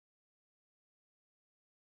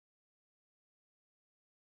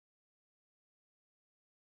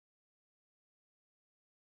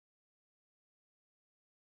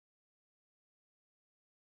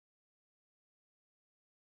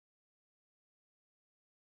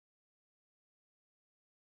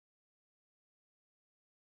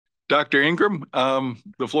Dr. Ingram,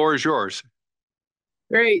 the floor is yours.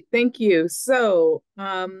 Great, thank you. So,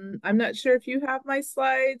 I'm not sure if you have my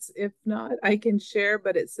slides. If not, I can share,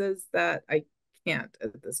 but it says that I can't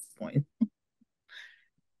at this point.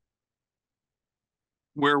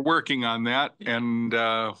 We're working on that and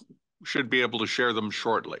should be able to share them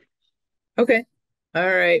shortly. Okay.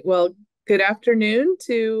 All right. Well, good afternoon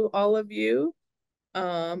to all of you.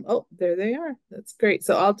 Oh, there they are. That's great.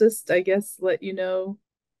 So I'll just, I guess, let you know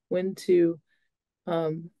when to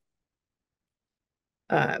um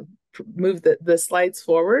uh move the slides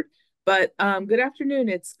forward. But good afternoon.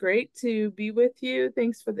 It's great to be with you.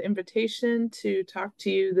 Thanks for the invitation to talk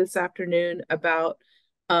to you this afternoon about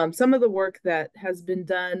some of the work that has been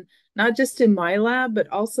done, not just in my lab, but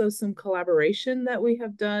also some collaboration that we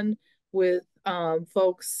have done with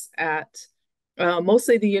folks at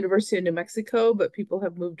mostly the University of New Mexico, but people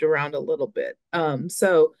have moved around a little bit.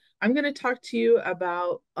 So I'm going to talk to you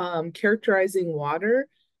about characterizing water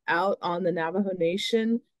out on the Navajo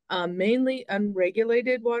Nation, mainly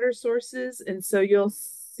unregulated water sources. And so you'll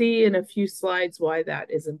see in a few slides why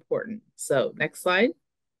that is important. So next slide.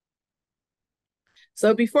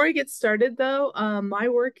 So before I get started, though, my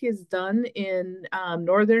work is done in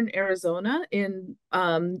northern Arizona.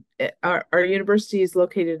 Our university is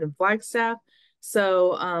located in Flagstaff.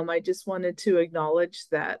 So I just wanted to acknowledge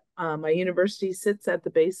that my university sits at the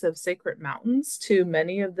base of sacred mountains to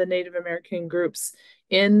many of the Native American groups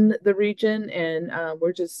in the region, and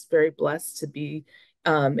we're just very blessed to be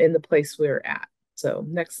in the place we're at. So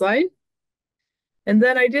next slide. And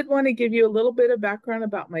then I did want to give you a little bit of background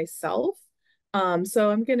about myself. So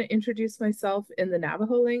I'm going to introduce myself in the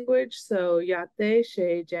Navajo language. So Yate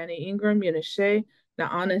she Jani Ingram Yunishe na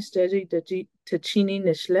Anish Deji Tachini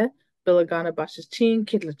Nishle Bilagana Bashichin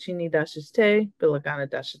Kitlachini Dashiste Bilagana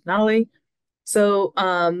Dashinali. So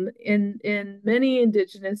in many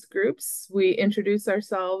indigenous groups, we introduce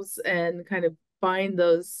ourselves and kind of find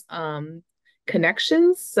those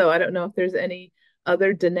connections. So I don't know if there's any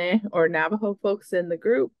other Dene or Navajo folks in the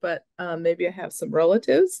group, but maybe I have some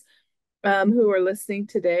relatives who are listening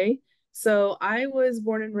today. So I was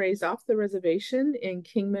born and raised off the reservation in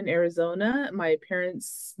Kingman, Arizona. My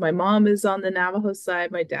mom is on the Navajo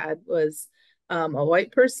side. My dad was a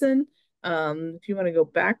white person. If you want to go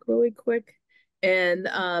back really quick. And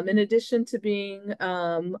in addition to being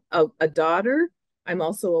a daughter, I'm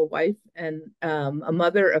also a wife and a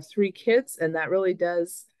mother of three kids, and that really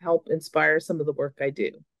does help inspire some of the work I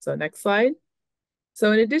do. So next slide.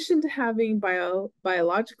 So in addition to having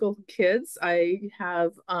biological kids, I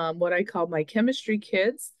have what I call my chemistry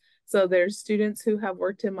kids. So there's students who have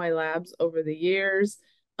worked in my labs over the years,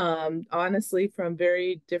 honestly, from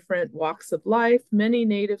very different walks of life, many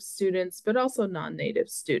native students, but also non-native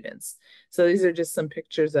students. So these are just some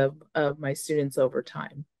pictures of my students over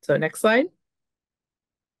time. So next slide.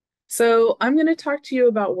 So I'm going to talk to you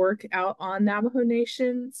about work out on Navajo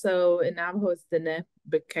Nation. So in Navajo, it's the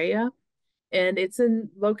Nebekea, and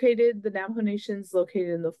the Navajo Nation's located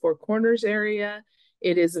in the Four Corners area.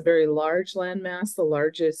 It is a very large landmass, the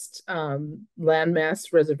largest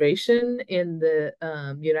landmass reservation in the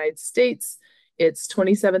United States. It's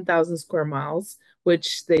 27,000 square miles,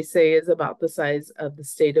 which they say is about the size of the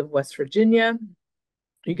state of West Virginia.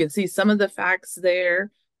 You can see some of the facts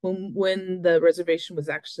there. When the reservation was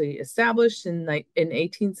actually established in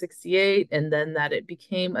 1868, and then that it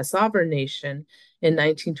became a sovereign nation in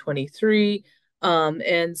 1923.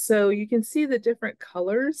 And so you can see the different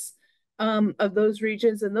colors of those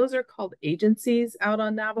regions, and those are called agencies out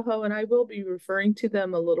on Navajo, and I will be referring to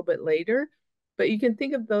them a little bit later. But you can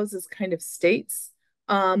think of those as kind of states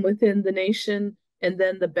within the nation, and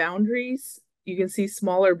then the boundaries. You can see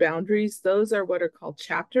smaller boundaries. Those are what are called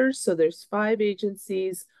chapters. So there's 5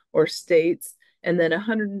 agencies or states, and then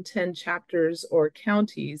 110 chapters or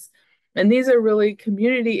counties. And these are really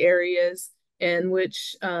community areas in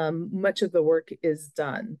which much of the work is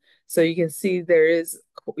done. So you can see there is,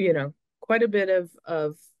 quite a bit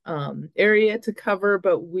of area to cover,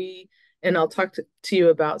 and I'll talk to you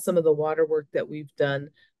about some of the water work that we've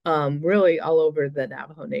done really all over the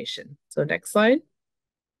Navajo Nation. So next slide.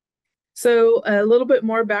 So a little bit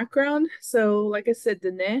more background. So like I said,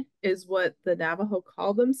 Dene is what the Navajo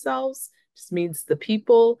call themselves, just means the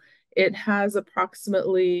people. It has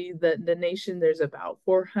approximately the nation, there's about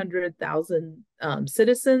 400,000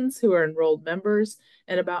 citizens who are enrolled members,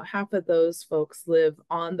 and about half of those folks live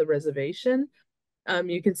on the reservation.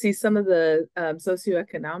 You can see some of the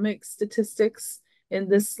socioeconomic statistics in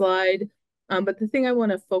this slide. But the thing I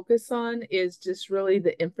want to focus on is just really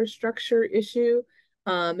the infrastructure issue.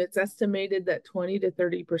 It's estimated that 20 to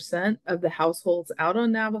 30% of the households out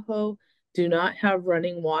on Navajo do not have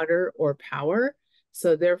running water or power.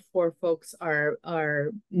 So therefore, folks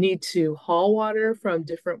need to haul water from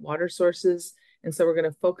different water sources. And so we're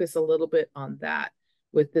going to focus a little bit on that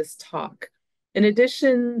with this talk. In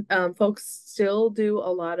addition, folks still do a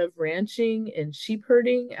lot of ranching and sheep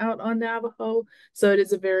herding out on Navajo. So it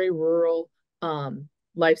is a very rural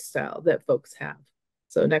lifestyle that folks have.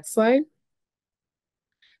 So next slide.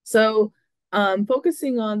 So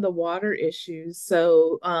focusing on the water issues.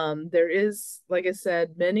 So there is, like I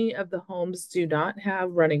said, many of the homes do not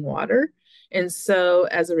have running water. And so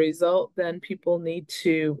as a result, then people need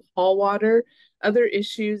to haul water. Other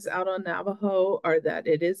issues out on Navajo are that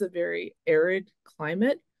it is a very arid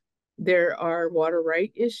climate. There are water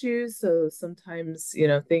right issues. So sometimes,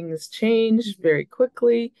 things change very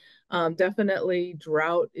quickly. Definitely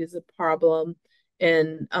drought is a problem.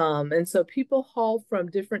 And so people haul from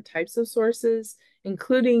different types of sources,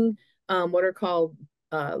 including what are called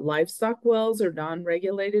livestock wells or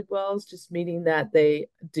non-regulated wells, just meaning that they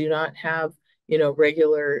do not have,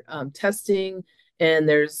 regular testing, and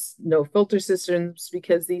there's no filter systems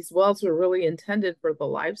because these wells were really intended for the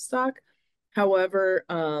livestock. However,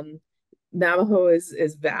 Navajo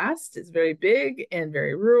is vast, it's very big and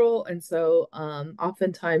very rural, and so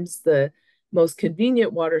oftentimes the most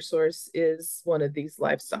convenient water source is one of these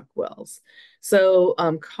livestock wells. So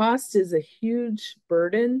cost is a huge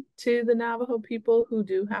burden to the Navajo people who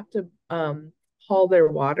do have to haul their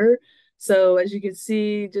water. So as you can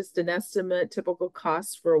see, just an estimate, typical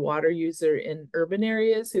cost for a water user in urban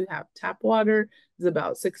areas who have tap water is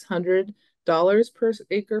about $600 per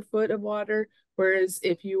acre foot of water. Whereas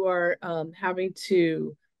if you are having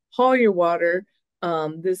to haul your water,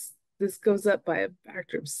 this goes up by a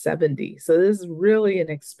factor of 70. So this is really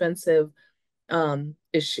an expensive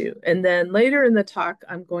issue. And then later in the talk,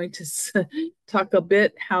 I'm going to talk a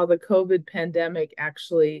bit how the COVID pandemic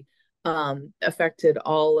actually affected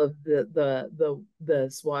all of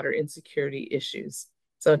this water insecurity issues.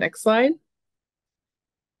 So next slide.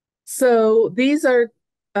 So these are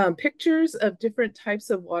pictures of different types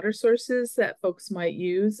of water sources that folks might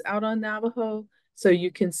use out on Navajo. So you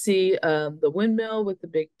can see the windmill with the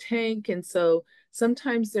big tank. And so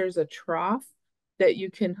sometimes there's a trough that you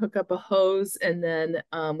can hook up a hose and then,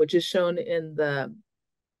 which is shown in the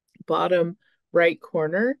bottom right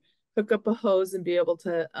corner, hook up a hose and be able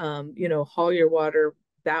to, haul your water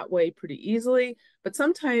that way pretty easily. But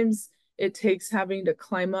sometimes it takes having to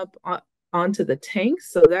climb up onto the tank.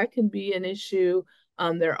 So that can be an issue.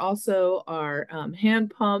 There also are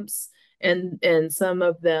hand pumps and some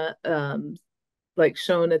of the, like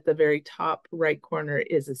shown at the very top right corner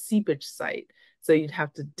is a seepage site. So you'd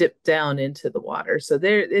have to dip down into the water. So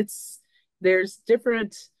there's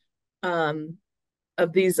different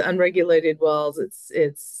of these unregulated wells.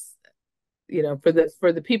 It's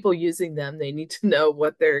for the people using them, they need to know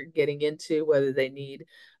what they're getting into, whether they need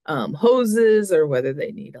hoses or whether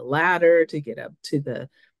they need a ladder to get up to the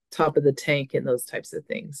top of the tank and those types of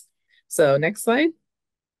things. So next slide.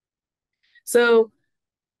 So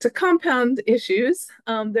to compound issues,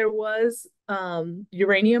 there was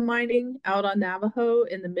uranium mining out on Navajo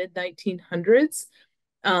in the mid-1900s.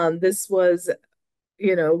 This was,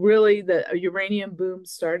 really the uranium boom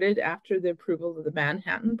started after the approval of the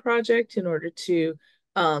Manhattan Project in order to,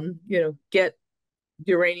 get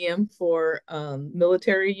uranium for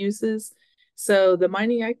military uses. So the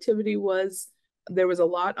mining activity there was a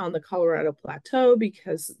lot on the Colorado Plateau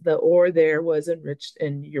because the ore there was enriched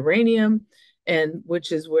in uranium, and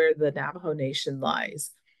which is where the Navajo Nation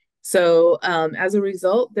lies. So as a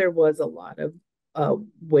result, there was a lot of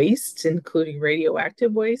waste, including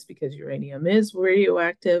radioactive waste, because uranium is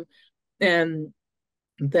radioactive. And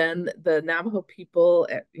then the Navajo people,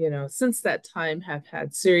 since that time have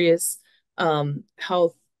had serious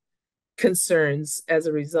health concerns as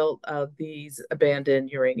a result of these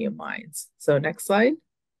abandoned uranium mines. So next slide.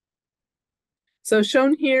 So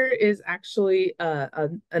shown here is actually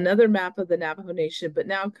another map of the Navajo Nation, but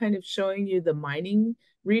now kind of showing you the mining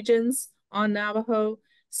regions on Navajo.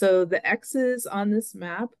 So the X's on this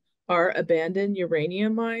map are abandoned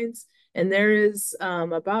uranium mines, and there is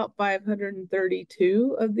about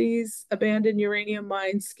 532 of these abandoned uranium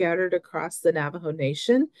mines scattered across the Navajo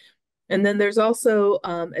Nation. And then there's also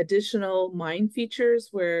additional mine features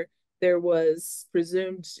where there was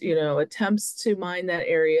presumed, attempts to mine that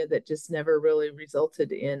area that just never really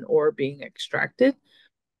resulted in ore being extracted.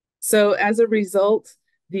 So as a result,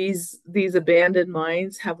 these abandoned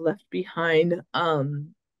mines have left behind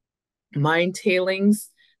mine tailings.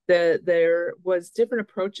 There was different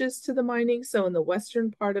approaches to the mining. So in the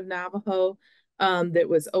western part of Navajo, that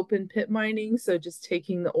was open pit mining, so just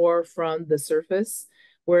taking the ore from the surface,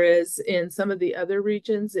 whereas in some of the other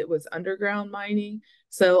regions, it was underground mining.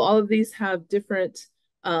 So all of these have different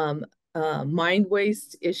um, mine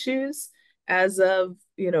waste issues. As of,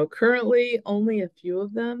 currently, only a few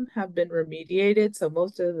of them have been remediated, so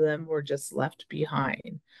most of them were just left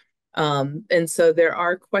behind. And so there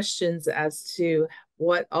are questions as to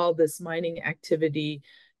what all this mining activity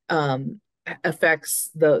affects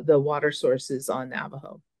the water sources on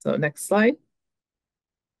Navajo. So next slide.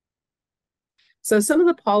 So some of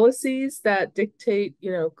the policies that dictate,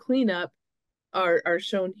 cleanup are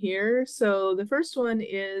shown here. So the first one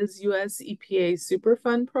is US EPA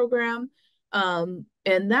Superfund program.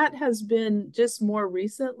 And that has been just more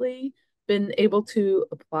recently been able to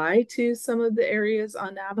apply to some of the areas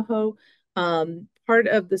on Navajo. Part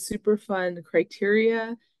of the Superfund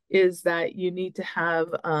criteria is that you need to have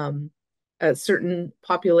a certain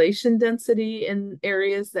population density in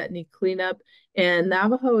areas that need cleanup. And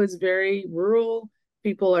Navajo is very rural.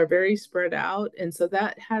 People are very spread out. And so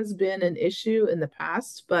that has been an issue in the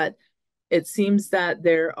past, but it seems that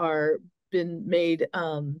there are been made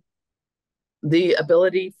the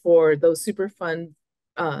ability for those Superfund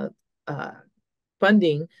uh, uh,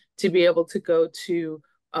 funding to be able to go to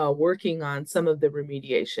working on some of the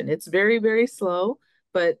remediation. It's very, very slow,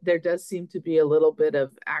 but there does seem to be a little bit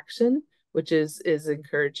of action, which is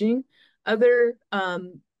encouraging. Other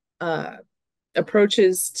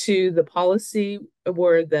approaches to the policy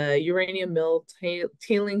were the Uranium Mill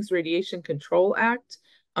Tailings Radiation Control Act,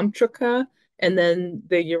 UMTRCA, and then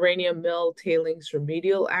the Uranium Mill Tailings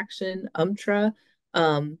Remedial Action, UMTRA,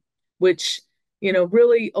 which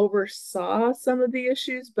really oversaw some of the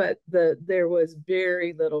issues, but there was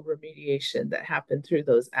very little remediation that happened through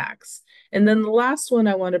those acts. And then the last one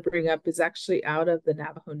I want to bring up is actually out of the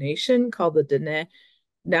Navajo Nation, called the Dene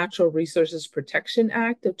Natural Resources Protection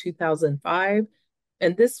Act of 2005.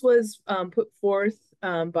 And this was put forth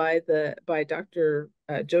by Dr.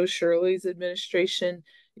 Joe Shirley's administration,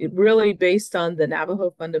 really based on the Navajo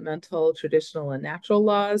fundamental, traditional, and natural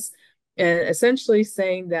laws, and essentially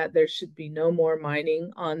saying that there should be no more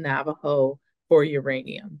mining on Navajo for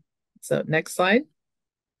uranium. So next slide.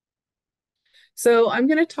 So I'm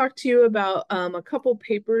going to talk to you about a couple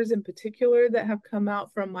papers in particular that have come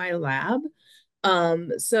out from my lab.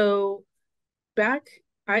 So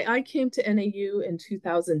I came to NAU in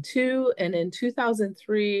 2002, and in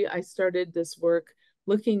 2003, I started this work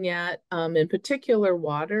looking at, in particular,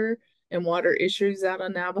 water and water issues out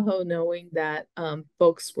on Navajo, knowing that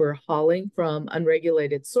folks were hauling from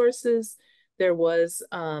unregulated sources. There was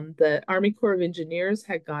the Army Corps of Engineers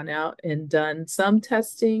had gone out and done some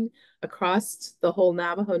testing across the whole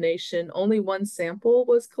Navajo Nation. Only one sample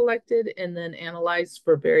was collected and then analyzed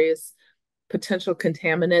for various potential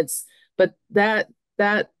contaminants. But that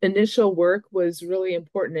initial work was really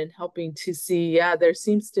important in helping to see, yeah, there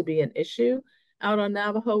seems to be an issue out on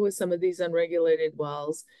Navajo with some of these unregulated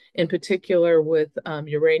wells, in particular with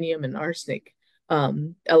uranium and arsenic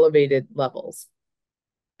elevated levels.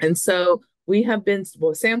 And so we have been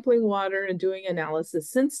sampling water and doing analysis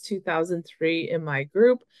since 2003 in my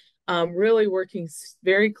group, really working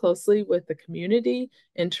very closely with the community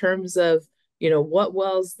in terms of what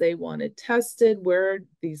wells they wanted tested, where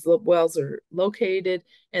these wells are located.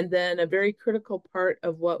 And then a very critical part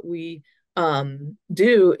of what we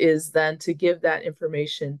do is then to give that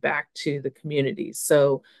information back to the community.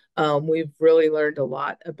 So we've really learned a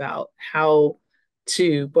lot about how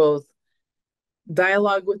to both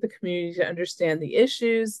dialogue with the community to understand the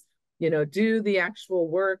issues, do the actual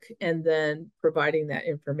work, and then providing that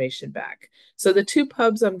information back. So the two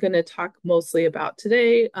pubs I'm going to talk mostly about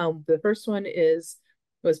today, the first one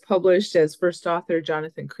was published as first author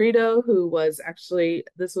Jonathan Credo, who was actually,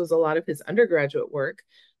 this was a lot of his undergraduate work.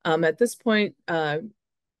 At this point,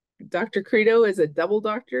 Dr. Credo is a double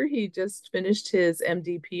doctor. He just finished his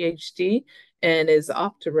MD PhD and is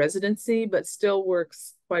off to residency, but still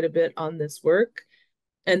works quite a bit on this work.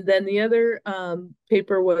 And then the other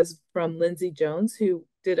paper was from Lindsay Jones, who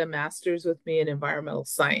did a master's with me in environmental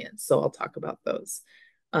science. So I'll talk about those.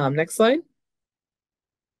 Next slide.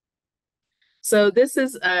 So this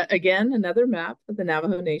is, again, another map of the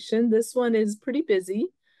Navajo Nation. This one is pretty busy,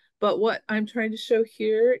 but what I'm trying to show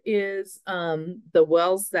here is the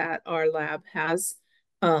wells that our lab has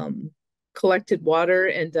collected water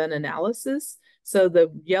and done analysis. So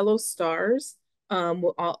the yellow stars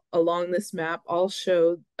along this map all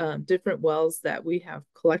show different wells that we have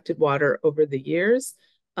collected water over the years.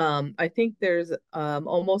 I think there's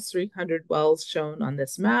almost 300 wells shown on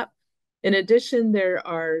this map. In addition, there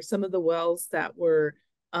are some of the wells that were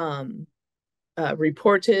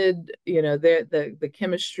reported, the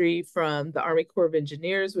chemistry from the Army Corps of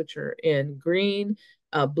Engineers, which are in green,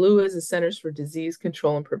 Blue is the Centers for Disease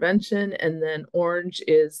Control and Prevention, and then orange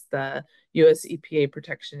is the US EPA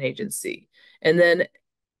Protection Agency. And then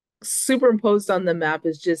superimposed on the map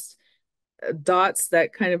is just dots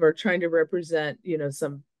that kind of are trying to represent,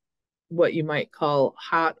 some what you might call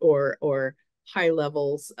hot or high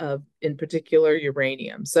levels of, in particular,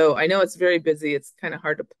 uranium. So I know it's very busy. It's kind of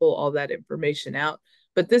hard to pull all that information out,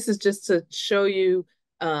 but this is just to show you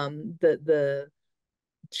the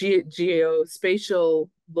geospatial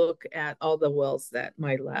look at all the wells that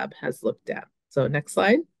my lab has looked at. So next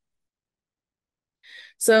slide.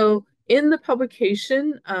 So in the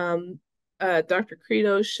publication, Dr.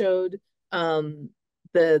 Credo showed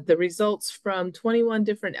the results from 21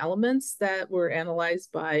 different elements that were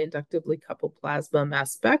analyzed by inductively coupled plasma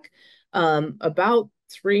mass spec. About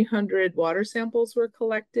 300 water samples were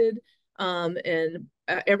collected, and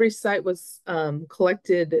every site was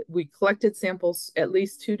collected. We collected samples at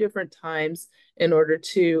least 2 different times in order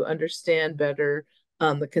to understand better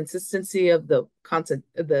the consistency of the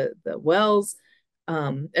wells,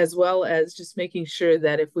 as well as just making sure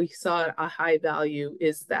that if we saw a high value,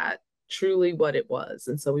 is that truly what it was?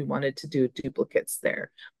 And so we wanted to do duplicates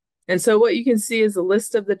there. And so what you can see is a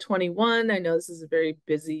list of the 21. I know this is a very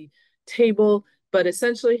busy table, but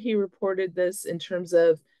essentially he reported this in terms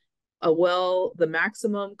of a well, the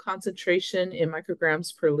maximum concentration in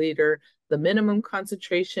micrograms per liter, the minimum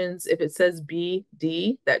concentrations. If it says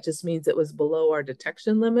BD, that just means it was below our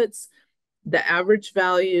detection limits, the average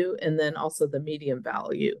value, and then also the median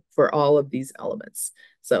value for all of these elements.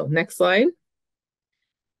 So next slide.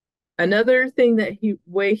 Another thing that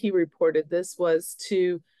he reported this was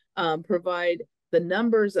to provide the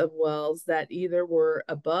numbers of wells that either were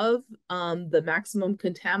above the maximum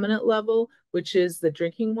contaminant level, which is the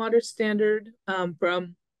drinking water standard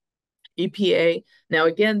from EPA. Now,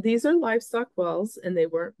 again, these are livestock wells, and they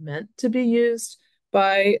weren't meant to be used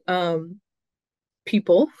by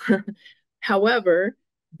people. However,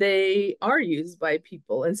 they are used by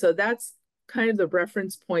people. And so that's kind of the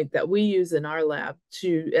reference point that we use in our lab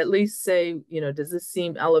to at least say, does this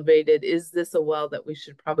seem elevated? Is this a well that we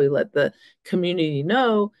should probably let the community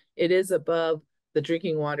know it is above the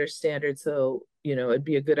drinking water standard? So, it'd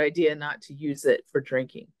be a good idea not to use it for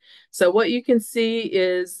drinking. So what you can see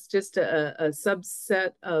is just a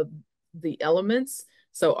subset of the elements.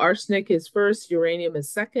 So arsenic is first, uranium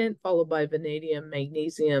is second, followed by vanadium,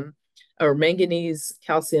 magnesium, or manganese,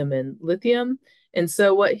 calcium, and lithium. And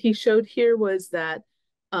so what he showed here was that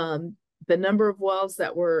the number of wells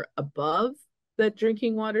that were above the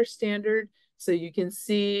drinking water standard. So you can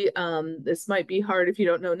see this might be hard if you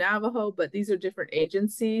don't know Navajo, but these are different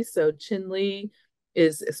agencies. So Chinle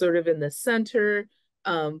is sort of in the center.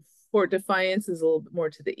 Fort Defiance is a little bit more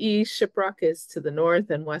to the east. Shiprock is to the north,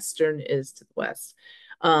 and Western is to the west.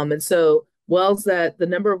 And so the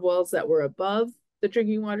number of wells that were above the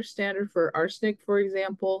drinking water standard for arsenic, for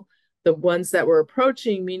example, the ones that were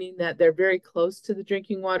approaching, meaning that they're very close to the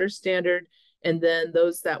drinking water standard, and then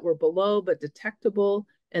those that were below but detectable,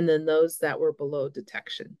 and then those that were below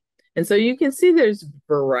detection. And so you can see there's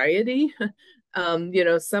variety.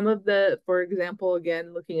 Some of for example,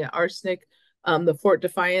 again, looking at arsenic, the Fort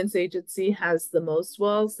Defiance Agency has the most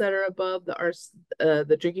wells that are above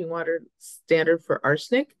the drinking water standard for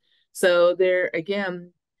arsenic. So there,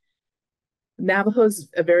 again, Navajo's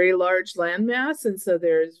a very large landmass, and so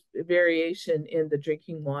there's variation in the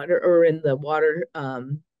drinking water or in the water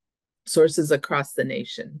sources across the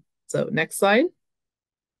nation. So next slide.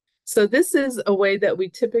 So this is a way that we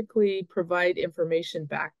typically provide information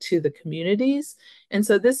back to the communities. And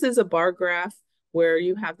so this is a bar graph where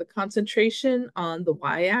you have the concentration on the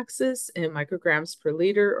y-axis in micrograms per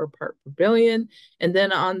liter or part per billion. And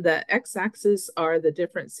then on the x-axis are the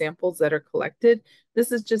different samples that are collected.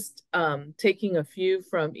 This is just taking a few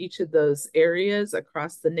from each of those areas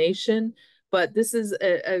across the nation. But this is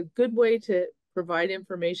a good way to provide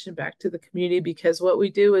information back to the community, because what we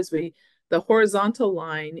do is the horizontal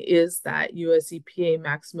line is that US EPA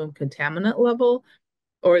maximum contaminant level,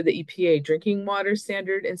 or the EPA drinking water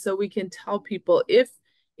standard. And so we can tell people if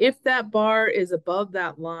that bar is above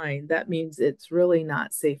that line, that means it's really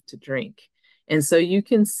not safe to drink. And so you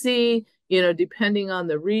can see, depending on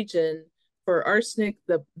the region, for arsenic,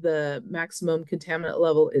 the maximum contaminant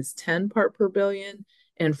level is 10 part per billion.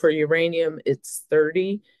 And for uranium, it's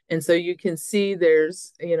 30. And so you can see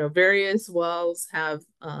there's, various wells have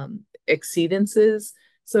exceedances,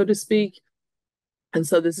 so to speak. And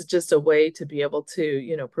so this is just a way to be able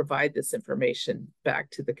to, provide this information back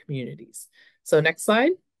to the communities. So next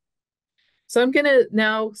slide. So I'm going to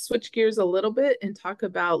now switch gears a little bit and talk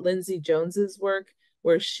about Lindsay Jones's work,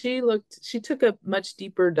 where she took a much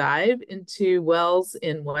deeper dive into wells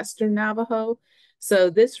in Western Navajo. So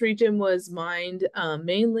this region was mined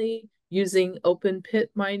mainly using open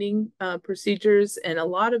pit mining procedures, and a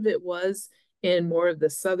lot of it was in more of the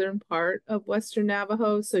southern part of Western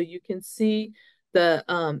Navajo. So you can see the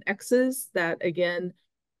X's that again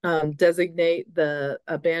designate the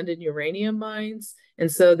abandoned uranium mines.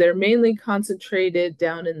 And so they're mainly concentrated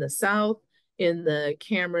down in the south in the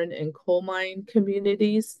Cameron and coal mine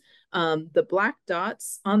communities. The black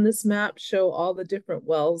dots on this map show all the different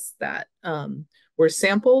wells that were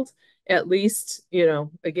sampled, at least,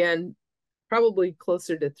 again, probably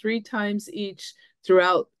closer to 3 times each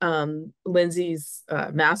throughout Lindsay's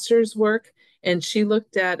master's work. And she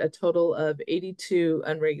looked at a total of 82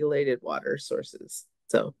 unregulated water sources.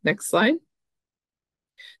 So next slide.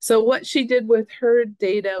 So what she did with her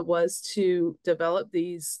data was to develop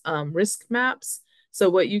these risk maps. So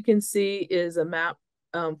what you can see is a map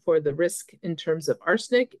for the risk in terms of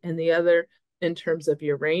arsenic and the other in terms of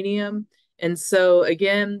uranium. And so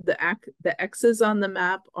again, the X's on the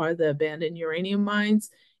map are the abandoned uranium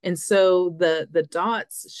mines. And so the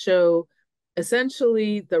dots show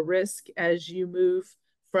essentially the risk as you move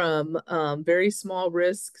from very small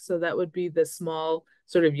risk. So that would be the small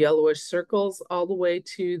sort of yellowish circles all the way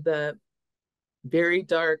to the very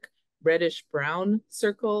dark reddish brown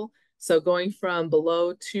circle. So going from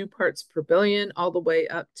below 2 parts per billion all the way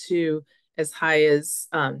up to as high as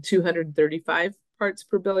 235 parts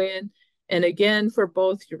per billion. And again, for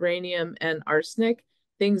both uranium and arsenic,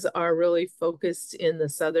 things are really focused in the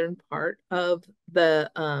southern part of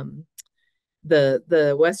the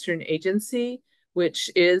Western Agency,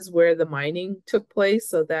 which is where the mining took place.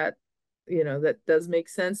 So that that does make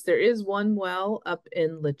sense. There is one well up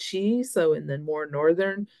in Lachee, so in the more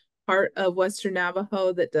northern part of Western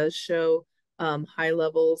Navajo, that does show high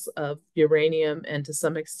levels of uranium and to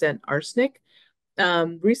some extent arsenic.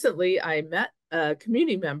 Recently, I met a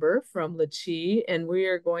community member from Lachee, and we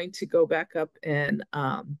are going to go back up and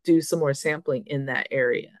do some more sampling in that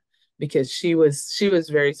area because she was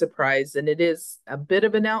very surprised, and it is a bit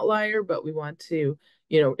of an outlier, but we want to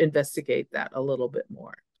investigate that a little bit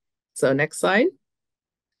more. So next slide.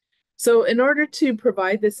 So in order to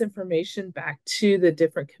provide this information back to the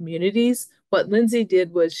different communities, what Lindsay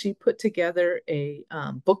did was she put together a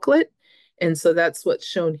booklet. And so that's what's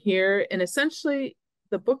shown here. And essentially,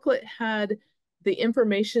 the booklet had the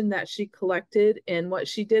information that she collected. And what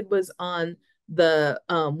she did was on the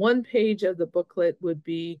one page of the booklet would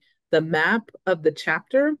be the map of the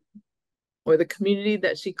chapter or the community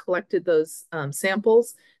that she collected those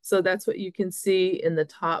samples. So that's what you can see in the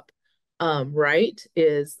top right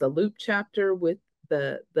is the loop chapter with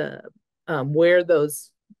the where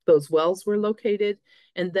those wells were located.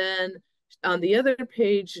 And then on the other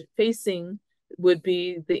page facing would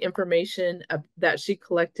be the information that she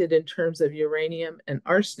collected in terms of uranium and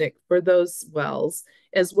arsenic for those wells,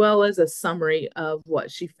 as well as a summary of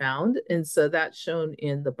what she found. And so that's shown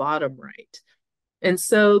in the bottom right. And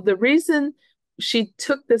so the reason she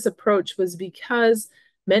took this approach was because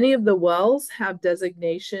many of the wells have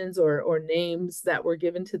designations or names that were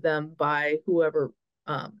given to them by whoever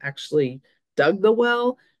actually dug the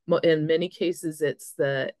well. In many cases, it's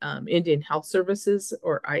the Indian Health Services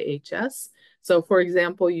or IHS. So for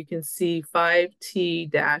example, you can see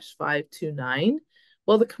 5T-529.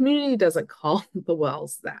 Well, the community doesn't call the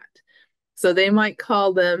wells that. So they might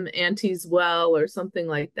call them Auntie's Well or something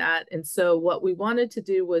like that. And so what we wanted to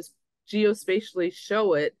do was geospatially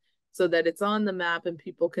show it so that it's on the map and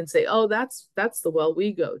people can say, oh, that's the well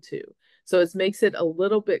we go to. So it makes it a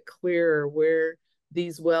little bit clearer where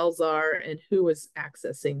these wells are and who is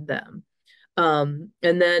accessing them. And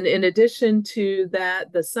then in addition to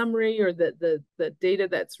that, the summary or the data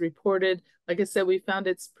that's reported, like I said, we found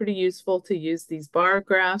it's pretty useful to use these bar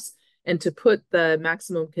graphs and to put the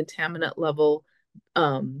maximum contaminant level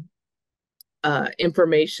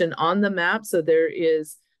information on the map. So there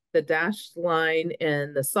is the dashed line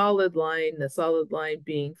and the solid line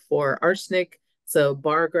being for arsenic. So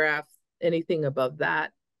bar graph, anything above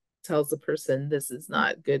that tells the person this is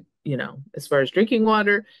not good, as far as drinking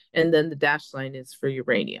water. And then the dashed line is for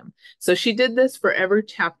uranium. So she did this for every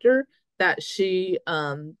chapter that she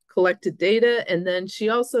collected data. And then she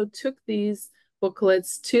also took these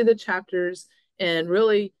booklets to the chapters and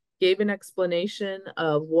really gave an explanation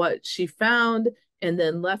of what she found and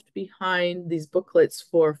then left behind these booklets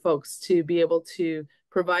for folks to be able to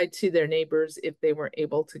provide to their neighbors if they weren't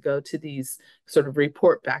able to go to these sort of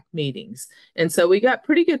report back meetings. And so we got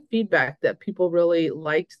pretty good feedback that people really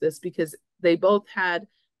liked this because they both had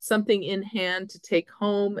something in hand to take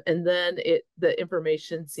home, and then the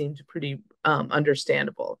information seemed pretty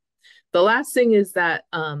understandable. The last thing is that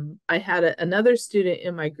I had another student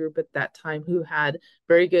in my group at that time who had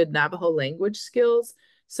very good Navajo language skills.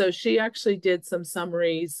 So she actually did some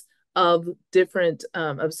summaries of different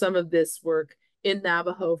of some of this work in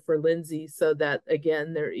Navajo for Lindsay, so that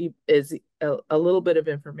again there is a little bit of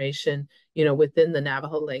information, within the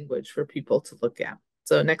Navajo language for people to look at.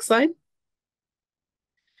 So next slide.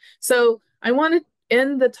 So I want to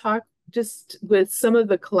end the talk just with some of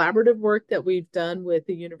the collaborative work that we've done with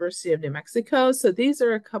the University of New Mexico. So these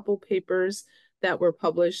are a couple papers that were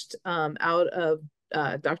published out of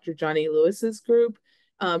Dr. Johnny Lewis's group,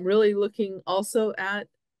 really looking also at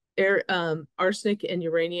arsenic and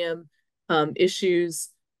uranium issues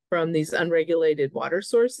from these unregulated water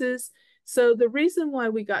sources. So the reason why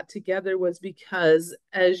we got together was because,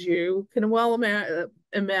 as you can well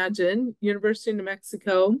imagine, University of New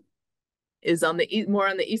Mexico is more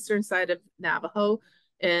on the eastern side of Navajo,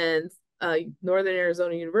 and Northern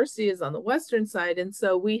Arizona University is on the western side. And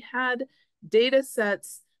so we had data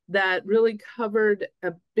sets that really covered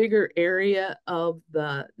a bigger area of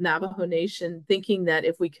the Navajo Nation, thinking that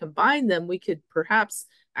if we combine them, we could perhaps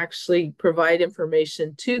actually provide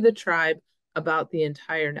information to the tribe about the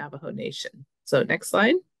entire Navajo Nation. So next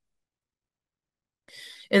slide.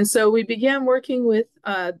 And so we began working with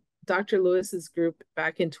Dr. Lewis's group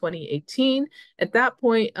back in 2018. At that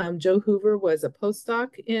point, Joe Hoover was a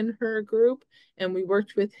postdoc in her group, and we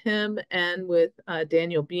worked with him and with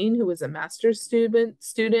Daniel Bean, who was a master's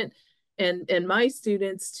student, and my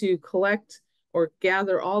students to collect or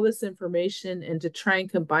gather all this information and to try and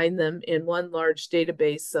combine them in one large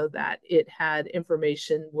database so that it had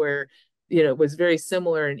information where, it was very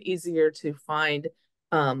similar and easier to find,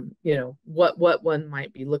 what one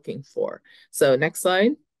might be looking for. So next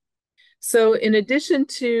slide. So in addition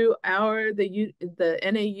to the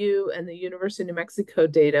NAU and the University of New Mexico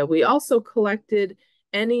data, we also collected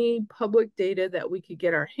any public data that we could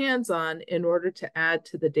get our hands on in order to add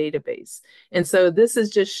to the database. And so this is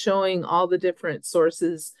just showing all the different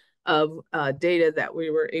sources of data that we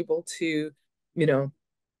were able to,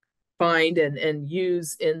 find and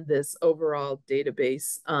use in this overall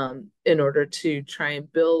database in order to try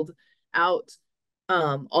and build out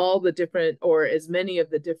all the different, or as many of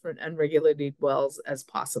the different unregulated wells as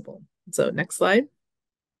possible. So next slide.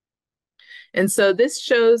 And so this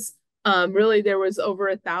shows really there was over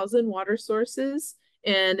 1,000 water sources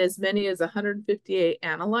and as many as 158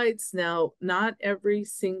 analytes. Now, not every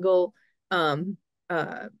single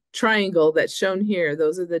triangle that's shown here,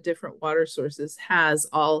 those are the different water sources, has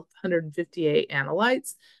all 158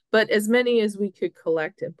 analytes, but as many as we could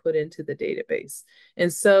collect and put into the database.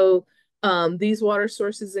 And so these water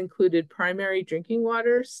sources included primary drinking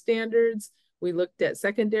water standards. We looked at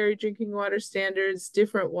secondary drinking water standards,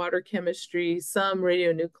 different water chemistry, some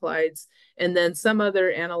radionuclides, and then some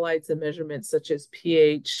other analytes and measurements such as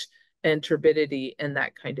pH and turbidity and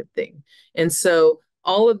that kind of thing. And so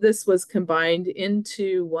all of this was combined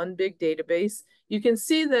into one big database. You can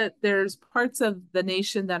see that there's parts of the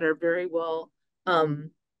nation that are very well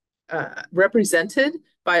represented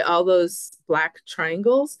by all those black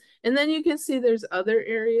triangles. And then you can see there's other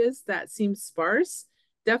areas that seem sparse.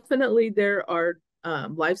 Definitely there are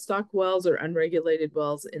livestock wells or unregulated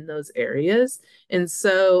wells in those areas. And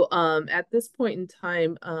so at this point in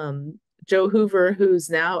time, Joe Hoover, who's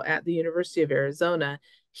now at the University of Arizona,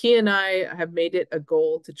 he and I have made it a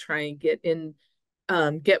goal to try and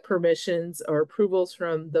get permissions or approvals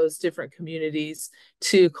from those different communities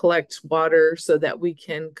to collect water so that we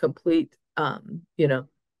can complete,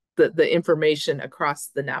 the information across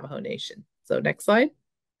the Navajo Nation. So next slide.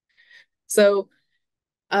 So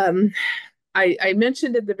I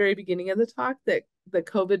mentioned at the very beginning of the talk that the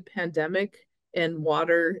COVID pandemic and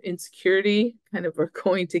water insecurity kind of are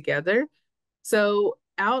going together. So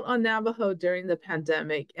out on Navajo during the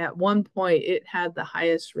pandemic, at one point, it had the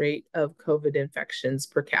highest rate of COVID infections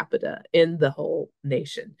per capita in the whole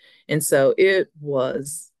nation. And so it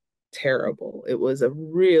was terrible. It was a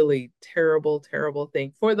really terrible, terrible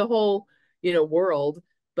thing for the whole, world,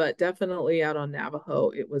 but definitely out on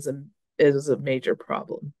Navajo, it was a major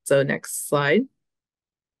problem. So next slide.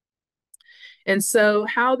 And so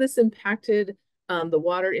how this impacted the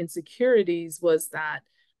water insecurities was that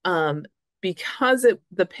because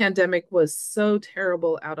the pandemic was so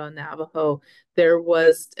terrible out on Navajo, there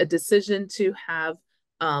was a decision to have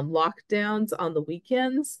lockdowns on the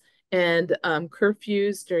weekends and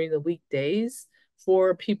curfews during the weekdays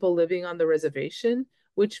for people living on the reservation,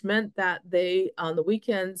 which meant that on the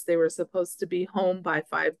weekends, they were supposed to be home by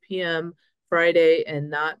 5 p.m. Friday and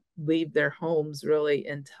not leave their homes really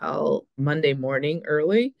until Monday morning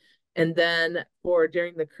early. And then for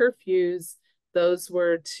during the curfews, those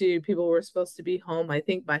were to people were supposed to be home, I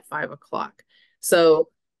think, by 5 o'clock. So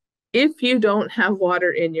if you don't have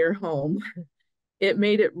water in your home, it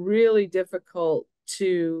made it really difficult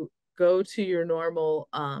to go to your normal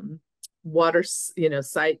water,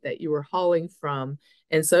 site that you were hauling from.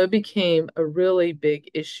 And so it became a really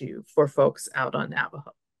big issue for folks out on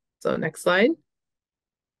Navajo. So next slide.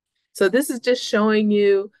 So this is just showing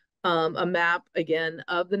you a map again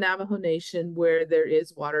of the Navajo Nation where there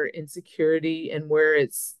is water insecurity and where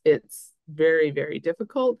it's very, very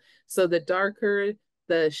difficult. So the darker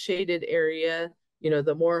the shaded area,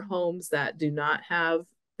 the more homes that do not have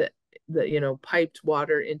the piped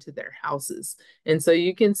water into their houses. And so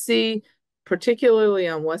you can see, particularly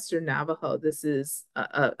on Western Navajo, this is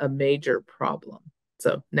a major problem.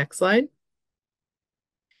 So next slide.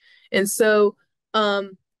 And so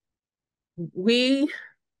we,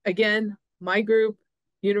 again, my group,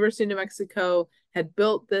 University of New Mexico, had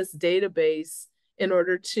built this database in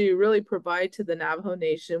order to really provide to the Navajo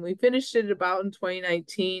Nation. We finished it about in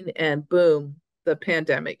 2019 and boom, the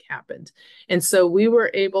pandemic happened. And so we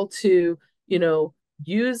were able to,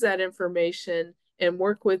 use that information and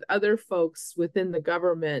work with other folks within the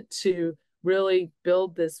government to really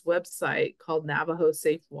build this website called Navajo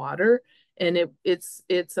Safe Water. And it's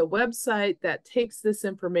a website that takes this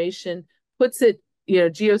information, puts it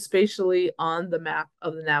geospatially on the map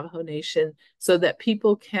of the Navajo Nation so that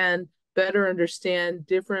people can better understand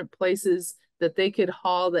different places that they could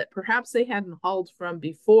haul that perhaps they hadn't hauled from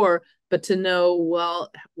before, but to know,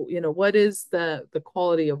 well, what is the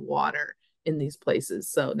quality of water in these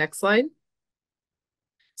places. So next slide.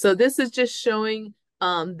 So this is just showing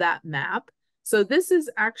that map. So this is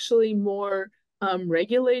actually more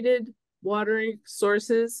regulated watering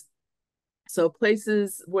sources. So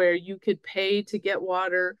places where you could pay to get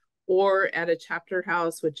water, or at a chapter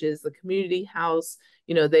house, which is the community house,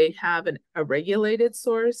 they have a regulated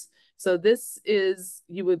source. So this is,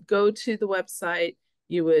 you would go to the website,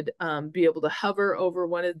 you would be able to hover over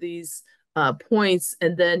one of these points,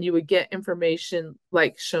 and then you would get information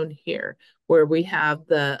like shown here, where we have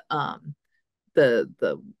the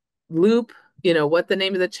loop, what the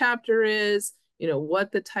name of the chapter is,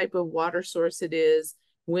 what the type of water source it is,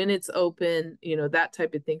 when it's open, that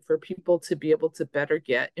type of thing for people to be able to better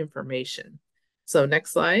get information. So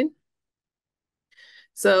next slide.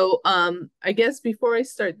 So I guess before I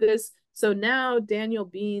start this, so now Daniel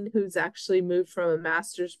Bean, who's actually moved from a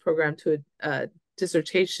master's program to a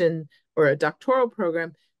dissertation or a doctoral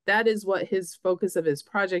program, that is what his focus of his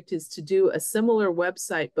project is, to do a similar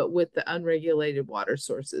website, but with the unregulated water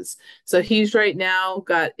sources. So he's right now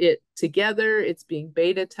got it together. It's being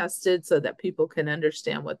beta tested so that people can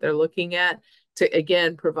understand what they're looking at, to,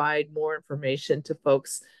 again, provide more information to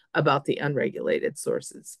folks about the unregulated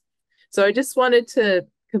sources. So I just wanted to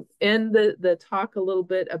end the talk a little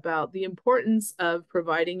bit about the importance of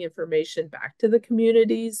providing information back to the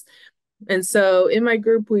communities. And so in my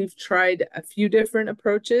group, we've tried a few different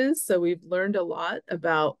approaches. So we've learned a lot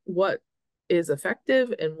about what is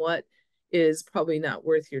effective and what is probably not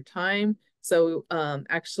worth your time. So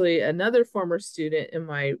actually another former student in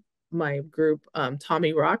my group,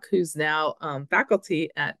 Tommy Rock, who's now faculty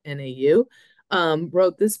at NAU,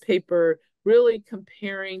 wrote this paper really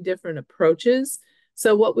comparing different approaches.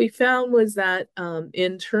 So what we found was that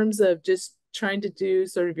in terms of just trying to do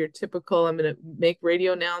sort of your typical, I'm going to make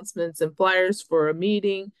radio announcements and flyers for a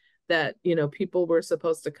meeting that, people were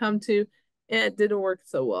supposed to come to, and it didn't work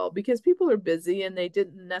so well because people are busy and they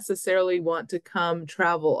didn't necessarily want to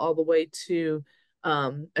travel all the way to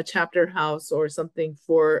a chapter house or something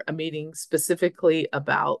for a meeting specifically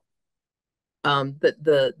about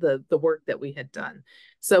the work that we had done.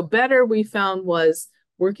 So better, we found, was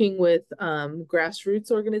working with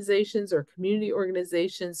grassroots organizations or community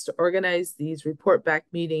organizations to organize these report back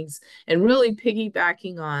meetings, and really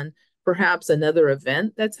piggybacking on perhaps another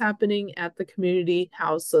event that's happening at the community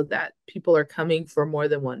house so that people are coming for more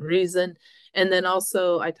than one reason. And then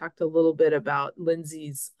also I talked a little bit about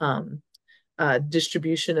Lindsay's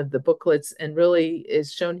distribution of the booklets, and really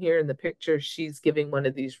is shown here in the picture. She's giving one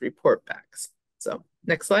of these report backs. So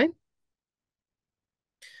next slide.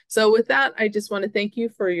 So with that, I just want to thank you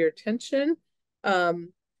for your attention.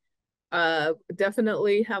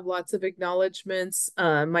 Definitely have lots of acknowledgments.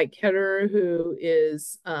 Mike Ketter, who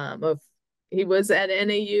is he was at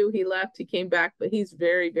NAU, he left, he came back, but he's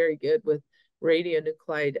very, very good with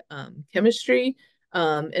radionuclide chemistry.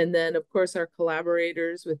 And then, of course, our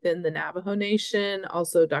collaborators within the Navajo Nation,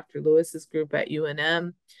 also Dr. Lewis's group at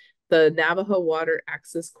UNM, the Navajo Water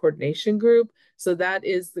Access Coordination Group. So that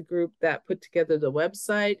is the group that put together the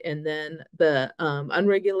website, and then the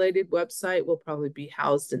unregulated website will probably be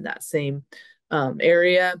housed in that same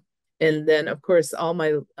area. And then, of course, all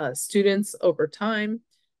my students over time,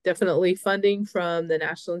 definitely funding from the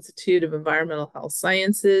National Institute of Environmental Health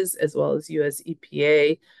Sciences, as well as US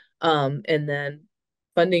EPA, and then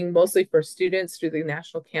funding mostly for students through the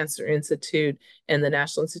National Cancer Institute and the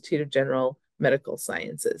National Institute of General Medical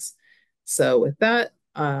Sciences. So with that,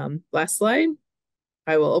 last slide,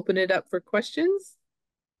 I will open it up for questions.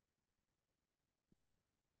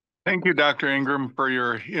 Thank you, Dr. Ingram, for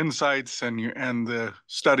your insights and the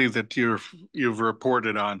study that you've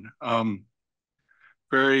reported on.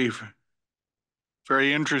 Very,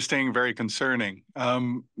 very interesting, very concerning.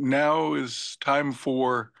 Now is time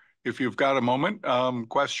for, if you've got a moment,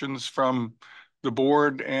 questions from the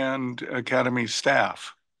board and Academy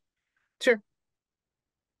staff. Sure.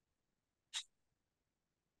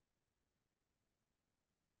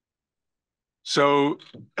 So,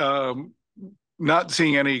 not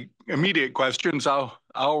seeing any immediate questions,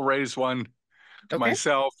 I'll raise one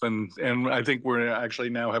myself, and I think we're actually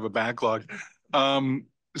now have a backlog.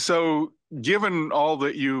 So, given all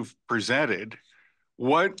that you've presented,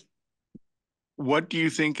 what do you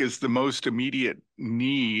think is the most immediate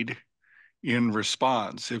need in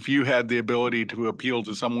response? If you had the ability to appeal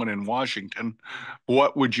to someone in Washington,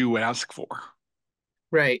 what would you ask for?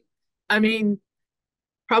 Right. I mean,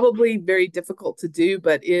 probably very difficult to do,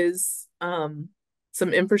 but is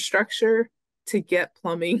some infrastructure to get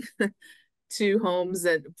plumbing to homes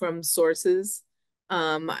and from sources.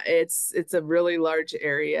 It's a really large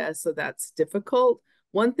area, so that's difficult.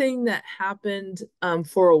 One thing that happened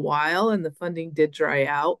for a while, and the funding did dry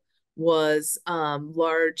out, was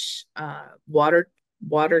large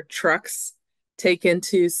water trucks taken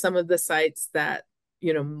to some of the sites that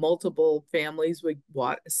multiple families would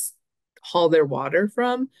haul their water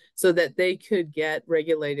from, so that they could get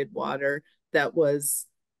regulated water that was,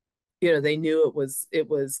 they knew it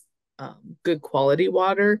was good quality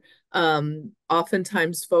water.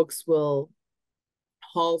 Oftentimes folks will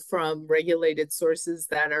haul from regulated sources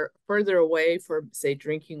that are further away for, say,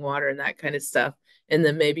 drinking water and that kind of stuff, and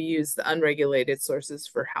then maybe use the unregulated sources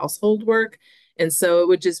for household work. And so it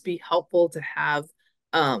would just be helpful to have,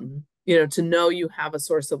 to know you have a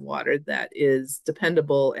source of water that is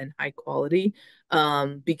dependable and high quality.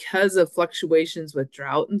 Because of fluctuations with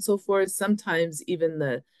drought and so forth, sometimes even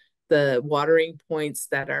the watering points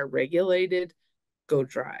that are regulated go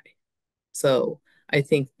dry. So I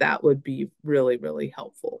think that would be really, really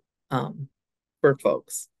helpful for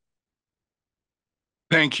folks.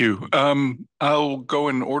 Thank you. I'll go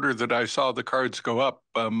in order that I saw the cards go up.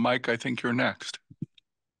 Mike, I think you're next.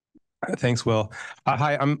 Thanks, Will.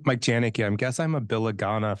 Hi, I'm Mike Janicki. I guess I'm a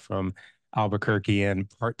Billigana from Albuquerque and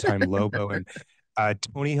part-time Lobo. And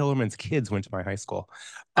Tony Hillerman's kids went to my high school.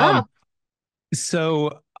 Oh,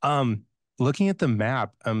 So looking at the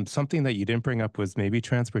map, something that you didn't bring up was maybe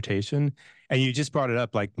transportation. And you just brought it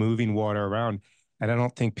up, like moving water around. And I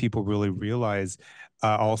don't think people really realize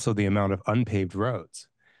also the amount of unpaved roads.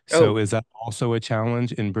 So oh, is that also a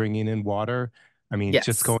challenge in bringing in water? I mean, just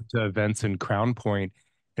yes. going to events in Crown Point,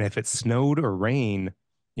 and if it snowed or rained,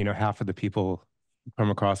 half of the people from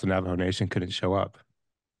across the Navajo Nation couldn't show up.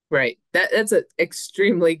 Right. That's an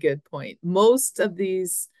extremely good point. Most of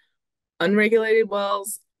these unregulated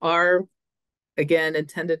wells are, again,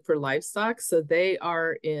 intended for livestock, so they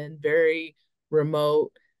are in very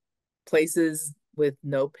remote places with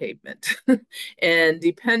no pavement. And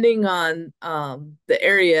depending on the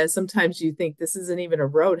area, sometimes you think this isn't even a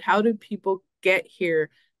road. How do people get here,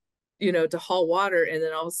 to haul water? And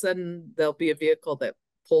then all of a sudden there'll be a vehicle that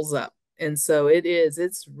pulls up. And so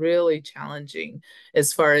it's really challenging,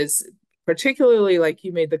 as far as, particularly like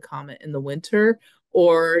you made the comment, in the winter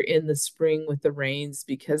or in the spring with the rains,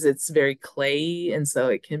 because it's very clayey, and so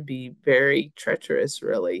it can be very treacherous,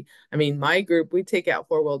 really. I mean, my group, we take out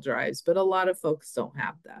four-wheel drives, but a lot of folks don't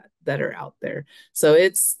have that are out there. So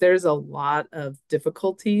there's a lot of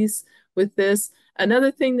difficulties with this. Another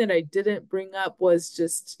thing that I didn't bring up was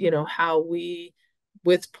just, how we,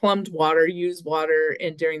 with plumbed water, use water,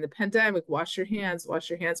 and during the pandemic, wash your hands, wash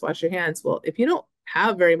your hands, wash your hands. Well, if you don't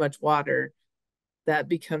have very much water, that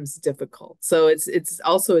becomes difficult. So it's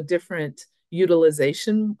also a different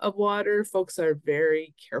utilization of water. Folks are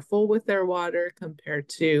very careful with their water compared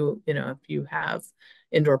to, if you have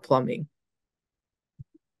indoor plumbing.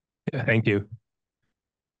 Yeah, thank you.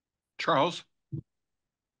 Charles?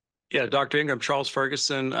 Yeah, Dr. Ingram, Charles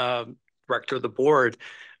Ferguson, director of the board.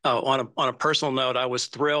 On a personal note, I was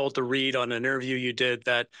thrilled to read on an interview you did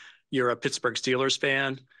that you're a Pittsburgh Steelers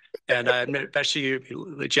fan. and especially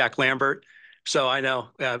Jack Lambert. So I know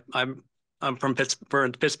I'm from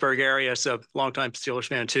Pittsburgh area, so longtime Steelers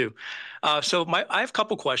fan too. So I have a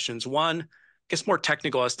couple questions. One, I guess more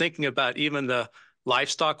technical. I was thinking about even the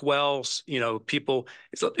livestock wells. You know,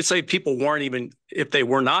 it's like people weren't even, if they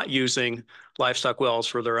were not using livestock wells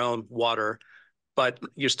for their own water, but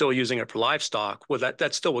you're still using it for livestock. Well,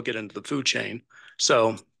 that still will get into the food chain.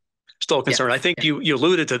 So still a concern. I think you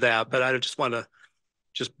alluded to that, but I just want to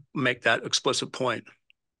just make that explicit point.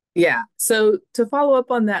 Yeah. So to follow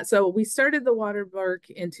up on that, so we started the water work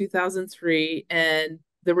in 2003, and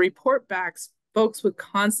the report backs, folks would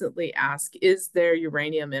constantly ask, is there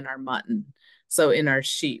uranium in our mutton? So in our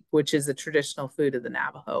sheep, which is a traditional food of the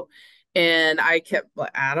Navajo. And I kept,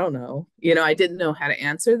 I don't know, I didn't know how to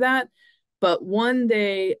answer that. But one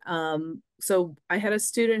day, so I had a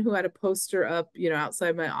student who had a poster up,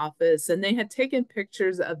 outside my office, and they had taken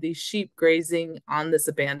pictures of these sheep grazing on this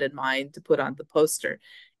abandoned mine to put on the poster.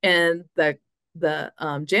 And the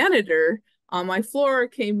janitor on my floor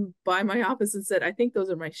came by my office and said, I think those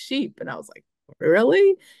are my sheep. And I was like,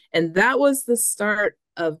 really? And that was the start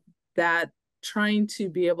of that, trying to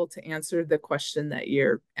be able to answer the question that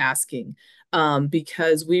you're asking,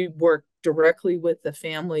 because we work directly with the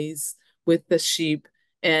families, with the sheep.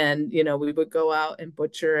 And, we would go out and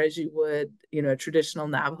butcher as you would, traditional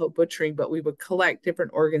Navajo butchering, but we would collect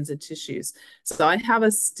different organs and tissues. So I have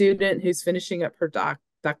a student who's finishing up her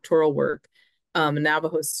doctoral work, a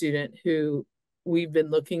Navajo student who we've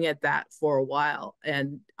been looking at that for a while,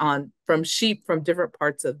 and from sheep from different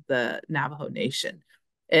parts of the Navajo Nation.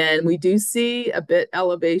 And we do see a bit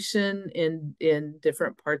elevation in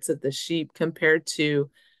different parts of the sheep compared to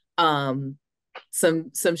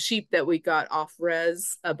some sheep that we got off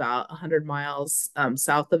res about 100 miles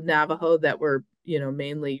south of Navajo that were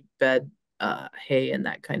mainly fed hay and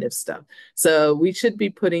that kind of stuff. So we should be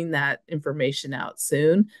putting that information out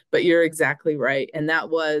soon, but you're exactly right. And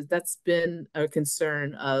that's been a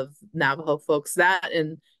concern of Navajo folks, that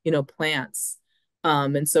and plants.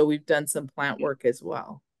 And so we've done some plant work as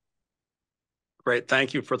well. Great,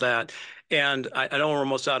 thank you for that. And I know we're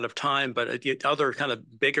almost out of time, but the other kind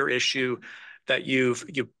of bigger issue that you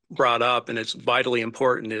brought up, and it's vitally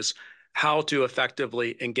important, is how to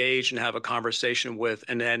effectively engage and have a conversation with,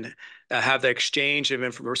 and then have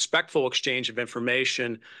the respectful exchange of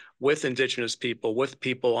information with Indigenous people, with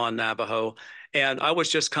people on Navajo. And I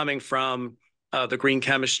was just coming from the Green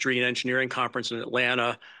Chemistry and Engineering Conference in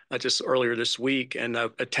Atlanta just earlier this week, and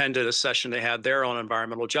attended a session they had there on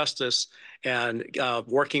environmental justice and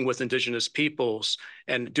working with Indigenous peoples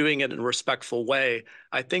and doing it in a respectful way.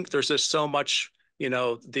 I think there's just so much,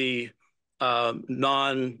 the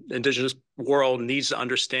non-Indigenous world needs to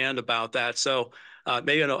understand about that. So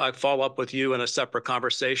maybe I'll follow up with you in a separate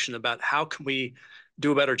conversation about how can we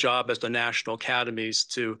do a better job as the national academies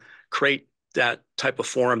to create that type of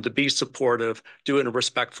forum, to be supportive, do it in a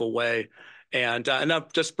respectful way. And I'll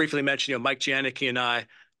just briefly mention, Mike Janicki and I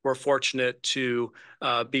were fortunate to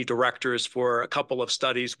be directors for a couple of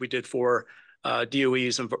studies we did for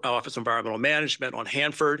DOE's Office of Environmental Management on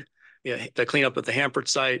Hanford, the cleanup of the Hanford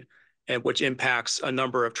site, and which impacts a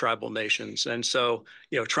number of tribal nations. And so,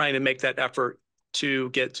 trying to make that effort to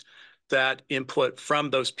get that input from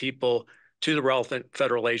those people to the relevant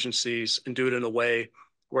federal agencies and do it in a way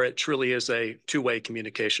where it truly is a two-way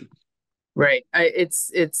communication. Right.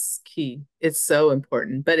 It's key. It's so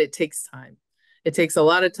important, but it takes time. It takes a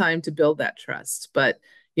lot of time to build that trust. But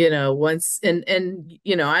once and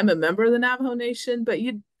I'm a member of the Navajo Nation, but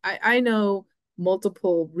I know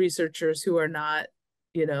multiple researchers who are not,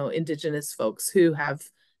 Indigenous folks who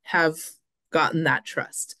have gotten that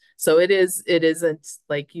trust. So it isn't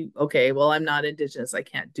like okay, well, I'm not Indigenous, I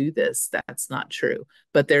can't do this. That's not true.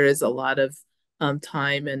 But there is a lot of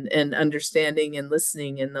time and understanding and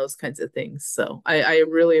listening and those kinds of things. So I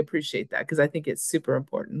really appreciate that, because I think it's super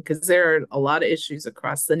important, because there are a lot of issues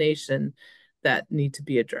across the nation that need to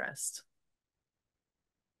be addressed.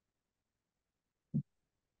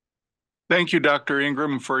 Thank you, Dr.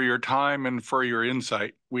 Ingram, for your time and for your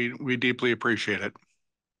insight. We deeply appreciate it.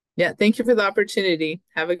 Yeah, thank you for the opportunity.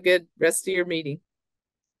 Have a good rest of your meeting.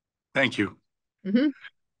 Thank you. Mm-hmm.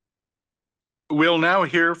 We'll now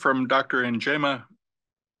hear from Dr. Njema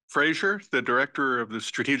Frazier, the Director of the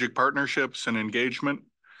Strategic Partnerships and Engagement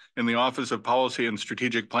in the Office of Policy and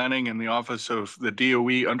Strategic Planning in the Office of the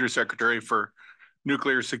DOE Undersecretary for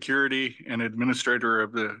Nuclear Security and Administrator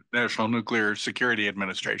of the National Nuclear Security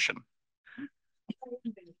Administration.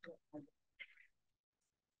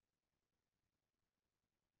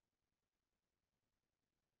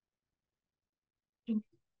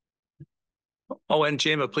 Oh, and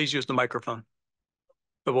Njema, please use the microphone.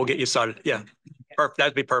 but we'll get you started. Yeah,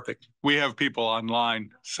 that'd be perfect. We have people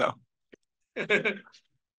online, so.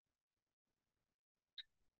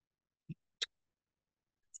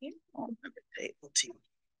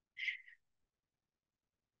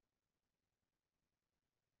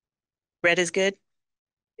 Red is good?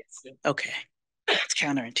 Yes. Okay. It's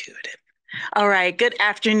counterintuitive. All right. Good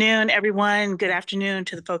afternoon, everyone. Good afternoon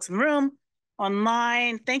to the folks in the room,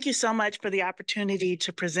 online. Thank you so much for the opportunity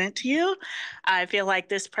to present to you. I feel like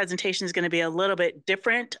this presentation is going to be a little bit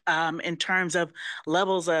different in terms of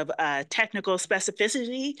levels of technical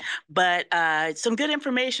specificity, but some good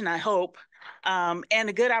information, I hope, and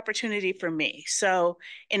a good opportunity for me. So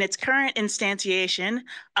in its current instantiation,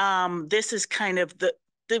 this is kind of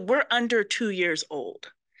we're under 2 years old.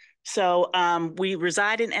 So we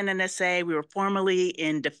reside in NNSA. We were formerly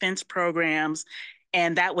in defense programs,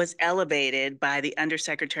 and that was elevated by the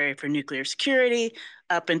Undersecretary for Nuclear Security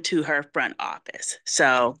up into her front office.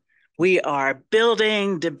 So we are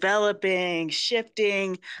building, developing,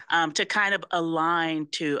 shifting to kind of align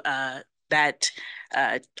to that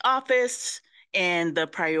office and the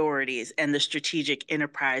priorities and the strategic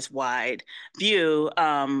enterprise-wide view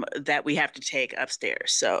that we have to take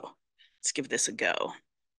upstairs. So let's give this a go.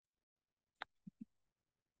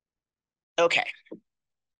 Okay.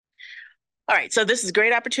 All right, so this is a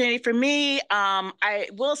great opportunity for me. I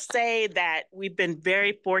will say that we've been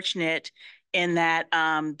very fortunate in that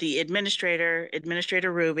the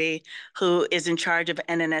Administrator Ruby, who is in charge of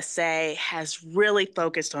NNSA, has really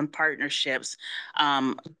focused on partnerships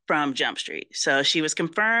from Jump Street. So she was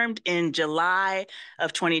confirmed in July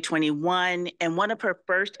of 2021, and one of her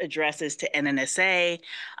first addresses to NNSA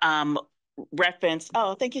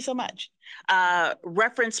thank you so much.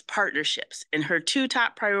 Reference partnerships. In her 2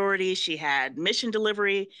 top priorities, she had mission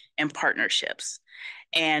delivery and partnerships.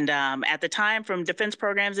 And at the time, from defense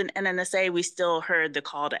programs and NNSA, we still heard the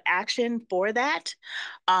call to action for that,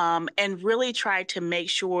 and really tried to make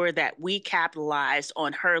sure that we capitalized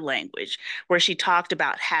on her language, where she talked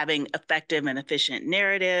about having effective and efficient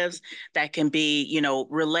narratives that can be,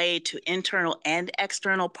 relayed to internal and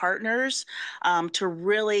external partners, to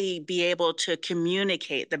really be able to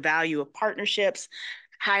communicate the value of partnerships,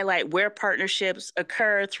 highlight where partnerships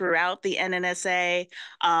occur throughout the NNSA,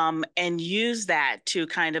 and use that to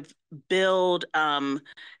kind of build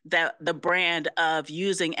the brand of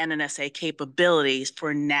using NNSA capabilities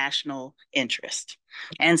for national interest.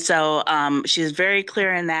 And so she's very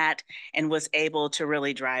clear in that and was able to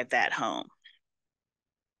really drive that home.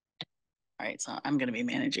 All right, so I'm going to be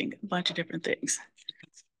managing a bunch of different things.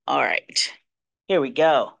 All right, here we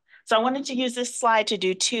go. So I wanted to use this slide to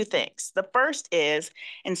do 2 things. The first is,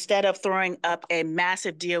 instead of throwing up a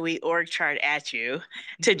massive DOE org chart at you,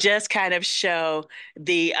 to just kind of show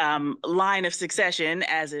the line of succession,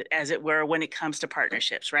 as it were, when it comes to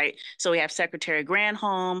partnerships, right? So we have Secretary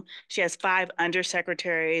Granholm. She has 5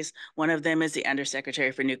 undersecretaries. One of them is the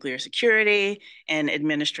Undersecretary for Nuclear Security and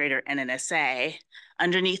Administrator NNSA.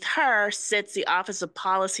 Underneath her sits the Office of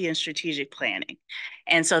Policy and Strategic Planning.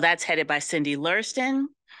 And so that's headed by Cindy Lurston.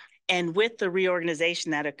 And with the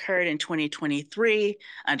reorganization that occurred in 2023,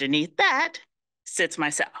 underneath that sits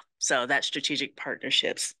myself. So that's strategic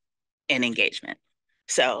partnerships and engagement.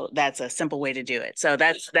 So that's a simple way to do it. So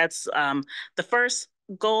that's the first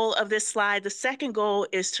goal of this slide. The second goal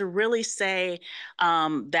is to really say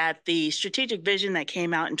that the strategic vision that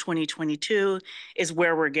came out in 2022 is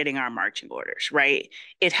where we're getting our marching orders, right?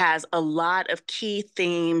 It has a lot of key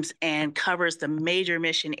themes and covers the major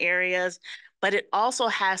mission areas, but it also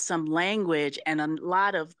has some language and a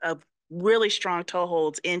lot of really strong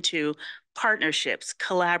toeholds into partnerships,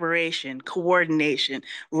 collaboration, coordination,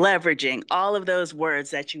 leveraging, all of those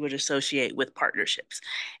words that you would associate with partnerships.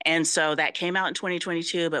 And so that came out in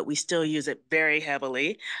 2022, but we still use it very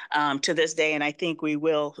heavily to this day. And I think we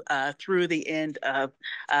will through the end of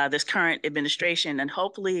this current administration. And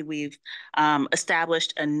hopefully we've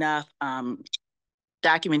established enough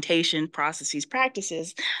documentation, processes,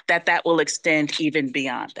 practices that will extend even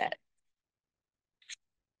beyond that.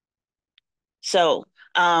 So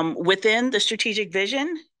within the strategic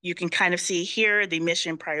vision, you can kind of see here the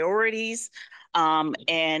mission priorities.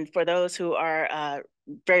 And for those who are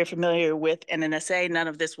very familiar with NNSA, none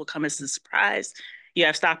of this will come as a surprise. You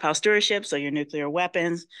have stockpile stewardship, so your nuclear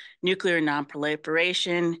weapons, nuclear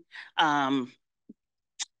non-proliferation,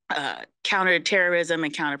 counterterrorism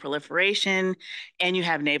and counterproliferation, and you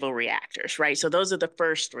have naval reactors, right? So those are the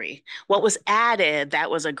first 3. What was added,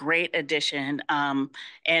 that was a great addition.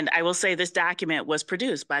 And I will say this document was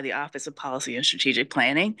produced by the Office of Policy and Strategic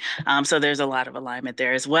Planning. So there's a lot of alignment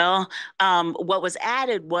there as well. What was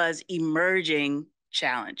added was emerging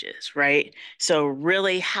challenges, right? So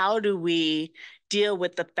really, how do we deal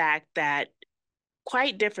with the fact that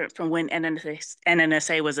quite different from when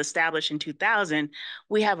NNSA was established in 2000,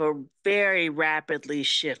 we have a very rapidly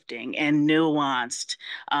shifting and nuanced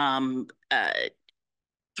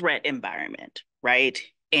threat environment, right?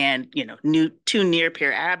 And, you know, two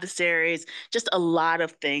near-peer adversaries, just a lot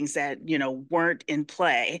of things that, you know, weren't in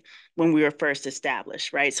play when we were first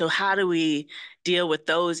established, right? So how do we deal with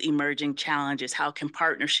those emerging challenges? How can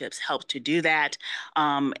partnerships help to do that?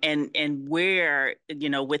 And where, you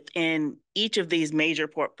know, within each of these major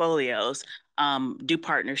portfolios, do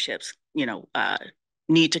partnerships, you know,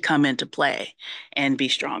 need to come into play and be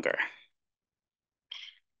stronger?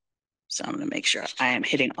 So I'm going to make sure I am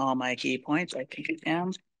hitting all my key points. I think I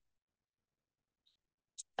am.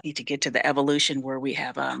 Need to get to the evolution where we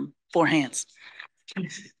have 4 hands.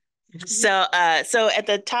 So at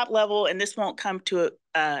the top level, and this won't come to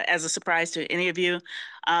as a surprise to any of you,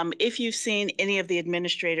 if you've seen any of the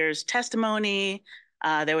administrators' testimony,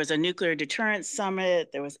 there was a nuclear deterrence summit,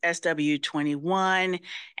 there was SW21,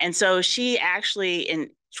 and so she actually in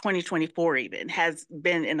 2024 even has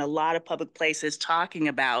been in a lot of public places talking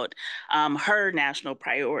about her national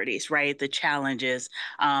priorities, right? The challenges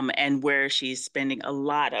and where she's spending a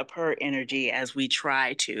lot of her energy as we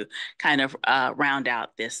try to kind of round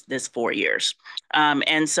out this 4 years.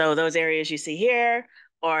 And so those areas you see here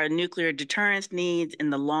are nuclear deterrence needs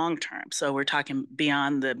in the long term. So we're talking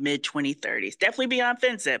beyond the mid-2030s, definitely beyond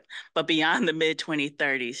FinCEN, but beyond the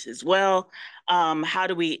mid-2030s as well. How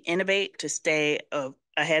do we innovate to stay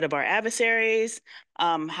ahead of our adversaries?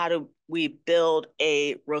 How do we build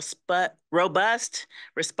a robust,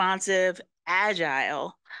 responsive,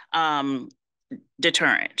 agile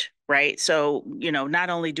deterrent, right? So, you know,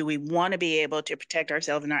 not only do we want to be able to protect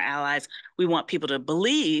ourselves and our allies, we want people to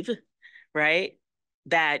believe, right,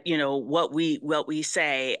 that, you know, what we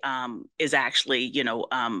say is actually, you know,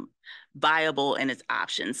 viable in its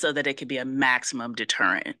options, so that it could be a maximum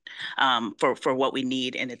deterrent for what we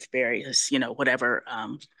need in its various, you know, whatever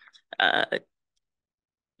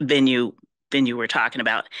venue we're talking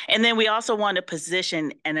about. And then we also want to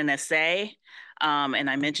position NNSA, and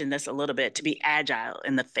I mentioned this a little bit, to be agile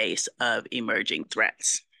in the face of emerging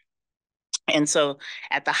threats. And so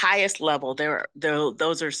at the highest level,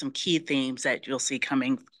 those are some key themes that you'll see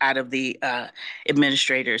coming out of the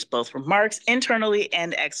administrators, both remarks internally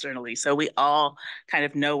and externally. So we all kind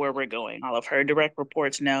of know where we're going. All of her direct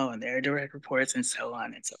reports know, and their direct reports, and so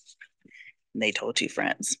on and so forth. And they told 2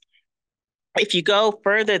 friends. If you go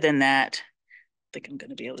further than that, I think I'm going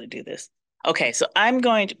to be able to do this. Okay, so I'm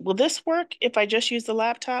going to, will this work if I just use the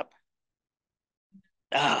laptop?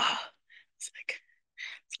 Ah, it's like,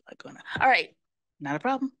 it's a lot going on. All right, not a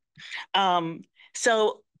problem.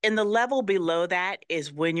 So in the level below that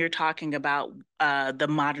is when you're talking about the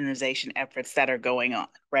modernization efforts that are going on,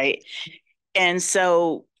 right? And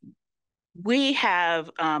so we have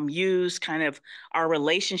used kind of our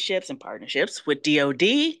relationships and partnerships with DoD,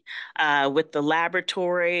 with the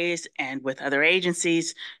laboratories, and with other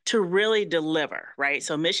agencies to really deliver, right?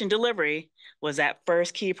 So mission delivery was that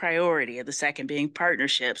first key priority, of the second being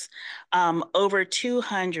partnerships. Over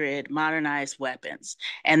 200 modernized weapons,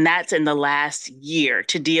 and that's in the last year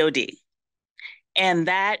to DoD. And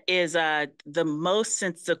that is the most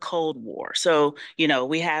since the Cold War. So, you know,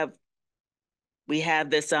 we have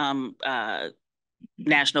this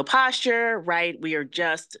national posture, right? We are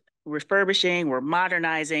just refurbishing, we're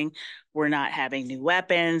modernizing, we're not having new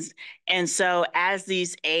weapons. And so as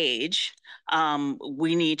these age,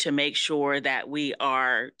 we need to make sure that we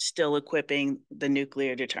are still equipping the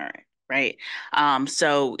nuclear deterrent, right?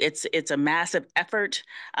 So it's a massive effort.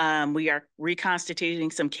 We are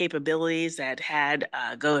reconstituting some capabilities that had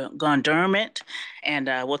gone dormant, and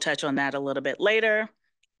we'll touch on that a little bit later.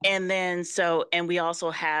 And then and we also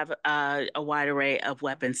have a wide array of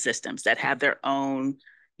weapon systems that have their own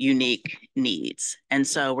unique needs. And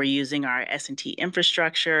so we're using our S&T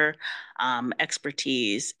infrastructure,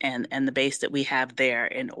 expertise, and the base that we have there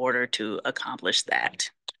in order to accomplish that.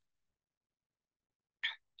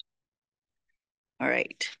 All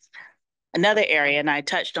right. Another area, and I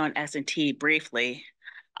touched on S&T briefly,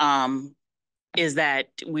 is that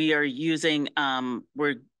we are using,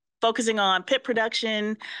 we're focusing on pit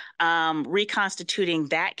production, reconstituting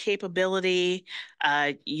that capability.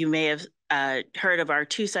 You may have heard of our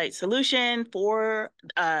 2-site solution for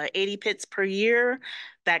 80 pits per year.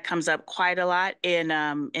 That comes up quite a lot in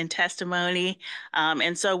testimony.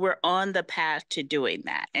 And so we're on the path to doing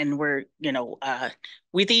that. And we're,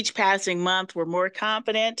 with each passing month, we're more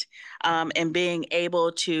confident in being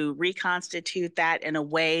able to reconstitute that in a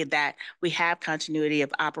way that we have continuity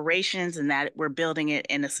of operations and that we're building it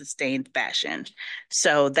in a sustained fashion.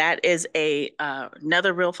 So that is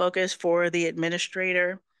another real focus for the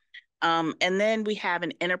administrator. And then we have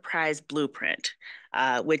an enterprise blueprint,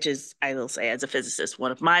 which is, I will say, as a physicist,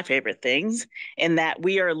 one of my favorite things, in that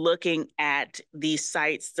we are looking at the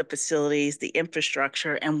sites, the facilities, the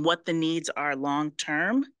infrastructure, and what the needs are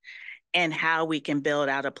long-term, and how we can build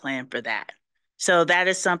out a plan for that. So that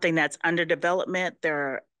is something that's under development.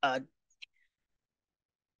 There are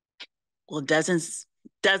dozens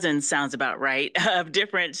sounds about right, of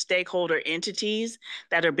different stakeholder entities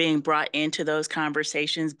that are being brought into those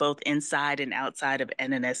conversations, both inside and outside of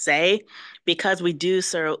NNSA, because we do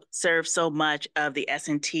serve so much of the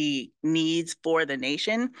S&T needs for the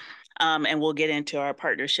nation. And we'll get into our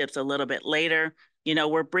partnerships a little bit later.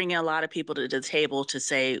 We're bringing a lot of people to the table to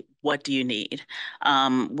say, what do you need?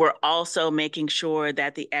 We're also making sure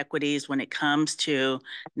that the equities when it comes to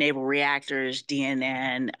naval reactors,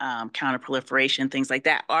 DNN, counterproliferation, things like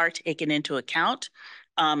that are taken into account,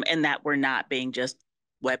 and that we're not being just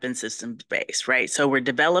weapon systems based, right? So we're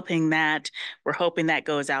developing that. We're hoping that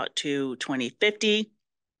goes out to 2050.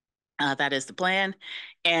 That is the plan.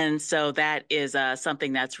 And so that is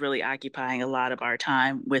something that's really occupying a lot of our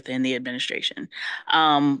time within the administration.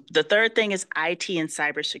 The third thing is IT and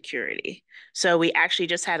cybersecurity. So we actually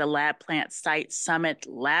just had a lab plant site summit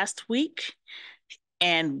last week.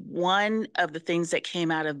 And one of the things that came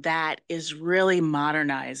out of that is really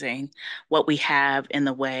modernizing what we have in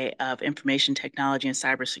the way of information technology and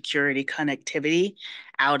cybersecurity connectivity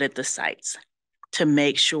out at the sites, to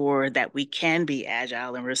make sure that we can be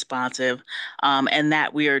agile and responsive, and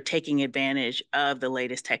that we are taking advantage of the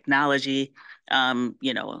latest technology. Some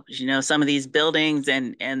of these buildings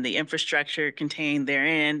and the infrastructure contained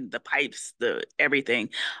therein, the pipes, the everything,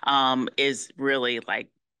 is really like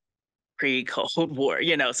pre-Cold War,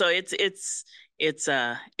 so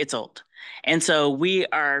it's old. And so we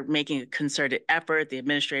are making a concerted effort. The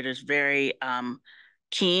administrator is very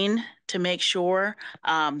keen to make sure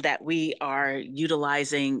that we are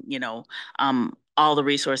utilizing, all the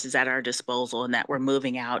resources at our disposal, and that we're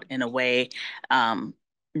moving out in a way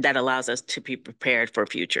that allows us to be prepared for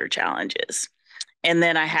future challenges. And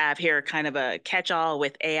then I have here kind of a catch-all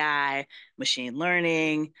with AI, machine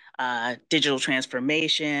learning, digital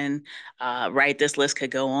transformation, right? This list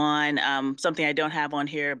could go on. Something I don't have on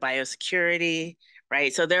here, biosecurity,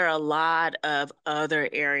 right? So there are a lot of other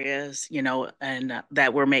areas, and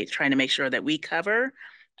that we're trying to make sure that we cover,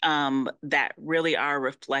 that really are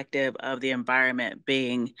reflective of the environment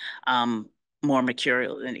being more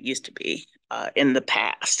mercurial than it used to be in the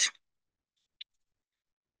past.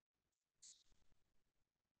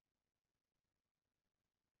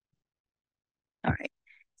 All right.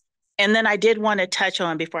 And then I did want to touch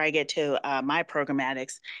on, before I get to my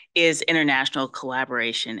programmatics, is international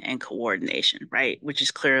collaboration and coordination, right? Which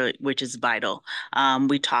is vital.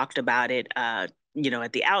 We talked about it, at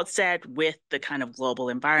the outset with the kind of global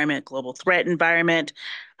environment, global threat environment.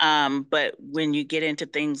 But when you get into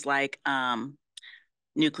things like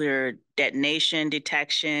nuclear detonation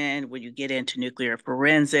detection, when you get into nuclear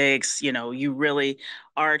forensics, you really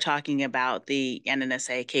are talking about the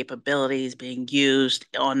NNSA capabilities being used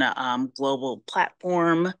on a global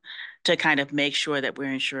platform to kind of make sure that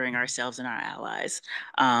we're ensuring ourselves and our allies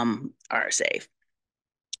are safe.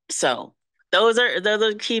 So those are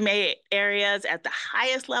the key areas at the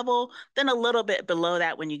highest level. Then a little bit below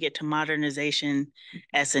that, when you get to modernization,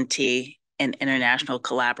 S&T, and international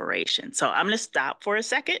collaboration. So I'm going to stop for a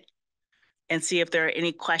second and see if there are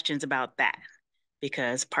any questions about that,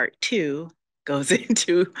 because part 2 goes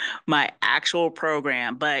into my actual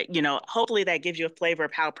program. But, hopefully that gives you a flavor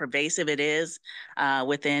of how pervasive it is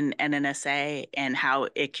within NNSA, and how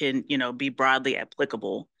it can, be broadly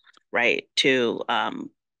applicable, right, to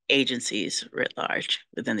agencies writ large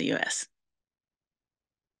within the US.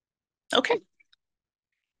 Okay.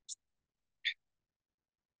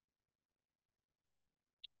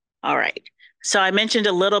 All right. So I mentioned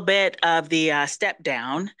a little bit of the step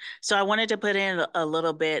down. So I wanted to put in a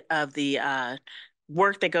little bit of the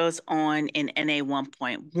work that goes on in NA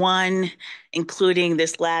 1.1, including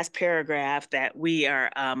this last paragraph that we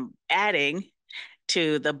are adding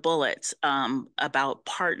to the bullets about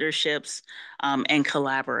partnerships and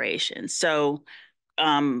collaboration. So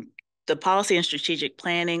The Policy and Strategic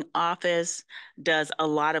Planning Office does a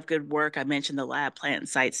lot of good work. I mentioned the Lab Plant and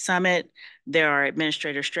Site Summit. There are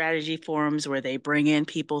administrator strategy forums where they bring in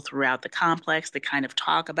people throughout the complex to kind of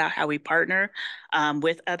talk about how we partner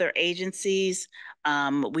with other agencies.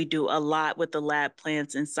 We do a lot with the lab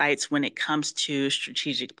plants and sites when it comes to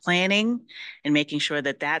strategic planning and making sure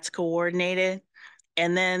that that's coordinated.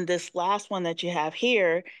 And then this last one that you have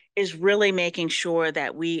here is really making sure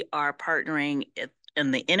that we are partnering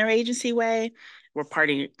in the interagency way. We're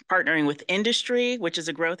partnering with industry, which is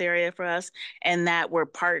a growth area for us, and that we're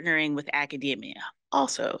partnering with academia,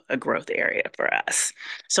 also a growth area for us.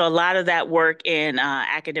 So a lot of that work in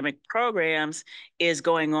academic programs is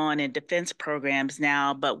going on in defense programs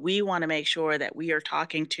now, but we want to make sure that we are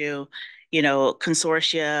talking to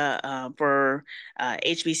consortia for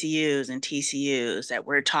HBCUs and TCUs, that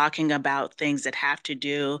we're talking about things that have to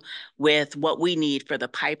do with what we need for the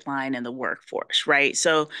pipeline and the workforce, right?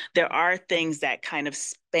 So there are things that kind of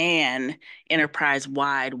span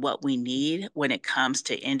enterprise-wide what we need when it comes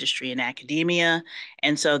to industry and academia.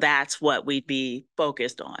 And so that's what we'd be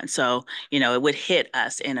focused on. So, it would hit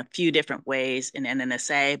us in a few different ways in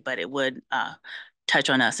NNSA, but it would touch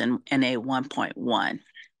on us in NA 1.1.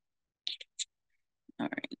 All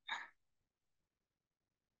right.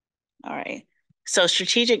 All right. So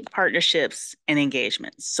strategic partnerships and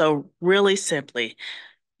engagements. So really simply,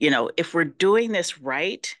 if we're doing this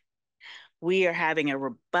right, we are having a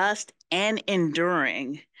robust and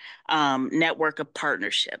enduring network of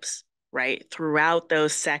partnerships, right, throughout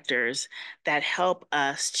those sectors that help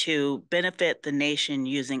us to benefit the nation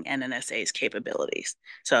using NNSA's capabilities.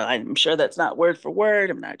 So I'm sure that's not word for word.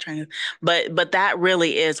 I'm not trying to, but that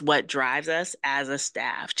really is what drives us as a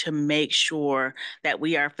staff, to make sure that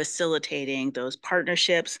we are facilitating those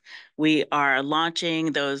partnerships. We are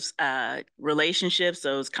launching those relationships,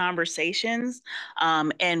 those conversations,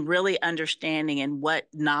 and really understanding in what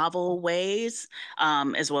novel ways,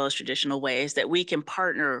 as well as traditional ways, that we can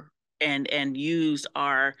partner and use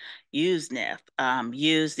NIF,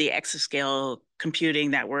 use the exascale computing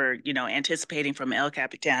that we're anticipating from El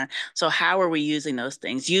Capitan. So how are we using those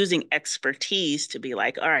things? Using expertise to be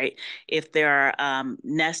like, all right, if there are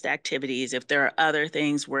nest activities, if there are other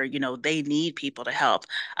things where they need people to help.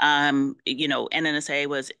 NNSA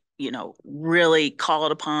was really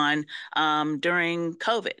called upon during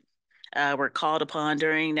COVID. Were called upon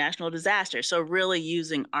during national disasters. So really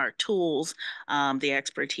using our tools, the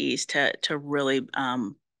expertise to really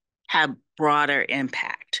have broader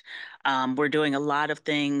impact. We're doing a lot of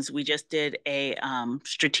things. We just did a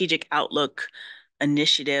strategic outlook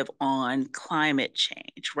initiative on climate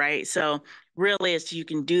change, right? So really, it's you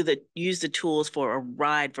can use the tools for a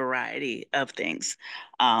wide variety of things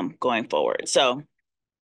going forward. So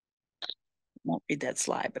I won't read that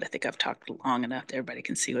slide, but I think I've talked long enough that everybody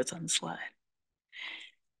can see what's on the slide.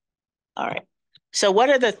 All right. So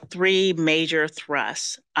what are the three major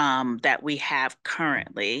thrusts that we have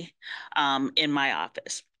currently in my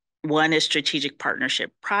office? One is strategic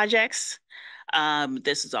partnership projects.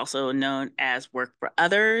 This is also known as work for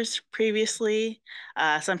others previously,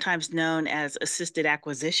 sometimes known as assisted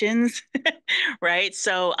acquisitions, right?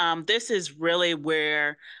 So this is really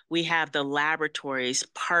where we have the laboratories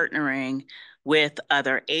partnering with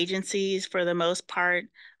other agencies for the most part,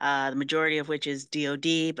 the majority of which is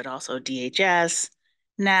DoD, but also DHS,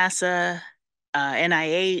 NASA,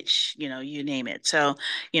 NIH, you name it. So,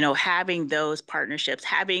 having those partnerships,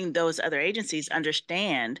 having those other agencies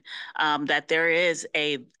understand that there is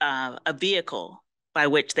a vehicle by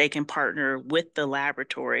which they can partner with the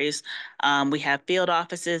laboratories. We have field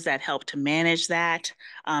offices that help to manage that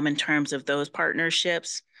in terms of those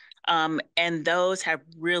partnerships. And those have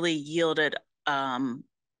really yielded borne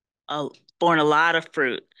a lot of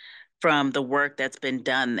fruit from the work that's been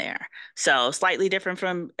done there. So slightly different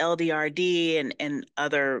from LDRD and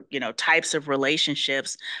other types of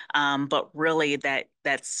relationships, but really that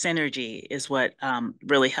synergy is what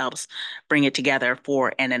really helps bring it together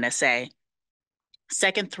for NNSA.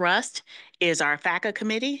 Second thrust is our FACA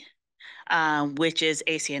committee, which is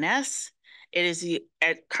ACNS. It is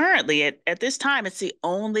currently at this time, it's the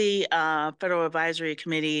only federal advisory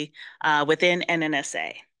committee within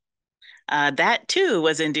NNSA. That too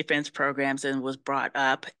was in defense programs and was brought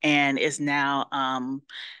up and is now,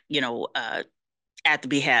 at the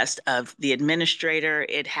behest of the administrator.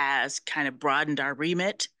 It has kind of broadened our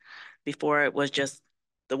remit. Before it was just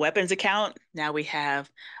the weapons account. Now we have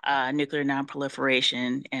nuclear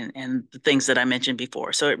nonproliferation and the things that I mentioned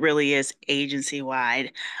before. So it really is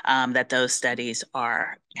agency-wide that those studies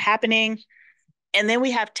are happening. And then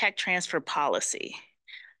we have tech transfer policy.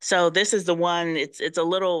 So this is the one, it's a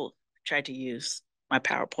little, tried to use my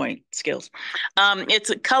PowerPoint skills.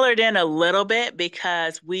 It's colored in a little bit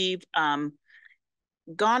because we've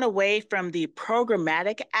gone away from the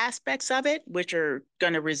programmatic aspects of it, which are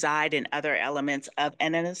going to reside in other elements of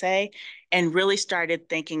NNSA, and really started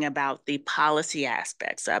thinking about the policy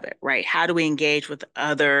aspects of it, right? How do we engage with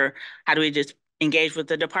how do we just engage with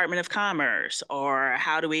the Department of Commerce, or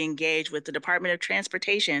how do we engage with the Department of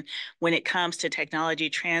Transportation when it comes to technology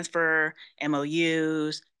transfer,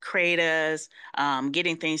 MOUs, CRADAs,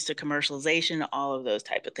 getting things to commercialization, all of those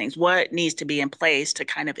type of things. What needs to be in place to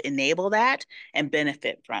kind of enable that and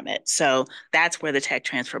benefit from it? So that's where the tech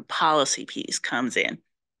transfer policy piece comes in.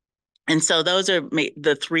 And so those are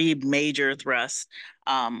the three major thrusts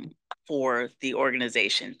for the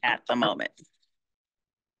organization at the moment.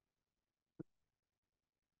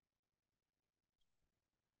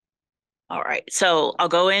 All right, so I'll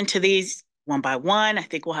go into these one by one. I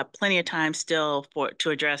think we'll have plenty of time still to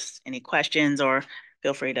address any questions, or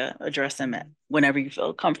feel free to address them whenever you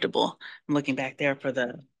feel comfortable. I'm looking back there for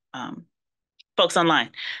the folks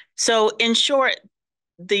online. So in short,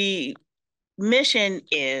 the mission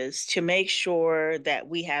is to make sure that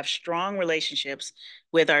we have strong relationships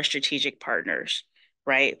with our strategic partners,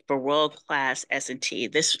 right? For world-class S&T.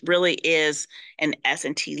 This really is an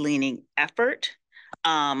S&T leaning effort.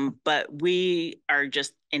 But we are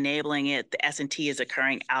just enabling it. The S&T is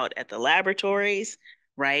occurring out at the laboratories,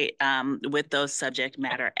 right, with those subject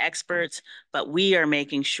matter experts, but we are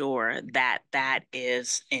making sure that that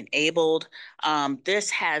is enabled. This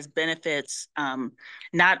has benefits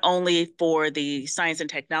not only for the science and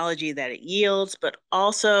technology that it yields, but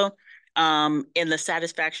also in the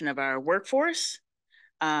satisfaction of our workforce,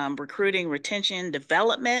 recruiting, retention,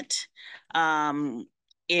 development.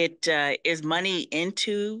 It is money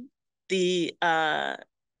into the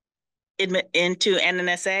into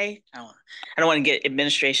NNSA. I don't want to get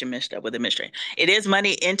administration mixed up with administration. It is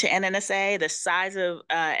money into NNSA. The size of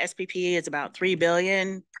SPP is about $3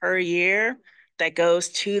 billion per year that goes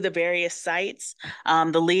to the various sites.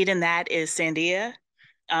 The lead in that is Sandia.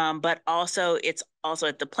 But also it's also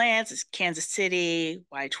at the plants, it's Kansas City,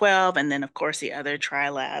 Y12, and then of course the other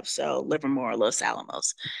tri-labs, so Livermore, Los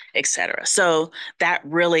Alamos, et cetera. So that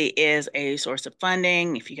really is a source of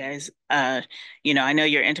funding. If you guys, you know, I know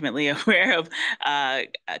you're intimately aware of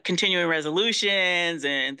continuing resolutions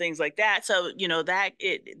and things like that. So, you know,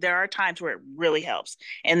 there are times where it really helps.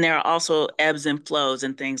 And there are also ebbs and flows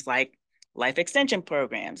and things like life extension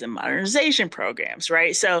programs and modernization programs,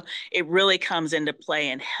 right? So it really comes into play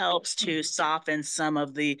and helps to soften some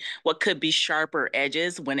of what could be sharper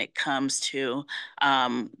edges when it comes to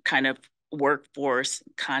kind of workforce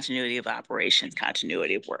continuity of operations,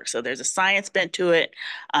 continuity of work. So there's a science bent to it.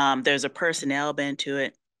 There's a personnel bent to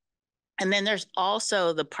it. And then there's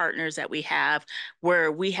also the partners that we have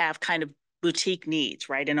where we have kind of boutique needs,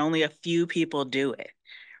 right? And only a few people do it.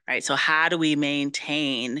 Right. So how do we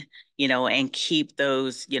maintain, you know, and keep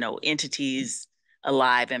those, you know, entities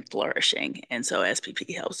alive and flourishing? And so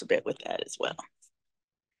SPP helps a bit with that as well.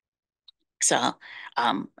 So,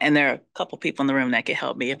 and there are a couple people in the room that can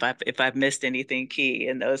help me if I've missed anything key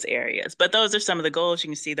in those areas. But those are some of the goals. You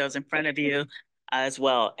can see those in front of you, as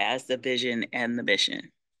well as the vision and the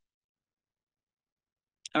mission.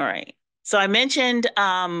 All right. So I mentioned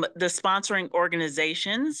the sponsoring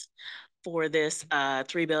organizations for this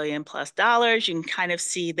 $3 billion plus. You can kind of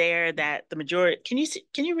see there that the majority,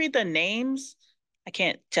 can you read the names? I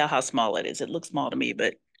can't tell how small it is. It looks small to me,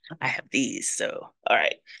 but I have these. So, all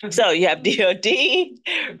right. So you have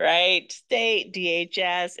DOD, right? State,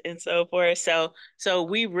 DHS, and so forth. So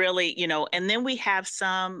we really, you know, and then we have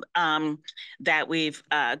some that we've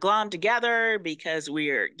glommed together because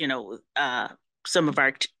we're, you know, some of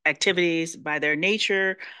our activities by their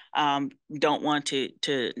nature don't want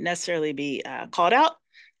to necessarily be called out,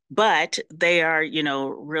 but they are, you know,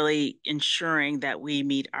 really ensuring that we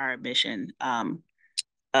meet our mission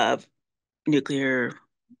of nuclear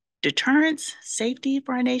deterrence, safety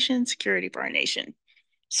for our nation, security for our nation.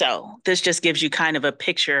 So this just gives you kind of a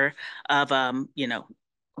picture of, you know,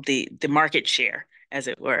 the market share, as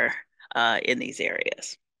it were, in these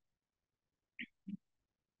areas.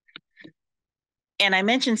 And I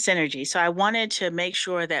mentioned synergy. So I wanted to make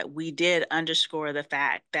sure that we did underscore the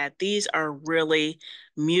fact that these are really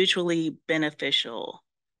mutually beneficial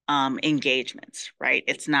engagements, right?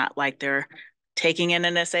 It's not like they're taking an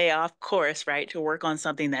NSA off course, right, to work on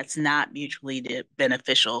something that's not mutually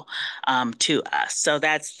beneficial to us. So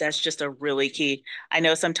that's just a really key. I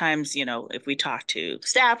know sometimes, you know, if we talk to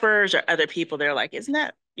staffers or other people, they're like, isn't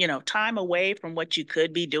that, you know, time away from what you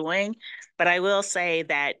could be doing? But I will say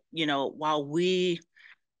that, you know, while we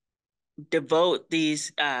devote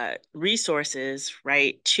these resources,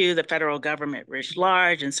 right, to the federal government writ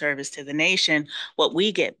large and service to the nation, what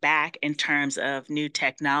we get back in terms of new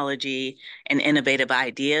technology and innovative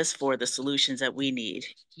ideas for the solutions that we need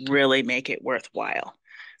really make it worthwhile.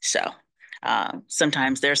 So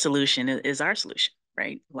sometimes their solution is our solution,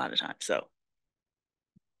 right? A lot of times. So,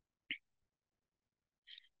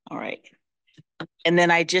 all right. And then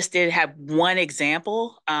I just did have one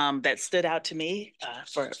example that stood out to me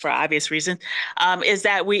for obvious reasons, is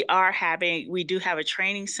that we do have a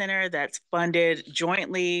training center that's funded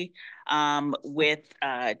jointly with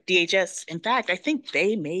DHS. In fact, I think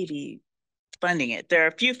they may be funding it. There are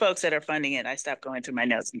a few folks that are funding it. I stopped going through my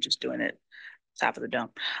notes and just doing it top of the dome.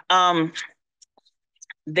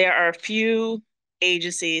 There are a few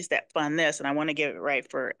agencies that fund this, and I want to get it right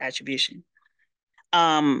for attribution.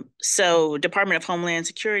 So Department of Homeland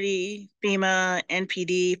Security, FEMA,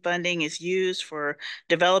 NPD funding is used for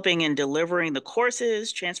developing and delivering the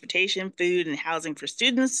courses, transportation, food, and housing for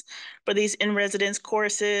students for these in-residence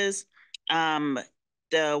courses. The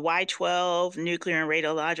Y-12 Nuclear and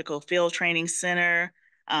Radiological Field Training Center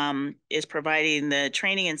is providing the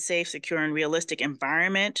training in safe, secure, and realistic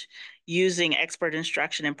environment using expert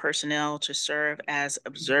instruction and personnel to serve as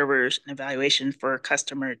observers and evaluation for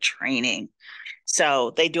customer training.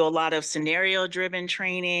 So they do a lot of scenario-driven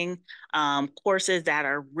training, courses that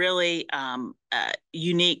are really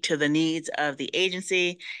unique to the needs of the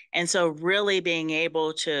agency. And so really being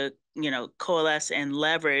able to, coalesce and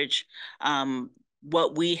leverage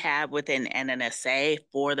what we have within NNSA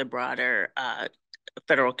for the broader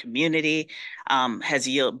federal community has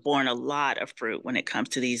borne a lot of fruit when it comes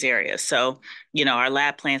to these areas. So, our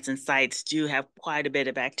lab plants and sites do have quite a bit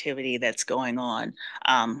of activity that's going on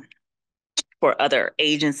for other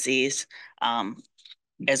agencies,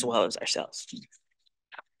 as well as ourselves.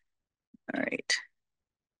 All right.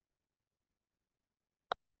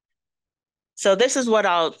 So this is what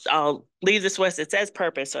I'll leave this with. It says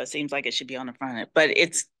purpose, so it seems like it should be on the front, but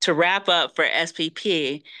it's to wrap up for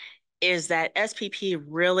SPP, is that SPP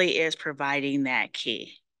really is providing that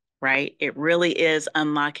key, right? It really is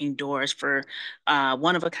unlocking doors for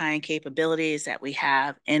one-of-a-kind capabilities that we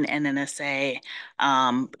have in NNSA.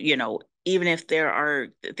 Even if there are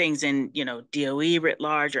things in, DOE writ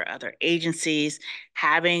large or other agencies,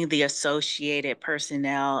 having the associated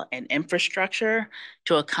personnel and infrastructure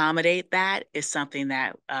to accommodate that is something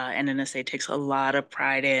that NNSA takes a lot of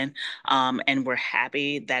pride in, and we're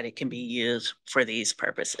happy that it can be used for these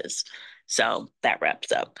purposes. So that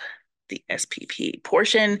wraps up the SPP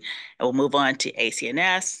portion, and we'll move on to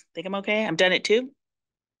ACNS. Think I'm okay? I'm done it too?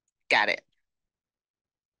 Got it.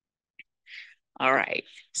 All right.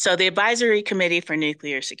 So the Advisory Committee for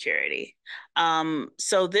Nuclear Security.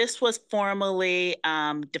 So this was formerly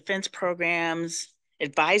Defense Programs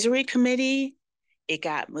Advisory Committee. It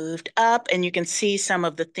got moved up, and you can see some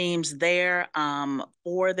of the themes there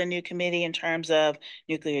for the new committee in terms of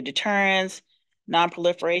nuclear deterrence,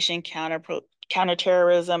 non-proliferation,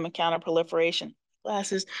 counterterrorism, and counterproliferation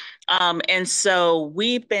classes. And so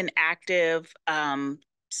we've been active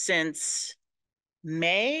since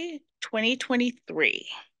May 2023,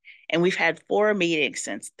 and we've had 4 meetings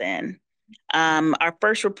since then. Our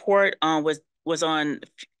first report was on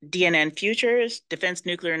DNN futures, Defense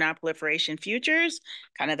Nuclear Non-Proliferation Futures,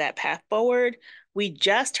 kind of that path forward. We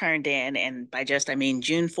just turned in, and by just I mean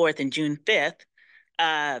June 4th and June 5th,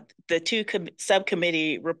 the 2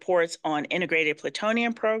 subcommittee reports on Integrated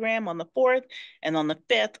Plutonium Program on the 4th, and on the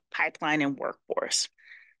 5th, Pipeline and Workforce.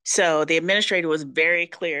 So the administrator was very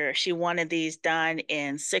clear. She wanted these done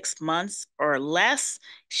in 6 months or less.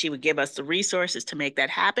 She would give us the resources to make that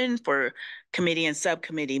happen for committee and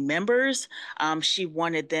subcommittee members. She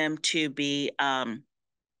wanted them to be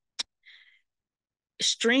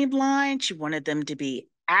streamlined. She wanted them to be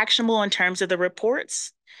actionable in terms of the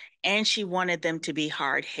reports. And she wanted them to be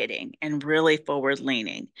hard hitting and really forward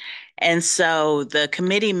leaning. And so the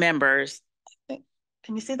committee members,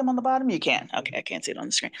 can you see them on the bottom? You can. Okay, I can't see it on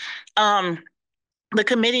the screen. The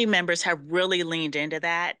committee members have really leaned into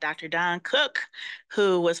that. Dr. Don Cook,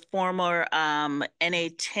 who was former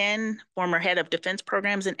NA-10, former head of defense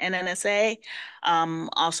programs in NNSA,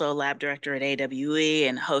 also a lab director at AWE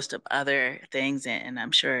and a host of other things. And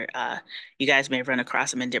I'm sure you guys may have run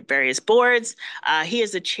across him in various boards. He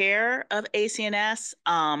is the chair of ACNS.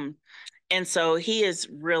 And so he is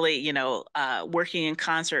really, working in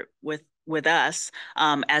concert with with us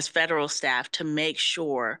as federal staff to make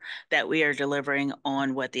sure that we are delivering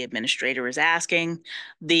on what the administrator is asking.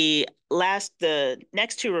 The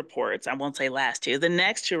next two reports, I won't say last two, the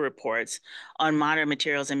next two reports on modern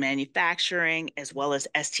materials and manufacturing, as well as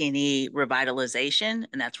ST&E revitalization,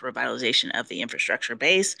 and that's revitalization of the infrastructure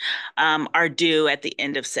base, are due at the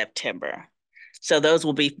end of September. So those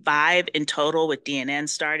will be 5 in total with DNN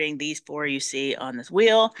starting. These 4 you see on this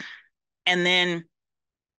wheel. And then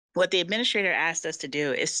what the administrator asked us to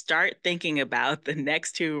do is start thinking about the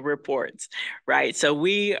next 2 reports, right? So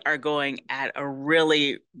we are going at a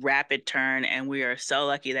really rapid turn, and we are so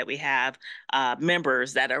lucky that we have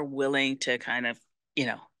members that are willing to kind of,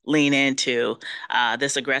 lean into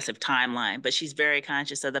this aggressive timeline. But she's very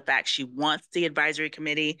conscious of the fact she wants the advisory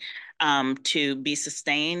committee to be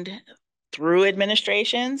sustained through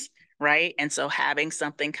administrations, right? And so having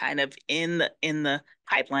something kind of in the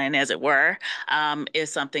pipeline, as it were,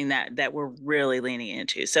 is something that we're really leaning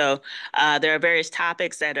into. So there are various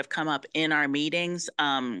topics that have come up in our meetings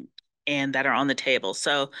and that are on the table.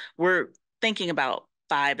 So we're thinking about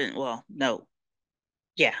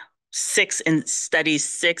 6 in studies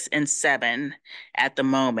 6 and 7 at the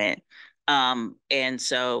moment. And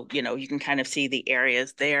so, you can kind of see the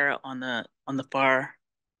areas there on the far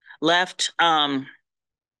left.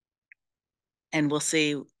 And we'll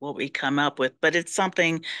see what we come up with. But it's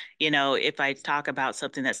something, if I talk about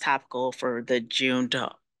something that's topical for the June to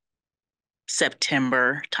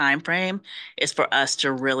September timeframe, is for us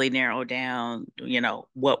to really narrow down,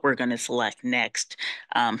 what we're going to select next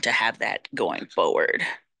to have that going forward.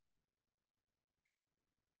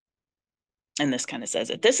 And this kind of says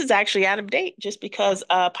it. This is actually out of date just because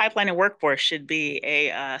pipeline and workforce should be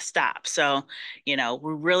a stop. So, we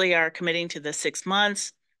really are committing to the 6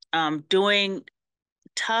 months. Doing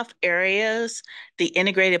tough areas. The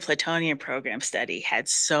integrated plutonium program study had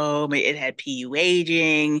it had PU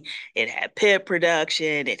aging, it had PIP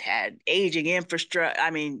production, it had aging infrastructure.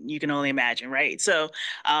 I mean, you can only imagine, right? So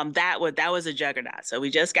that was a juggernaut. So we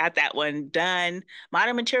just got that one done.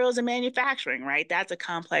 Modern materials and manufacturing, right? That's a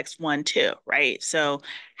complex one too, right? So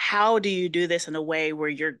how do you do this in a way where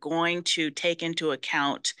you're going to take into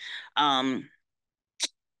account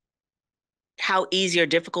how easy or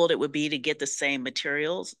difficult it would be to get the same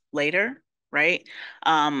materials later, right?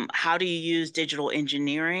 How do you use digital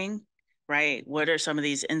engineering, right? What are some of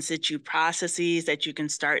these in situ processes that you can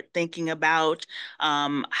start thinking about?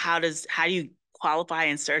 How do you qualify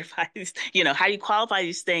and certify these, how do you qualify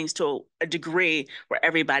these things to a degree where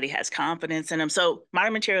everybody has confidence in them? So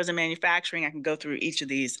modern materials and manufacturing, I can go through each of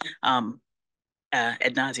these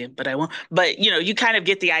ad nauseum, but I won't. But you kind of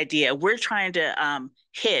get the idea. We're trying to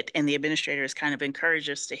hit, and the administrators kind of encourage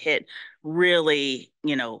us to hit really,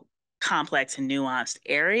 complex and nuanced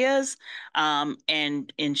areas,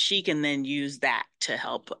 and she can then use that to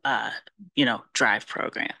help, drive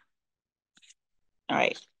program. All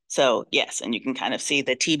right. So yes, and you can kind of see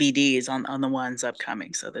the TBDs on the ones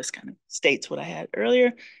upcoming. So this kind of states what I had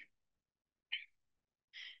earlier.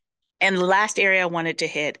 And the last area I wanted to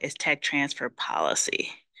hit is tech transfer policy,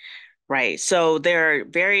 right? So there are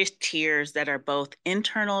various tiers that are both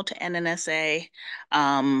internal to NNSA,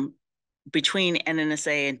 between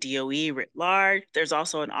NNSA and DOE writ large. There's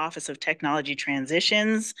also an Office of Technology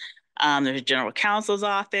Transitions. There's General Counsel's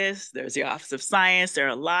Office. There's the Office of Science. There are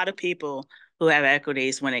a lot of people who have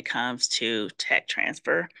equities when it comes to tech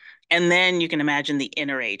transfer. And then you can imagine the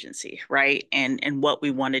interagency, right? And what we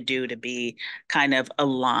want to do to be kind of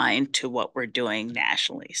aligned to what we're doing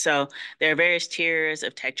nationally. So there are various tiers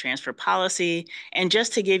of tech transfer policy. And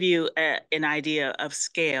just to give you an idea of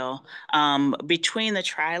scale, between the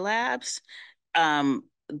tri-labs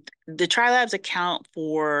account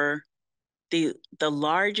for the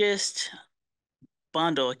largest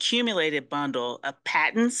accumulated bundle of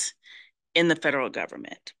patents in the federal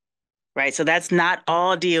government. Right, so that's not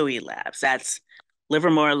all DOE labs. That's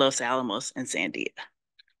Livermore, Los Alamos, and Sandia.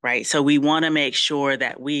 Right, so we want to make sure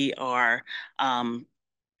that we are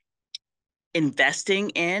investing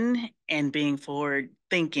in and being forward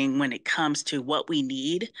thinking when it comes to what we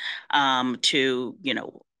need to,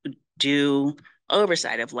 do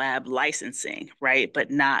oversight of lab licensing, right?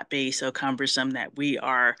 But not be so cumbersome that we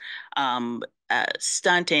are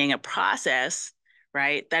stunting a process,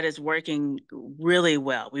 right, that is working really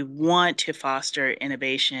well. We want to foster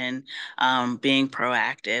innovation, being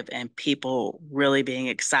proactive, and people really being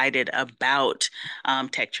excited about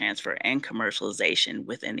tech transfer and commercialization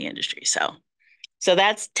within the industry. So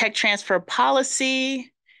that's tech transfer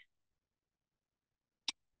policy.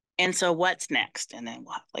 And so what's next? And then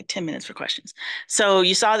we'll have like 10 minutes for questions. So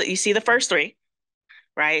you see the first 3.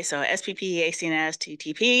 right? So SPP, ACNS,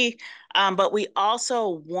 TTP, but we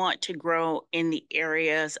also want to grow in the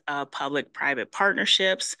areas of public-private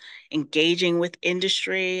partnerships, engaging with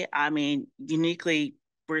industry. I mean, uniquely,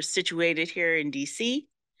 we're situated here in DC,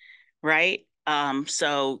 right?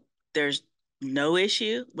 So there's no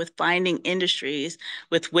issue with finding industries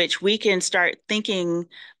with which we can start thinking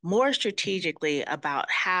more strategically about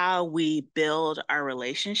how we build our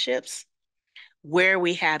relationships, where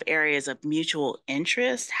we have areas of mutual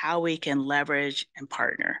interest, how we can leverage and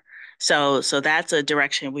partner. So that's a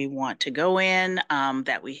direction we want to go in,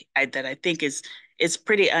 that I think is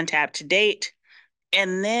pretty untapped to date.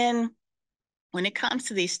 And then when it comes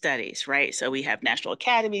to these studies, right? So we have National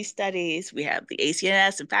Academy studies, we have the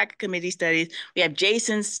ACNS and faculty committee studies, we have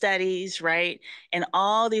Jason's studies, right? And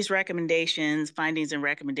all these recommendations, findings and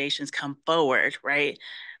recommendations come forward, right?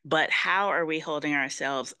 But how are we holding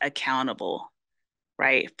ourselves accountable,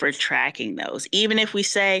 right, for tracking those? Even if we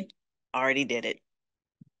say, already did it,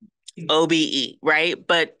 OBE, right?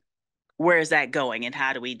 But where is that going and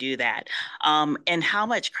how do we do that? And how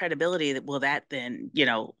much credibility will that then,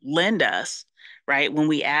 lend us, right? When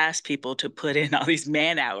we ask people to put in all these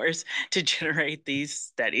man hours to generate these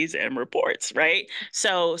studies and reports, right?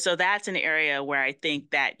 So that's an area where I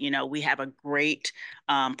think that, we have a great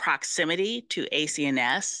proximity to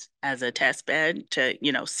ACNS as a test bed to,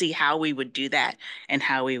 see how we would do that and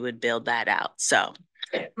how we would build that out. So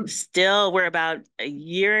still, we're about a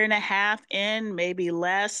year and a half in, maybe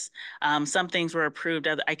less. Some things were approved.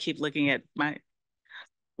 I keep looking at my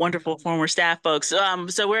wonderful former staff folks.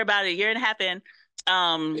 So we're about a year and a half in.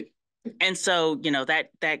 And so,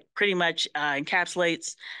 that pretty much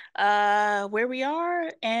encapsulates where we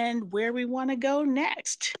are and where we want to go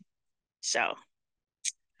next. So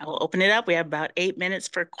I will open it up. We have about 8 minutes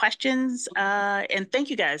for questions. And thank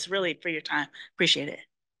you guys really for your time. Appreciate it.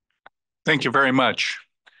 Thank you very much.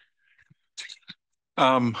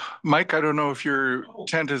 Mike, I don't know if your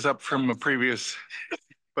tent is up from a previous,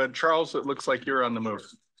 but Charles, it looks like you're on the move.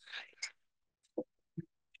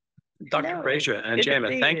 Dr. Frazier and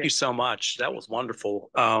Jamin, thank you so much. That was wonderful.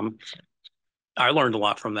 I learned a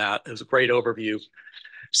lot from that. It was a great overview.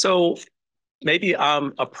 So maybe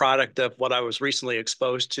I'm a product of what I was recently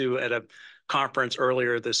exposed to at a conference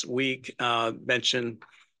earlier this week. Mentioned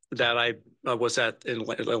that I was in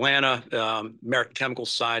Atlanta. American Chemical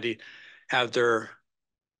Society have their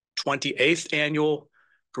 28th annual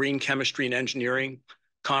Green Chemistry and Engineering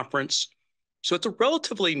Conference. So it's a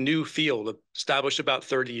relatively new field, established about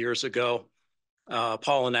 30 years ago.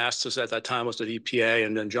 Paul Anastas at that time was at EPA,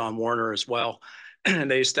 and then John Warner as well.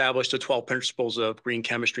 And they established the 12 principles of green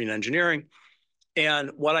chemistry and engineering.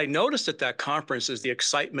 And what I noticed at that conference is the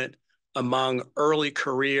excitement among early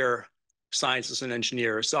career scientists and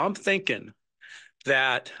engineers. So I'm thinking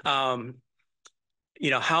that, how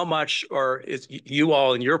much, or is you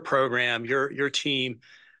all in your program, your team,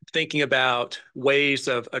 thinking about ways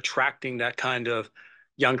of attracting that kind of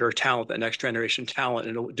younger talent, that next generation talent,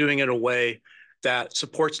 and doing it in a way that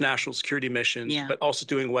supports national security missions, but also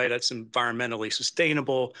doing a way that's environmentally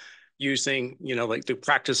sustainable, using, like the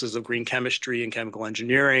practices of green chemistry and chemical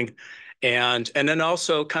engineering. And then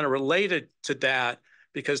also kind of related to that,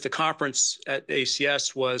 because the conference at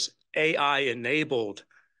ACS was AI-enabled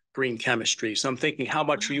green chemistry. So I'm thinking, how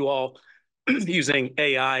much are you all using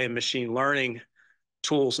AI and machine learning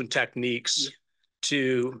tools and techniques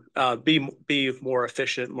to be more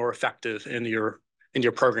efficient, more effective in your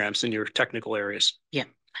programs, in your technical areas? Yeah.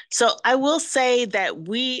 So I will say that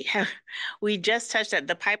we just touched at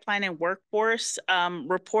the pipeline and workforce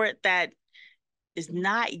report that is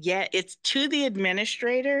not yet, it's to the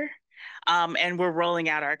administrator. And we're rolling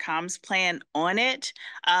out our comms plan on it.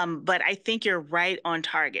 But I think you're right on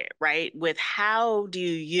target, right? With how do you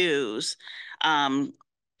use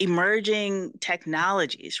emerging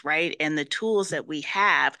technologies, right? And the tools that we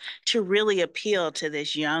have to really appeal to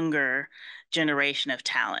this younger generation of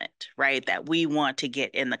talent, right? That we want to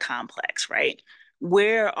get in the complex, right?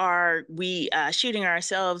 Where are we shooting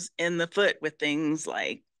ourselves in the foot with things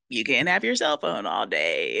like, you can't have your cell phone all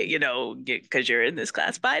day, because you're in this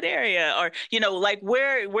classified area, or, like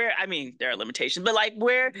where, I mean, there are limitations, but like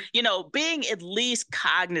where, being at least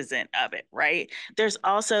cognizant of it, right? There's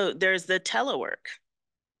the telework,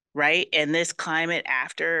 right? And this climate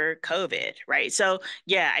after COVID, right? So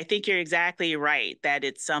yeah, I think you're exactly right that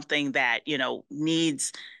it's something that,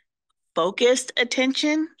 needs focused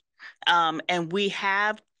attention. And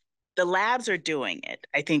the labs are doing it.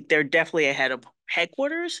 I think they're definitely ahead of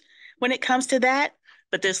headquarters when it comes to that.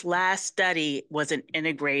 But this last study was an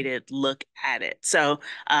integrated look at it. So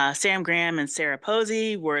Sam Graham and Sarah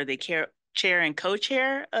Posey were the chair and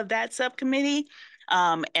co-chair of that subcommittee.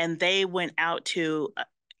 And they went out to,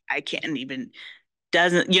 I can't even,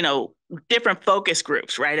 different focus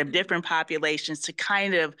groups, right, of different populations to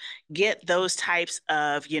kind of get those types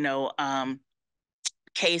of,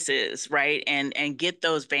 cases, right, and get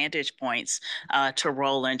those vantage points to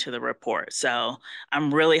roll into the report. So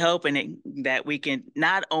I'm really hoping that we can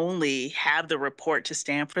not only have the report to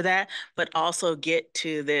stand for that, but also get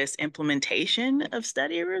to this implementation of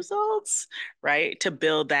study results, right, to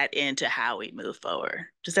build that into how we move forward.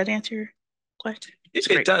 Does that answer your question?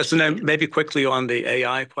 It does. And then maybe quickly on the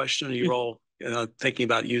AI question, you're all thinking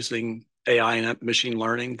about using AI and machine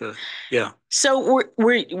learning. So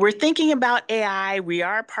we're thinking about AI. We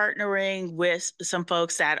are partnering with some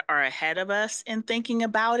folks that are ahead of us in thinking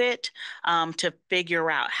about it, to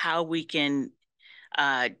figure out how we can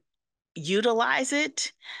utilize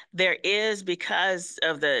it. There is, because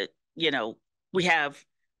of the, we have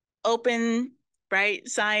open, right,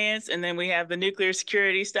 science, and then we have the nuclear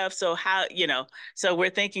security stuff. So so we're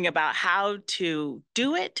thinking about how to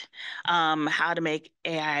do it, how to make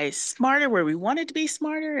AI smarter where we want it to be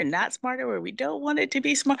smarter and not smarter where we don't want it to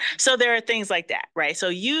be smart. So there are things like that, right? So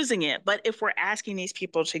using it, but if we're asking these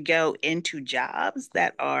people to go into jobs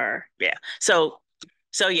that are, So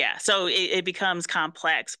it becomes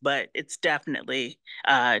complex, but it's definitely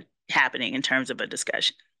happening in terms of a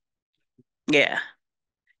discussion. Yeah.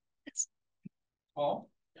 Paul?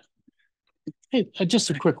 Hey, just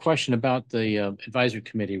a quick question about the advisory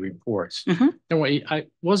committee reports. I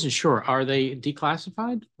wasn't sure. Are they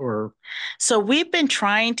declassified or? So we've been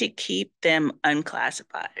trying to keep them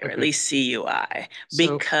unclassified, or at least CUI,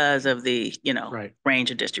 because of the,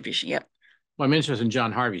 range of distribution. Yep. Well, I'm interested in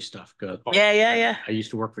John Harvey stuff. Yeah. I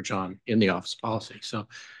used to work for John in the Office of Policy. So,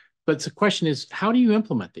 but the question is, how do you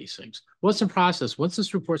implement these things? What's the process? Once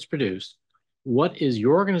this report's produced, what is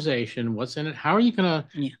your organization? What's in it? How are you going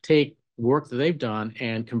to take work that they've done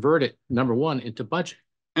and convert it, number one, into budget?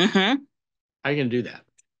 How are you going to do that?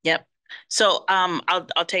 Yep. So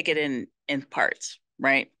I'll take it in parts,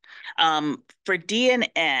 right? For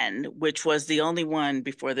DNN, which was the only one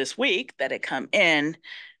before this week that had come in,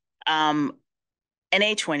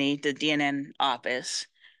 NA20, the DNN office,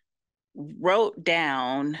 wrote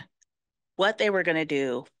down what they were going to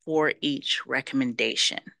do for each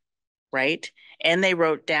recommendation, right? And they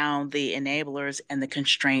wrote down the enablers and the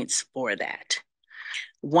constraints for that.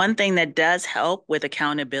 One thing that does help with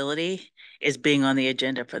accountability is being on the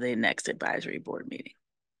agenda for the next advisory board meeting,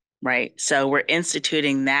 right? So we're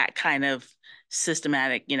instituting that kind of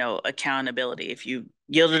systematic, accountability. If you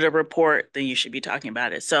yielded a report, then you should be talking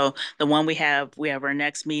about it. So the one we have our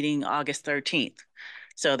next meeting August 13th.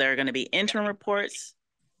 So there are going to be interim reports,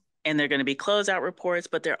 and they're going to be closeout reports,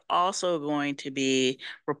 but they're also going to be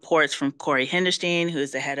reports from Corey Hinderstein,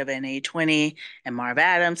 who's the head of NA20, and Marv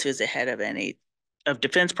Adams, who's the head of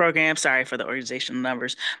defense programs. Sorry for the organizational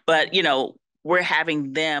numbers, but we're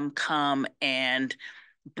having them come and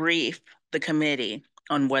brief the committee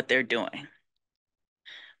on what they're doing.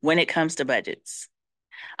 When it comes to budgets,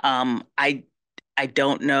 I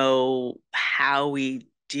don't know how we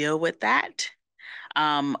deal with that,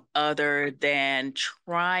 other than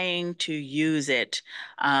trying to use it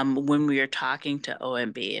when we are talking to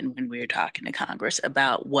OMB and when we are talking to Congress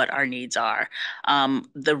about what our needs are.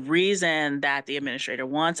 The reason that the administrator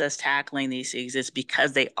wants us tackling these things is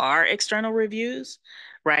because they are external reviews,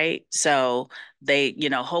 right? So they,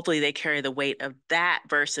 hopefully they carry the weight of that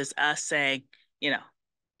versus us saying,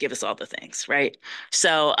 give us all the things, right?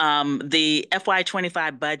 So the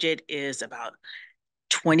FY25 budget is about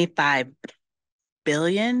 25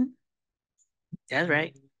 billion. That's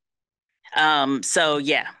right. So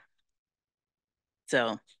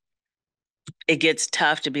it gets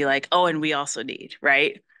tough to be like, oh, and we also need,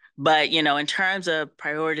 right? But in terms of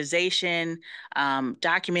prioritization,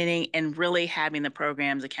 documenting, and really having the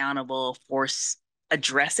programs accountable for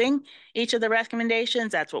addressing each of the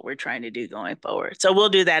recommendations, that's what we're trying to do going forward. So we'll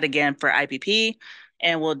do that again for IPP,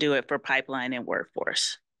 and we'll do it for pipeline and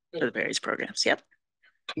workforce for the various programs. Yep.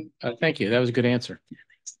 Thank you. That was a good answer.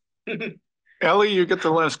 Ellie, you get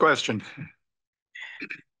the last question.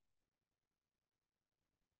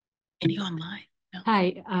 Any online? No.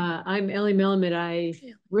 Hi, I'm Ellie Melamed. I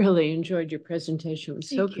really enjoyed your presentation. It was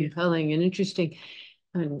so compelling and interesting.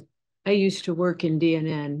 And I used to work in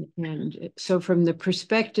DNN. And so from the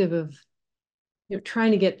perspective of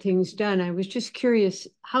trying to get things done, I was just curious,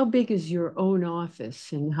 how big is your own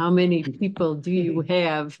office and how many people do you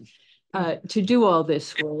have to do all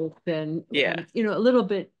this work? And, a little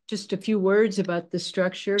bit, just a few words about the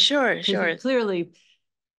structure. Sure. You clearly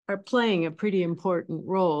are playing a pretty important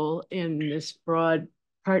role in this broad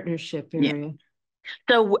partnership area.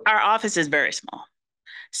 So our office is very small,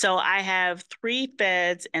 So I have 3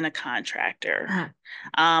 feds and a contractor.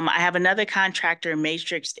 I have another contractor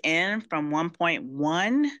matrixed in from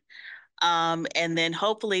 1.1. And then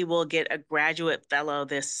hopefully we'll get a graduate fellow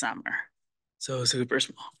this summer. So super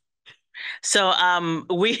small. So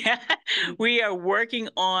we are working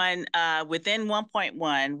on within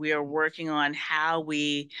 1.1, we are working on how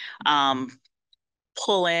we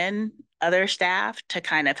pull in other staff to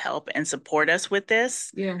kind of help and support us with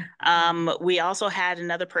this. Yeah. We also had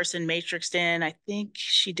another person matrixed in. I think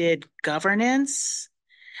she did governance.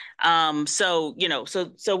 So, you know,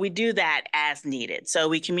 so we do that as needed. So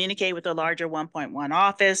we communicate with the larger 1.1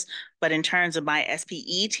 office, but in terms of my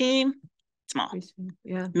SPE team, small.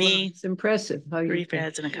 Yeah. Me. Well, it's impressive how 3 you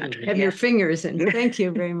feds and a contractor. have your fingers in. Thank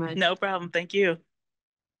you very much. No problem. Thank you.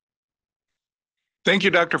 Thank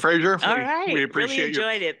you, Dr. Fraser. All right. We appreciate really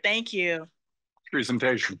enjoyed it. Thank you.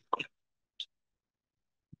 Presentation.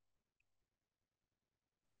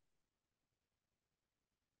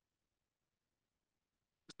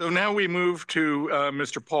 So now we move to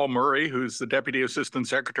Mr. Paul Murray, who's the Deputy Assistant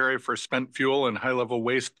Secretary for Spent Fuel and High-Level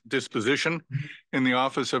Waste Disposition in the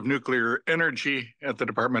Office of Nuclear Energy at the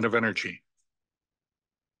Department of Energy.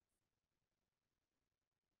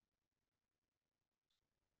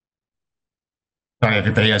 Sorry,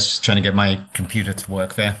 everybody. I was just trying to get my computer to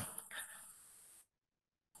work there.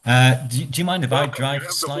 Do you mind if I drive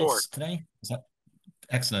the slides today? Is that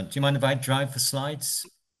excellent? Do you mind if I drive the slides?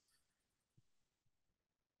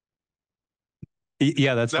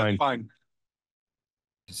 Yeah, that's fine.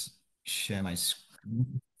 Just share my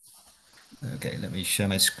screen. Okay, let me share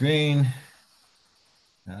my screen.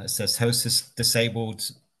 It says host is disabled.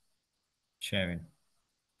 Sharing.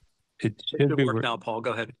 It should be work now, Paul.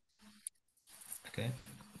 Go ahead. Okay.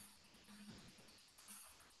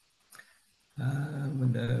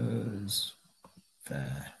 Windows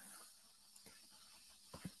there.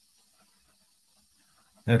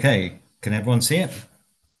 Okay, can everyone see it?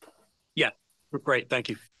 Yeah, great. Thank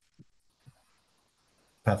you.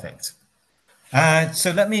 Perfect.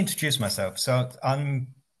 So let me introduce myself. So I'm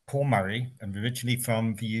Paul Murray. I'm originally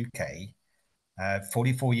from the UK.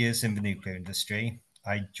 44 years in the nuclear industry.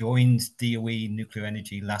 I joined DOE Nuclear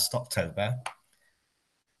Energy last October.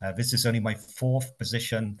 This is only my 4th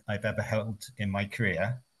position I've ever held in my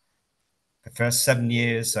career. The first 7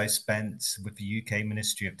 years I spent with the UK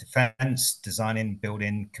Ministry of Defence, designing,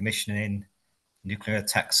 building, commissioning nuclear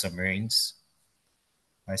attack submarines.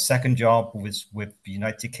 My second job was with the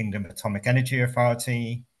United Kingdom Atomic Energy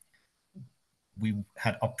Authority. We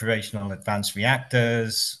had operational advanced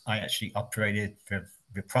reactors. I actually operated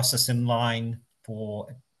the processing line for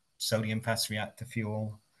sodium fast reactor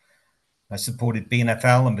fuel. I supported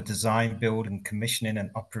BNFL on the design, build, and commissioning and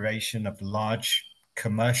operation of large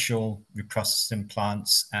commercial reprocessing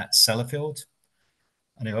plants at Sellafield.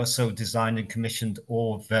 And I also designed and commissioned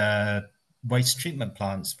all the waste treatment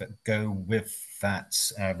plants that go with that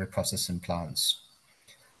reprocessing plants.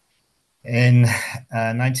 In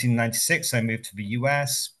 1996, I moved to the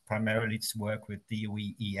US, primarily to work with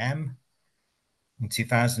DOE EM. In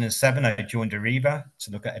 2007, I joined AREVA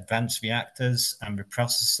to look at advanced reactors and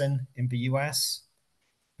reprocessing in the US.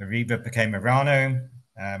 AREVA became Orano.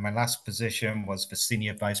 My last position was the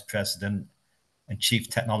Senior Vice President and Chief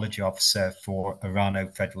Technology Officer for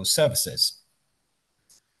Orano Federal Services.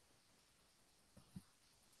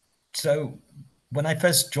 So when I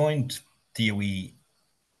first joined DOE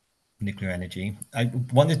Nuclear Energy, I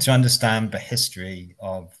wanted to understand the history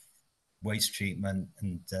of waste treatment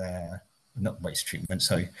and not waste treatment,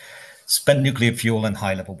 sorry, spent nuclear fuel and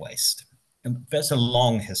high-level waste. And there's a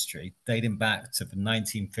long history dating back to the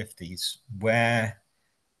 1950s where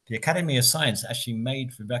the Academy of Science actually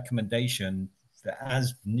made the recommendation that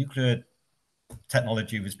as nuclear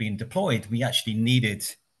technology was being deployed, we actually needed,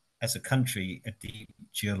 as a country, a deep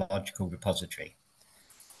geological repository.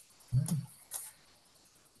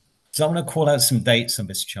 So I'm going to call out some dates on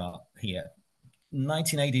this chart here.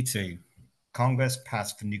 1982, Congress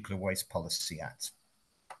passed the Nuclear Waste Policy Act.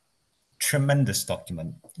 Tremendous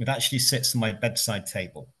document. It actually sits on my bedside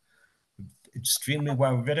table. Extremely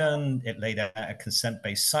well written. It laid out a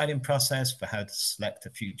consent-based siting process for how to select a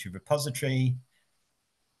future repository.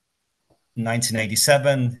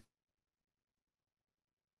 1987,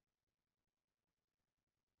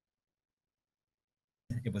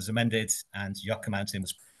 it was amended and Yucca Mountain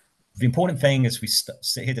was. The important thing as we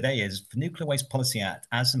sit here today is the Nuclear Waste Policy Act,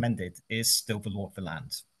 as amended, is still the law of the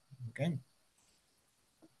land. Okay.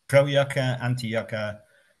 Pro-Yucca, anti-Yucca,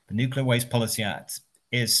 the Nuclear Waste Policy Act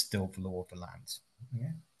is still the law of the land.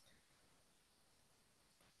 Okay.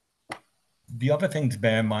 The other thing to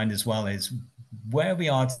bear in mind as well is where we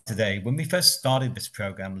are today, when we first started this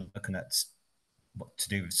program looking at what to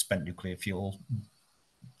do with spent nuclear fuel,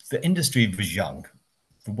 the industry was young.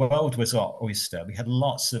 The world was our oyster. We had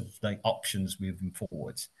lots of options moving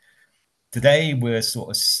forward. Today, we're sort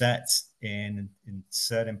of set in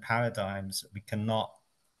certain paradigms that we cannot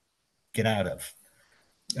get out of.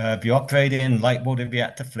 The operating light water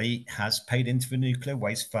reactor fleet has paid into the nuclear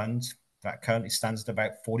waste fund that currently stands at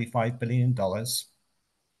about $45 billion.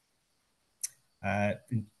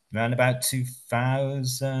 Around about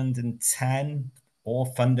 2010, all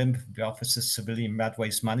funding for the Office of Civilian Rad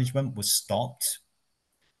Waste Management was stopped.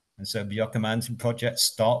 And so the Yucca Mountain project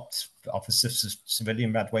stopped. The Office of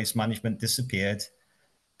Civilian Rad Waste Management disappeared.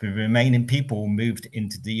 The remaining people moved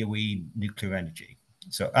into DOE Nuclear Energy.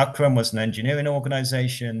 So UCRAM was an engineering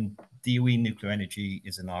organization. DOE Nuclear Energy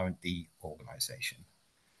is an R&D organization.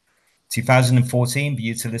 2014, the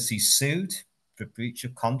utility sued for breach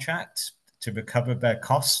of contract to recover their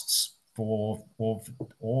costs for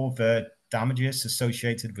all the damages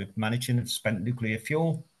associated with managing spent nuclear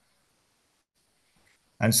fuel.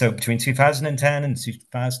 And so between 2010 and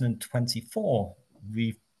 2024,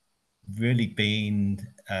 we've really been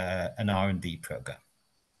an R&D program.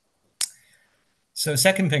 So the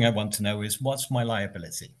second thing I want to know is, what's my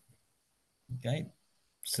liability? Okay,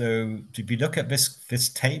 so if you look at this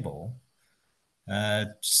table,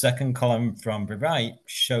 second column from the right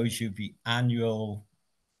shows you the annual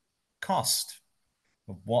cost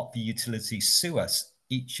of what the utilities sue us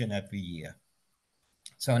each and every year.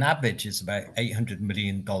 So on average, it's about $800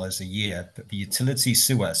 million a year that the utilities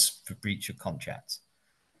sue us for breach of contract.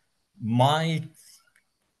 My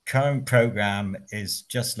current program is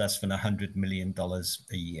just less than $100 million a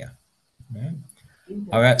year. Right?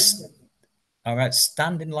 Our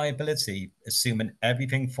outstanding liability, assuming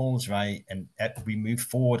everything falls right and we move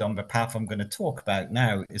forward on the path I'm going to talk about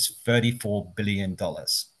now, is $34 billion.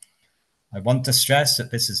 I want to stress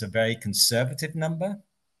that this is a very conservative number,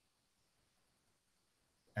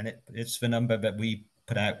 and it's the number that we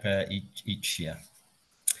put out there each year.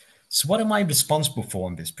 So what am I responsible for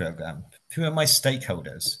in this program? Who are my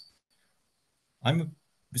stakeholders? I'm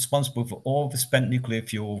responsible for all the spent nuclear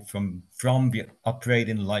fuel from the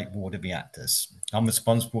operating light water reactors. I'm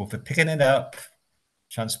responsible for picking it up,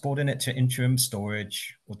 transporting it to interim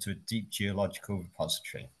storage or to a deep geological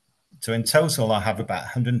repository. So in total, I have about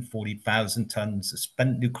 140,000 tons of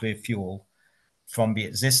spent nuclear fuel from the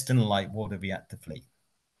existing light water reactor fleet.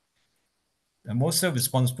 I'm also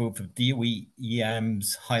responsible for DOE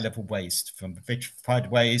EM's high-level waste, from the vitrified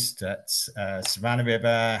waste at Savannah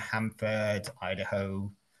River, Hanford,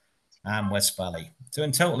 Idaho, and West Valley. So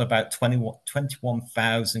in total, about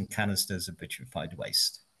 21,000 canisters of vitrified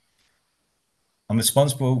waste. I'm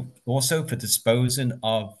responsible also for disposing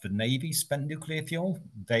of the Navy spent nuclear fuel.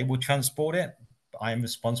 They will transport it. I am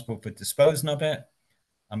responsible for disposing of it.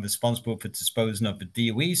 I'm responsible for disposing of the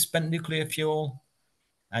DOE spent nuclear fuel.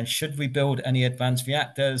 And should we build any advanced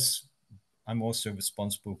reactors, I'm also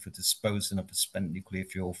responsible for disposing of the spent nuclear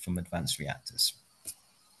fuel from advanced reactors.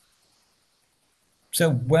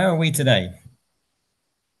 So where are we today?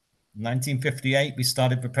 In 1958, we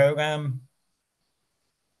started the program.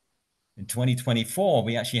 In 2024,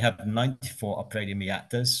 we actually have 94 operating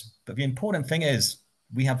reactors. But the important thing is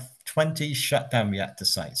we have 20 shutdown reactor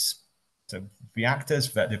sites. So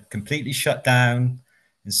reactors that have completely shut down.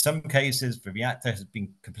 In some cases, the reactor has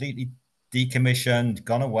been completely decommissioned,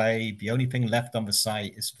 gone away. The only thing left on the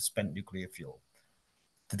site is the spent nuclear fuel.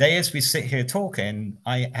 Today, as we sit here talking,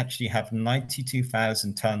 I actually have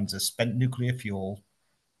 92,000 tons of spent nuclear fuel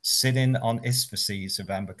sitting on isphaces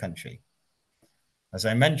around the country. As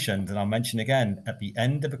I mentioned, and I'll mention again, at the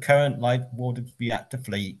end of the current light water reactor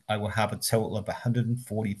fleet, I will have a total of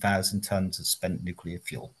 140,000 tons of spent nuclear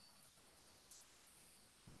fuel.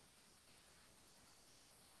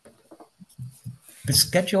 The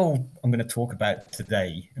schedule I'm going to talk about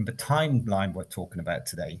today and the timeline we're talking about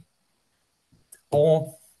today,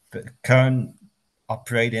 all the current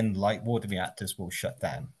operating light water reactors will shut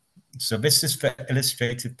down. So this is for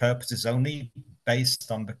illustrative purposes only,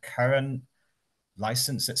 based on the current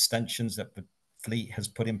license extensions that the fleet has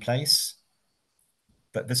put in place.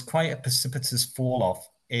 But there's quite a precipitous fall off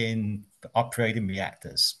in the operating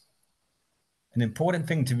reactors. An important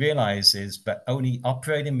thing to realize is that only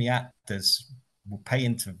operating reactors will pay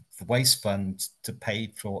into the waste fund to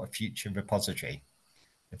pay for a future repository.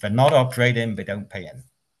 If they're not operating, they don't pay in.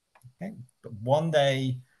 Okay? But one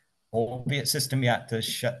day, all the existing reactors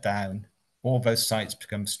shut down, all those sites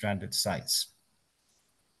become stranded sites.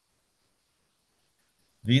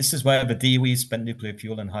 This is where the DOE spent nuclear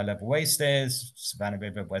fuel and high-level waste is: Savannah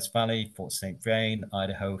River, West Valley, Fort St. Vrain,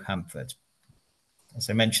 Idaho, Hanford. as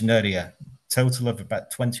I mentioned earlier, total of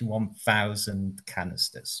about 21,000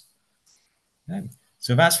 canisters. Okay.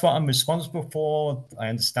 So that's what I'm responsible for. I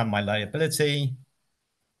understand my liability.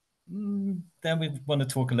 Then we want to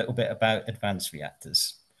talk a little bit about advanced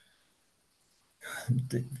reactors.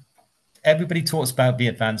 Everybody talks about the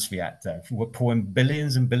advanced reactor. We're pouring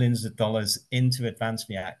billions and billions of dollars into advanced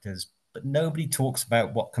reactors, but nobody talks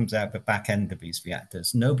about what comes out the back end of these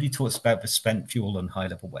reactors. Nobody talks about the spent fuel and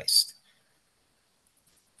high-level waste.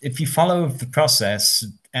 If you follow the process,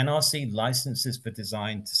 NRC licenses the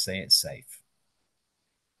design to say it's safe.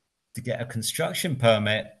 To get a construction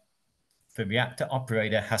permit, the reactor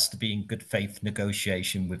operator has to be in good faith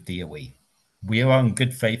negotiation with DOE. We are in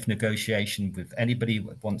good faith negotiation with anybody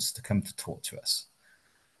that wants to come to talk to us.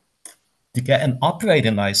 To get an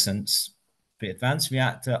operating license, the advanced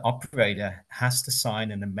reactor operator has to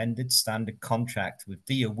sign an amended standard contract with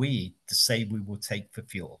DOE to say we will take the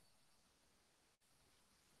fuel.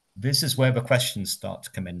 This is where the questions start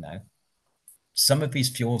to come in now. Some of these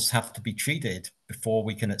fuels have to be treated before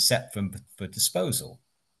we can accept them for disposal.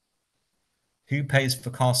 Who pays for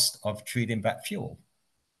the cost of treating that fuel?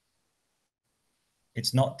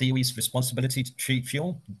 It's not DOE's responsibility to treat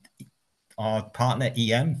fuel. Our partner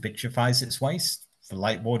EM vitrifies its waste. The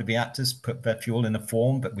light water reactors put their fuel in a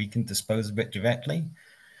form that we can dispose of it directly.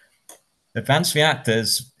 Advanced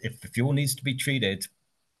reactors, if the fuel needs to be treated,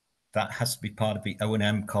 that has to be part of the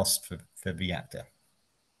O&M cost for the reactor.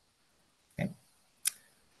 Okay.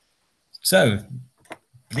 So,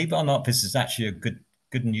 believe it or not, this is actually a good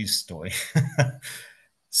news story.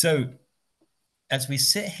 So, as we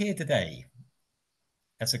sit here today,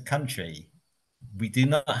 as a country, we do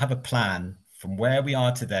not have a plan from where we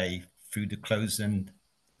are today through the closing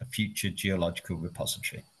a future geological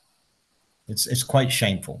repository. It's quite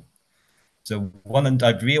shameful. So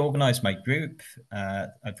I've reorganized my group.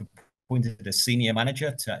 I've appointed a senior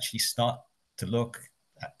manager to actually start to look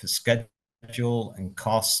at the schedule and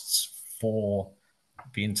costs for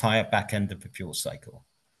the entire back end of the fuel cycle.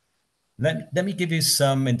 Let me give you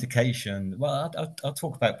some indication. Well, I'll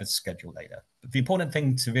talk about the schedule later. But the important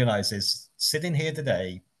thing to realize is sitting here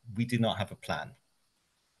today, we do not have a plan.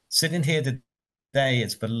 Sitting here today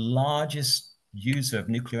as the largest user of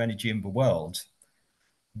nuclear energy in the world,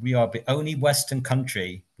 we are the only Western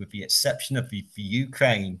country, with the exception of the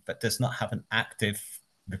Ukraine, that does not have an active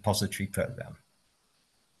repository program.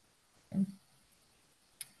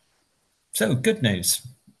 So good news.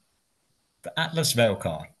 The Atlas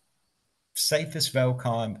railcar, safest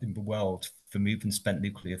railcar in the world for moving spent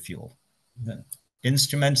nuclear fuel.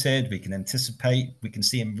 Instrumented, we can anticipate, we can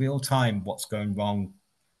see in real time what's going wrong,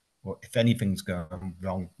 or if anything's going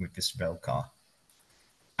wrong with this railcar.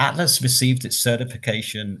 Atlas received its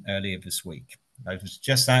certification earlier this week. I was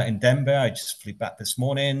just out in Denver. I just flew back this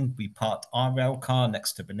morning. We parked our railcar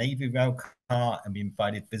next to the Navy railcar, and we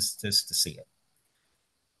invited visitors to see it.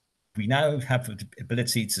 We now have the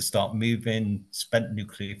ability to start moving spent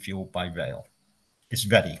nuclear fuel by rail. It's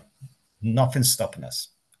ready. Nothing's stopping us.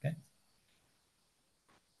 Okay.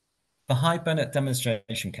 The high Burnett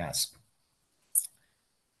demonstration cask.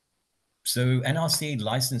 So NRC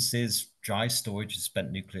licenses dry storage of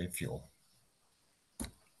spent nuclear fuel.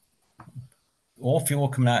 All fuel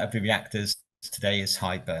coming out of the reactors today is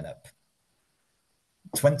high burnup.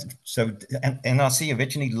 So NRC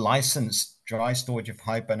originally licensed dry storage of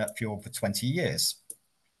high burnup fuel for 20 years.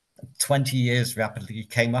 20 years rapidly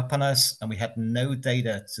came up on us, and we had no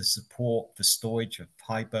data to support the storage of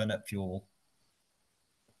high burnup fuel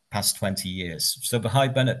past 20 years. So the high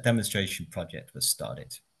burnup demonstration project was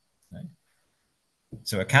started. Right?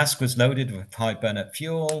 So a cask was loaded with high burnup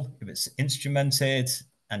fuel. If it's instrumented,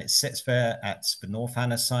 and it sits there at the North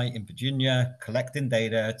Anna site in Virginia, collecting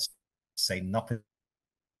data to say nothing.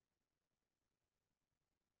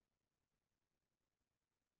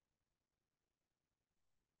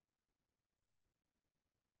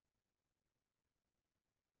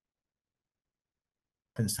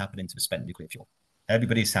 Nothing's happening to the spent nuclear fuel.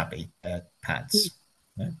 Everybody's happy. Pads.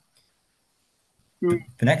 Right?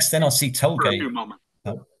 The next NRC tollgate.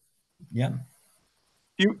 Oh, yeah.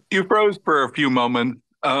 You froze for a few moments.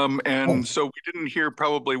 So we didn't hear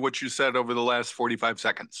probably what you said over the last 45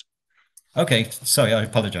 seconds. Okay, sorry, I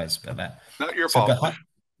apologize about that. Not your fault.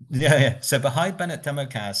 So the high Bennett demo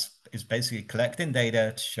cask is basically collecting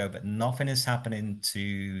data to show that nothing is happening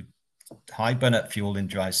to high Bennett fuel in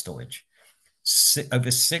dry storage.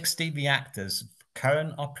 Over 60 reactors,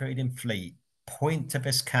 current operating fleet, point to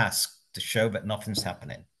this cask to show that nothing's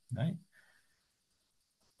happening, right?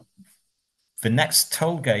 The next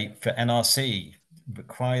toll gate for NRC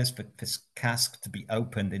requires this cask to be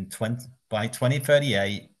opened by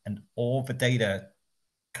 2038, and all the data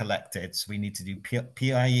collected. So we need to do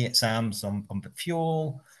PIE exams on the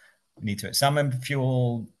fuel. We need to examine the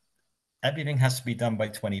fuel. Everything has to be done by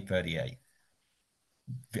 2038.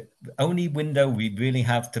 The only window we really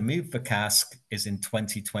have to move the cask is in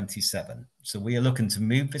 2027. So we are looking to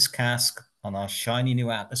move this cask on our shiny new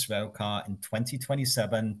Atlas rail car in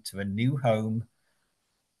 2027 to a new home,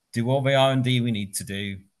 do all the R&D we need to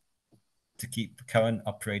do to keep the current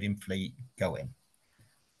operating fleet going.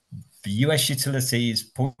 The US utilities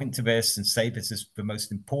point to this and say this is the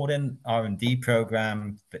most important R&D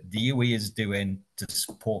program that DOE is doing to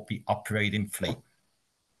support the operating fleet.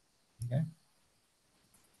 Okay.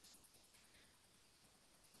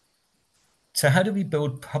 So how do we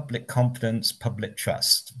build public confidence, public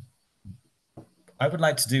trust? I would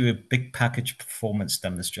like to do a big package performance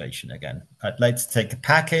demonstration again. I'd like to take a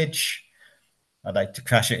package. I'd like to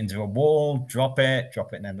crash it into a wall, drop it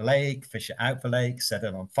in the lake, fish it out the lake, set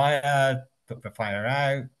it on fire, put the fire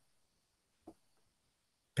out,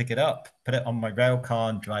 pick it up, put it on my rail car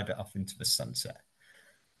and drive it off into the sunset.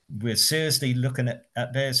 We're seriously looking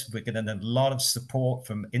at this. We're getting a lot of support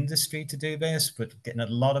from industry to do this. We're getting a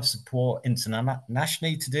lot of support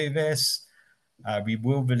internationally to do this. We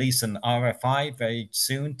will release an RFI very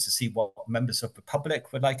soon to see what members of the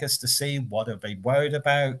public would like us to see. What are they worried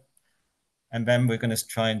about? And then we're going to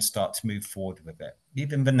try and start to move forward with it.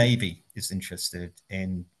 Even the Navy is interested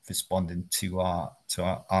in responding to our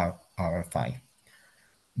RFI.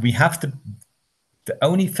 We have to. The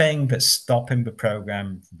only thing that's stopping the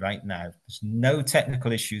program right now, there's no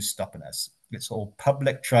technical issues stopping us. It's all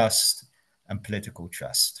public trust and political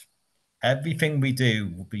trust. Everything we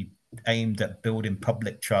do will be aimed at building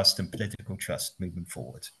public trust and political trust moving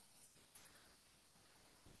forward.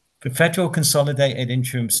 The Federal Consolidated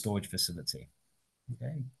Interim Storage Facility.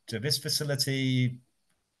 Okay, so this facility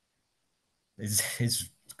is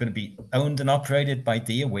going to be owned and operated by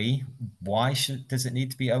DOE. Why does it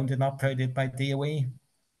need to be owned and operated by DOE?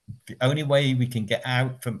 The only way we can get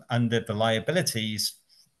out from under the liabilities,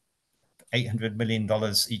 $800 million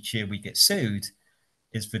each year we get sued,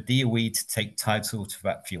 is for DOE to take title to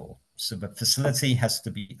that fuel. So the facility has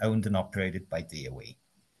to be owned and operated by DOE.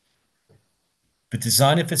 The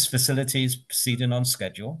design of this facility is proceeding on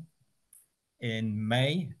schedule. In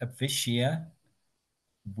May of this year,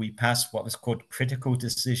 we passed what was called Critical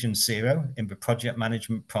Decision Zero in the project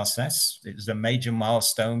management process. It was a major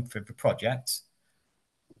milestone for the project.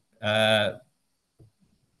 We are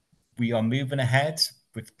moving ahead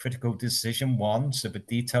with Critical Decision 1, so the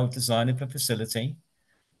detailed design of the facility.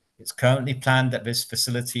 It's currently planned that this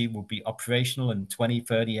facility will be operational in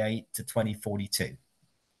 2038 to 2042.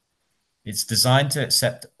 It's designed to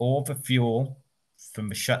accept all the fuel from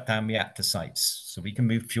the shutdown reactor sites. So we can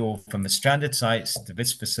move fuel from the stranded sites to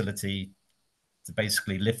this facility to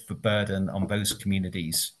basically lift the burden on those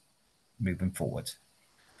communities moving forward.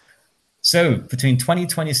 So between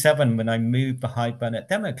 2027, when I move the high burner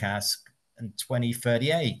demo cask, and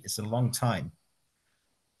 2038, it's a long time.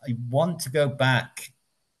 I want to go back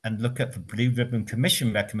and look at the Blue Ribbon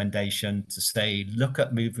Commission recommendation to say, look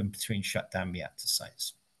at moving between shutdown reactor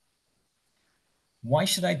sites. Why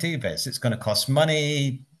should I do this? It's going to cost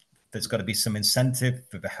money. There's got to be some incentive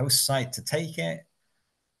for the host site to take it.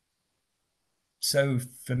 So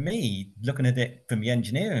for me, looking at it from the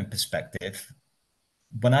engineering perspective,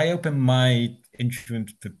 when I open my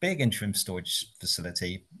big interim storage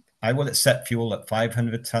facility, I will accept fuel at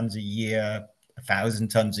 500 tons a year, 1,000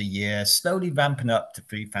 tons a year, slowly ramping up to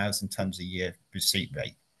 3,000 tons a year receipt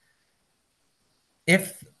rate.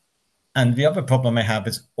 And the other problem I have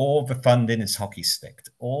is all the funding is hockey sticked.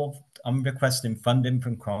 I'm requesting funding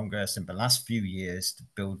from Congress in the last few years to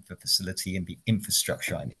build the facility and the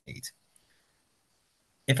infrastructure I need.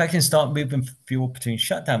 If I can start moving fuel between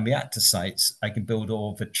shutdown reactor sites, I can build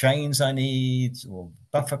all the trains I need, or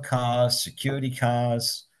buffer cars, security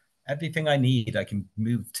cars, everything I need, I can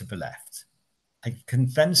move to the left. I can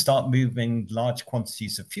then start moving large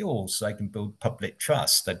quantities of fuel so I can build public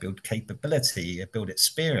trust, I build capability, I build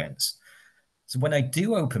experience. So when I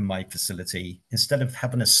do open my facility, instead of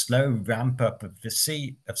having a slow ramp up of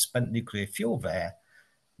receipt of spent nuclear fuel there,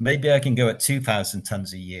 maybe I can go at 2,000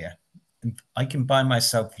 tons a year. And I can buy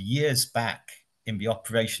myself years back in the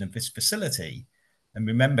operation of this facility. And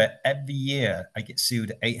remember, every year I get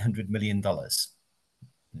sued $800 million.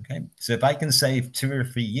 Okay, so if I can save 2 or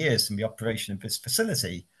 3 years in the operation of this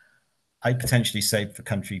facility, I potentially save the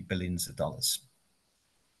country billions of dollars.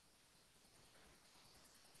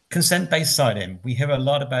 Consent-based siting. We hear a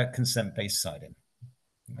lot about consent-based siting.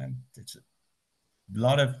 It's a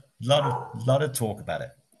lot of talk about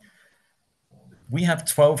it. We have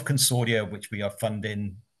 12 consortia which we are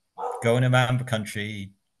funding, going around the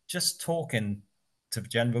country, just talking to the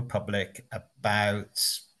general public about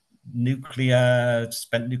nuclear,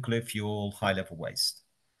 spent nuclear fuel, high-level waste.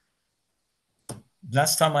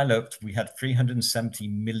 Last time I looked, we had 370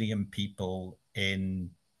 million people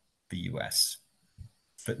in the US.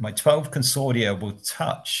 But my 12 consortia will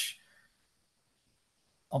touch,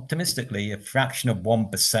 optimistically, a fraction of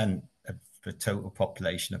 1% of the total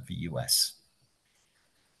population of the US.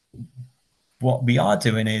 What we are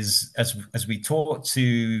doing is, as we talk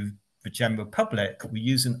to the general public, we're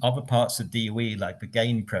using other parts of DOE, like the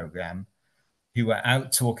GAIN program, who are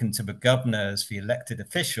out talking to the governors, the elected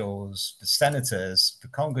officials, the senators, the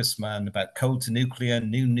congressmen about coal to nuclear,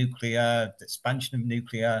 new nuclear, the expansion of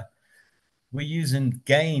nuclear. We're using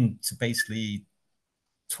GAIN to basically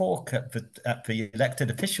talk at the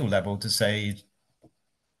elected official level to say,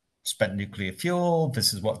 spent nuclear fuel,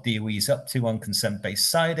 this is what DOE is up to on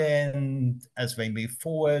consent-based siting. As they move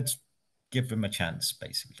forward, give them a chance,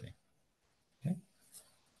 basically. Okay.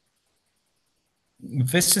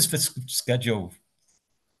 This is the schedule.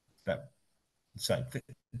 So the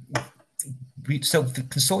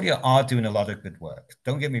consortia are doing a lot of good work.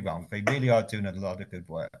 Don't get me wrong, they really are doing a lot of good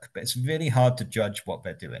work, but it's really hard to judge what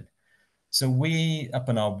they're doing. So we, up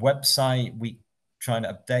on our website, we try and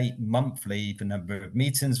update monthly the number of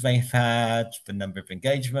meetings they've had, the number of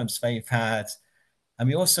engagements they've had, and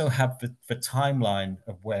we also have the timeline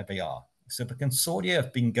of where they are. So the consortia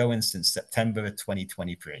have been going since September of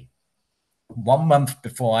 2023. 1 month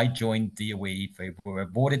before I joined DOE, they were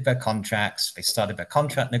awarded their contracts, they started their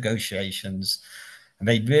contract negotiations, and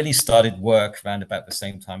they really started work around about the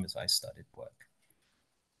same time as I started work.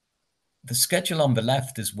 The schedule on the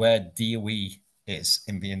left is where DOE is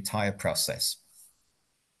in the entire process.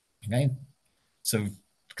 Okay, so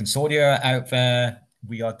consortia are out there.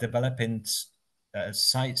 We are developing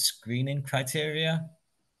site screening criteria.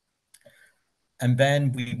 And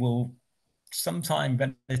then we will sometime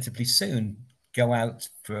relatively soon go out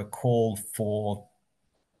for a call for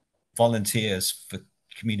volunteers, for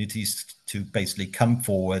communities to basically come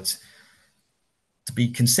forward to be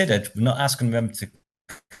considered. We're not asking them to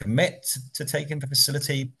commit to taking the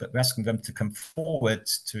facility, but we're asking them to come forward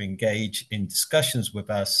to engage in discussions with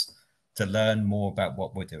us to learn more about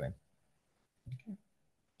what we're doing. Okay.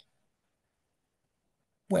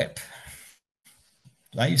 WIP.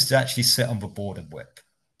 I used to actually sit on the board of WIP.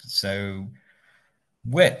 So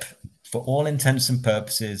WIP, for all intents and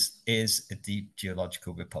purposes, is a deep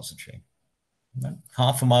geological repository.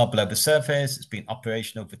 Half a mile below the surface. It's been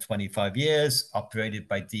operational for 25 years, operated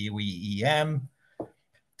by DOE-EM,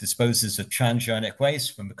 disposes of transuranic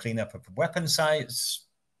waste from the cleanup of the weapon sites.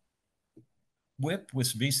 WIP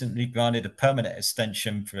was recently granted a permanent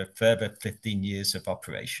extension for a further 15 years of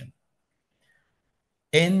operation.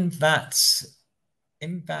 In that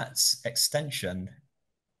extension,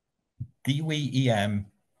 DOE-EM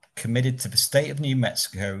committed to the state of New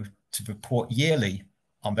Mexico to report yearly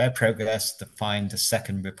on their progress to find a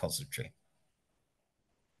second repository.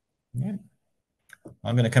 Yeah.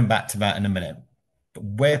 I'm going to come back to that in a minute. But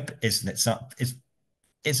WIP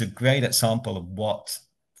is a great example of what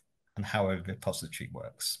and how a repository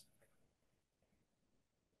works.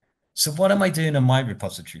 So what am I doing in my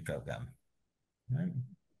repository program? Right.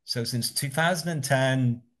 So since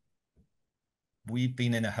 2010, we've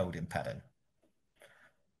been in a holding pattern.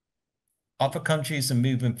 Other countries are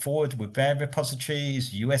moving forward with their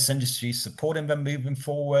repositories, US industry supporting them moving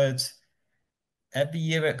forward. Every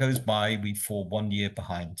year it goes by, we fall 1 year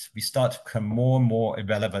behind. We start to become more and more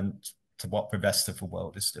irrelevant to what the rest of the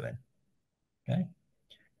world is doing. Okay.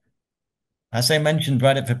 As I mentioned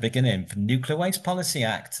right at the beginning, the Nuclear Waste Policy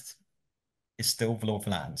Act is still the law of the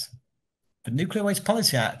land. The Nuclear Waste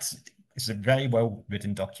Policy Act is a very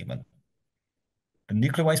well-written document. The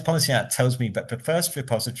Nuclear Waste Policy Act tells me that the first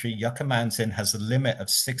repository, Yucca Mountain, has a limit of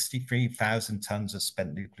 63,000 tons of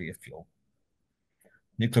spent nuclear fuel.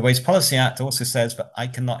 Nuclear Waste Policy Act also says that I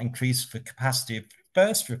cannot increase the capacity of the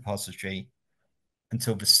first repository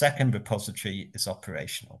until the second repository is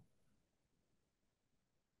operational.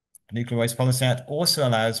 The Nuclear Waste Policy Act also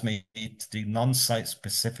allows me to do non-site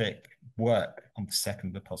specific work on the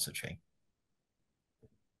second repository.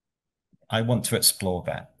 I want to explore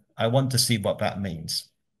that. I want to see what that means.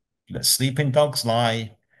 Let sleeping dogs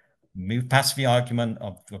lie, move past the argument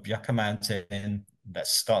of Yucca Mountain.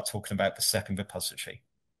 Let's start talking about the second repository.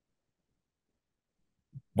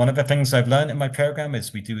 One of the things I've learned in my program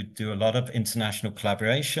is we do a lot of international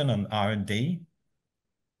collaboration on R&D.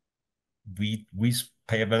 We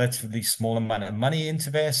pay a relatively small amount of money into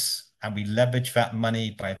this, and we leverage that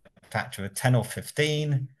money by a factor of 10 or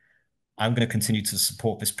 15. I'm going to continue to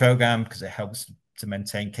support this program because it helps to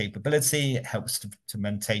maintain capability. It helps to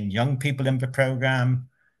maintain young people in the program,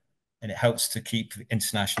 and it helps to keep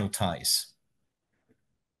international ties.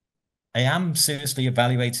 I am seriously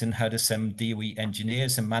evaluating how to send DOE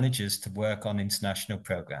engineers and managers to work on international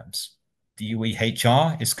programs. DOE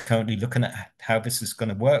HR is currently looking at how this is going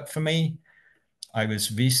to work for me. I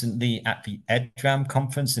was recently at the EDRAM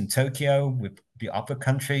conference in Tokyo with the other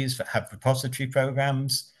countries that have repository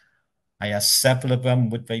programs. I asked several of them,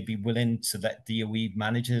 would they be willing to let DOE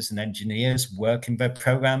managers and engineers work in their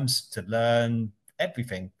programs to learn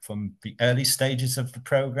everything from the early stages of the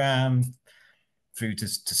program through to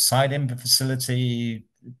siting the facility.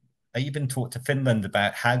 I even talked to Finland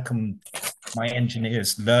about how can my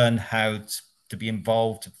engineers learn how to be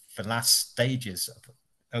involved in the last stages of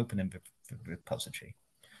opening the repository.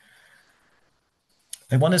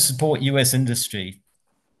 I want to support US industry,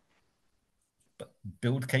 but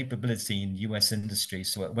build capability in US industry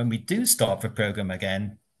so that when we do start the program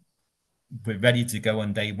again, we're ready to go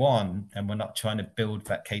on day one and we're not trying to build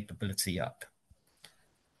that capability up.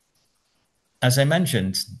 As I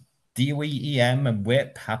mentioned, DOE EM and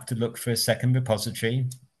WIP have to look for a second repository.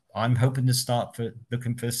 I'm hoping to start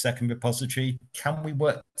looking for a second repository. Can we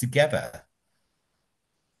work together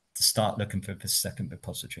to start looking for the second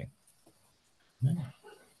repository?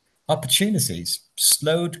 Opportunities,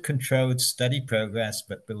 slowed, controlled, steady progress,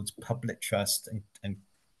 but builds public trust and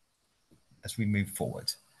as we move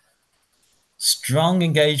forward. Strong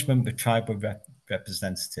engagement with tribal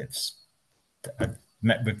representatives. I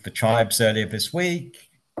met with the tribes earlier this week.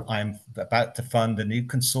 I'm about to fund a new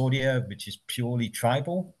consortia, which is purely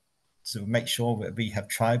tribal. So make sure that we have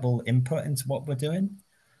tribal input into what we're doing.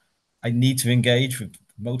 I need to engage with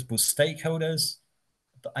multiple stakeholders,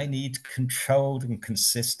 but I need controlled and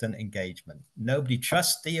consistent engagement. Nobody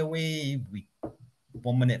trusts DOE.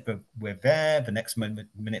 One minute we're there, the next minute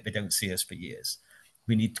they don't see us for years.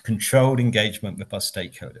 We need controlled engagement with our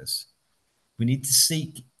stakeholders. We need to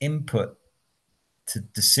seek input to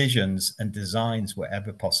decisions and designs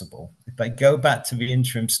wherever possible. If I go back to the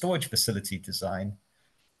interim storage facility design,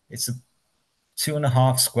 it's a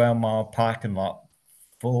 2.5 square mile parking lot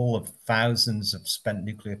full of thousands of spent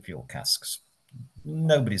nuclear fuel casks.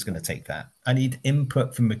 Nobody's going to take that. I need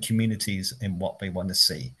input from the communities in what they want to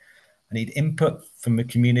see. I need input from the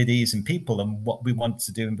communities and people and what we want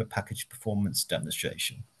to do in the package performance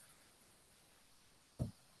demonstration.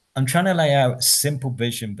 I'm trying to lay out a simple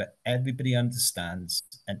vision that everybody understands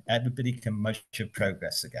and everybody can measure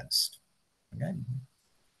progress against. Okay?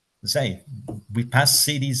 Say, we passed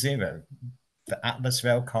CD0, the Atlas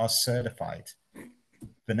Railcar certified.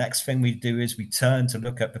 The next thing we do is we turn to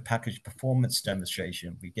look at the package performance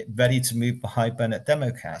demonstration. We get ready to move the high Burnett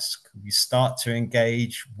demo cask. We start to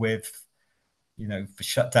engage with, the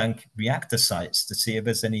shutdown reactor sites to see if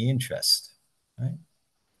there's any interest. Right?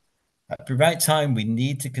 At the right time, we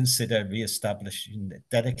need to consider re-establishing a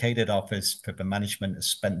dedicated office for the management of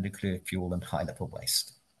spent nuclear fuel and high-level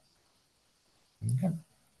waste. Okay.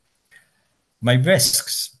 My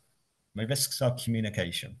risks are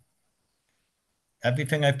communication.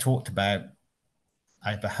 Everything I've talked about,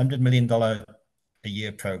 I have a $100 million a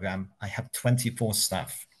year program. I have 24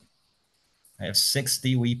 staff. I have 6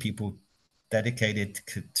 DOE people dedicated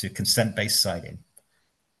to consent-based siting.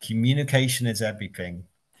 Communication is everything.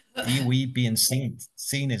 DOE being seen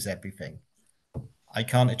is everything. I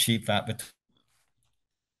can't achieve that with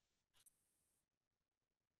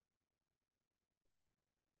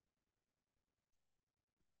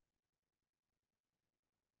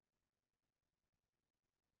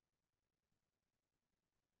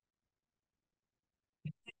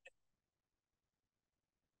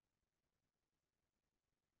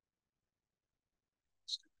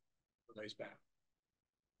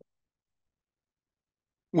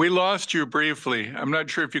We lost you briefly. I'm not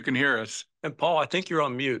sure if you can hear us. And Paul, I think you're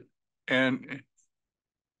on mute. And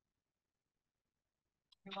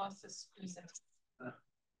We lost this.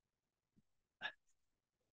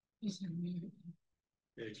 He's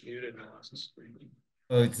muted and lost his screen.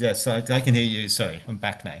 Oh, yes, I can hear you. Sorry, I'm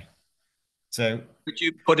back now. So could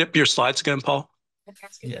you put up your slides again, Paul?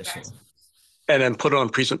 Yeah, sure. And then put it on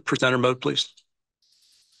presenter mode, please.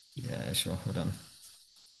 Yeah, sure. Hold on.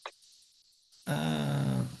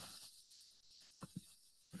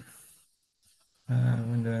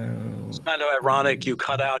 Window. It's kind of ironic you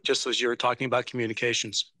cut out just as you were talking about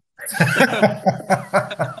communications.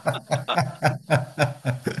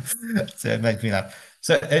 So it makes me laugh.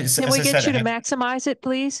 So can we get you to maximize it,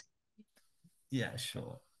 please? Yeah,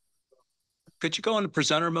 sure. Could you go into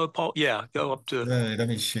presenter mode, Paul? Yeah, go up to let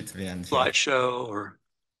me shoot to the end. Slideshow or.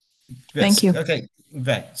 Yes. Thank you. Okay,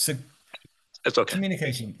 right. So it's okay.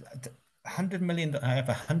 Communication. I have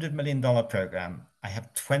 $100 million program. I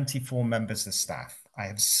have 24 members of staff. I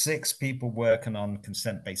have 6 people working on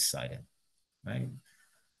consent-based siting, right?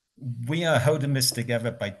 We are holding this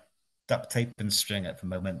together by duct tape and string at the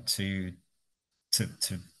moment to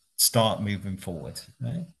start moving forward,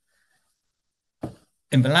 right?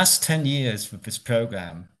 In the last 10 years with this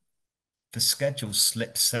program, the schedule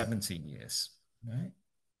slipped 17 years, right?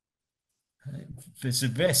 There's a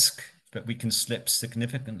risk that we can slip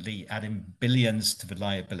significantly, adding billions to the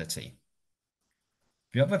liability.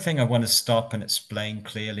 The other thing I want to stop and explain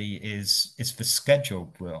clearly is the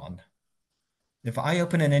schedule we're on. If I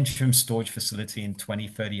open an interim storage facility in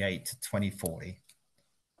 2038 to 2040,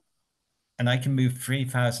 and I can move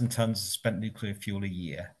 3,000 tons of spent nuclear fuel a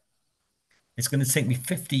year, it's going to take me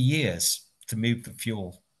 50 years to move the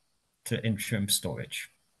fuel to interim storage.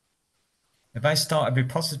 If I start a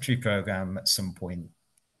repository program at some point,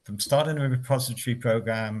 from starting a repository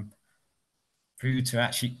program through to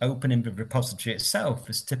actually opening the repository itself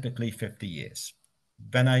is typically 50 years.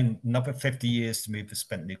 Then another 50 years to move the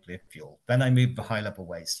spent nuclear fuel. Then I move the high-level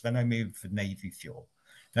waste. Then I move the Navy fuel.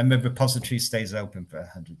 Then the repository stays open for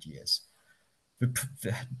 100 years. The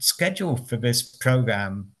schedule for this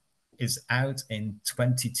program is out in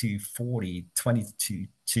 2240,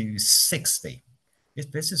 2260.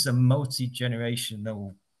 This is a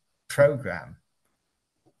multi-generational program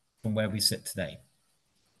from where we sit today.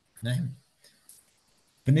 Now,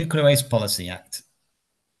 the Nuclear Waste Policy Act,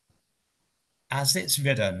 as it's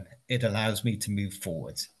written, it allows me to move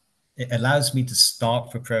forward. It allows me to start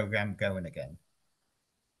the program going again.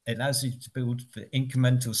 It allows you to build the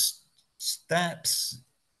incremental steps,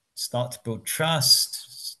 start to build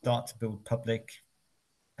trust, start to build public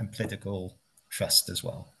and political trust as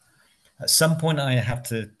well. At some point, I have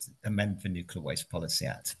to amend the Nuclear Waste Policy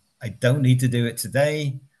Act. I don't need to do it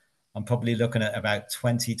today. I'm probably looking at about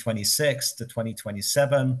 2026 to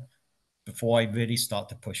 2027 before I really start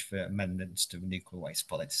to push for amendments to the Nuclear Waste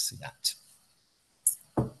Policy Act.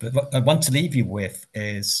 But what I want to leave you with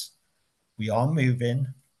is we are moving,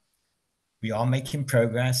 we are making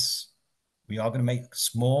progress, we are going to make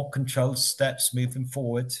small controlled steps moving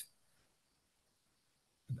forward.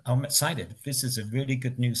 I'm excited. This is a really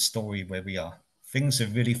good news story where we are. Things are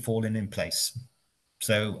really falling in place.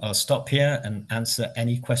 So I'll stop here and answer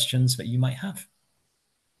any questions that you might have.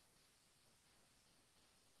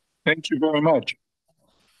 Thank you very much.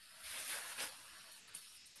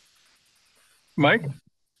 Mike?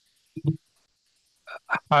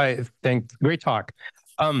 Hi, thanks. Great talk.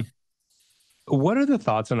 What are the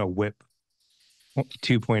thoughts on a WIP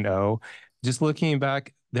 2.0? Just looking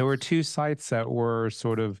back, there were 2 sites that were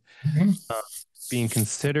sort of being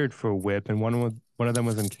considered for WIP, and one of them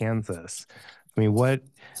was in Kansas. I mean,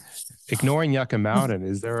 ignoring Yucca Mountain,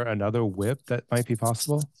 is there another WIP that might be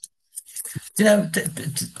possible? You know,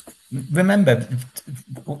 remember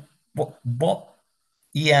what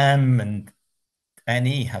EM and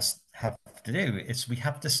NE have to do is we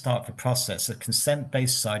have to start the process, a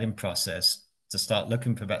consent-based siting process, to start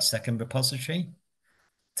looking for that second repository.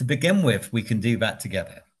 To begin with, we can do that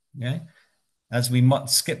together. Yeah. As we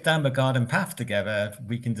skip down the garden path together,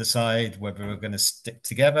 we can decide whether we're going to stick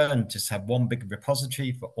together and just have one big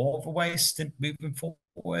repository for all the waste moving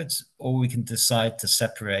forwards, or we can decide to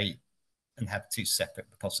separate and have 2 separate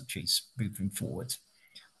repositories moving forward.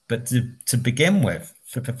 But to begin with,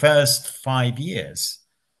 for the first 5 years,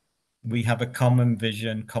 we have a common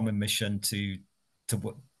vision, common mission to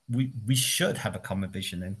work. We should have a common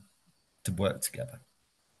vision and to work together.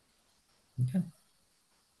 Okay.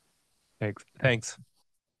 Thanks.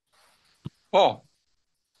 Paul.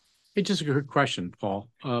 Hey, just a good question, Paul.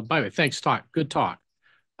 By the way, thanks, good talk.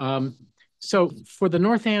 So for the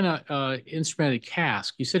North Anna instrumented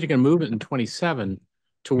cask, you said you're going to move it in 27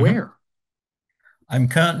 to where? I'm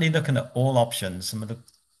currently looking at all options.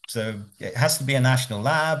 So it has to be a national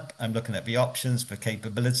lab. I'm looking at the options for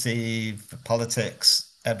capability, for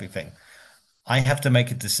politics, everything. I have to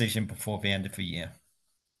make a decision before the end of the year.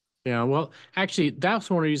 Yeah, well, actually,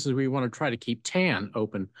 that's one of the reasons we want to try to keep TAN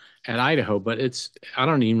open at Idaho, but I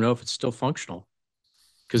don't even know if it's still functional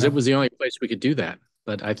because it was the only place we could do that,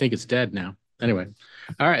 but I think it's dead now. Anyway,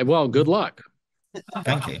 all right, well, good luck.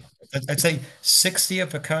 Thank you. I'd say 60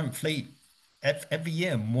 of the current fleet, every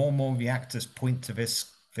year, more and more reactors point to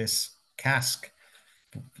this cask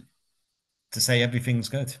to say everything's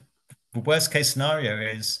good. The worst case scenario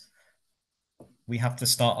is we have to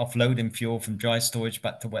start offloading fuel from dry storage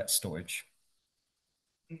back to wet storage.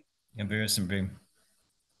 And there is some room.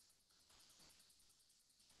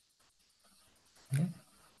 Okay.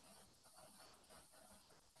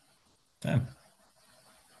 Damn.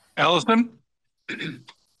 Allison?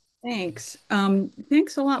 Thanks.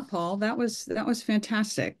 Thanks a lot, Paul. That was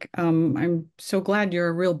fantastic. I'm so glad you're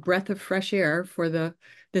a real breath of fresh air for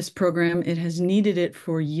this program. It has needed it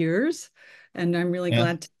for years, and I'm really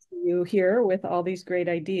glad to see you here with all these great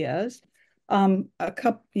ideas. I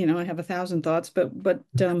have 1,000 thoughts, but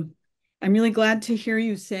I'm really glad to hear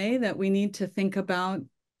you say that we need to think about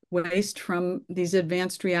waste from these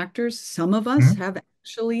advanced reactors. Some of us have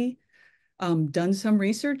actually done some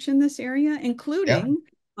research in this area, including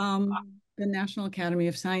the National Academy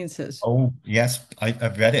of Sciences. Oh, yes,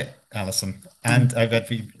 I've read it, Alison. And I read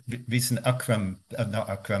the recent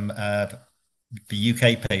the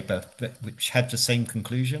UK paper, which had the same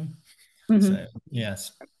conclusion. So,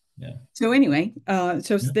 yes. Yeah. So anyway,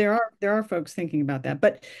 there are folks thinking about that,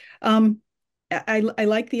 but I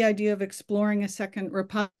like the idea of exploring a second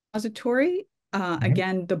repository.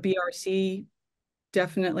 Again, the BRC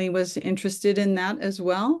definitely was interested in that as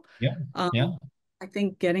well. I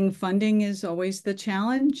think getting funding is always the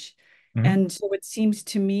challenge. And so it seems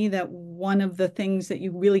to me that one of the things that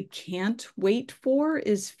you really can't wait for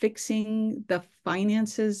is fixing the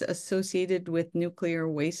finances associated with nuclear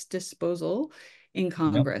waste disposal in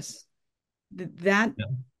Congress. That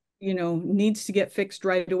needs to get fixed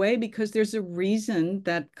right away, because there's a reason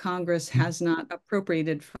that Congress has not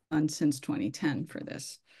appropriated funds since 2010 for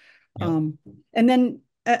this. And then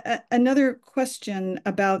another question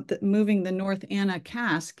about moving the North Anna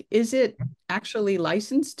cask. Is it actually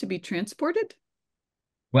licensed to be transported?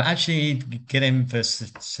 We're actually getting the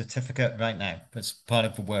certificate right now. It's part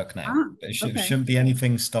of the work now. But it shouldn't be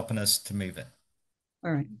anything stopping us to move it.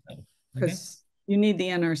 All right. Because you need the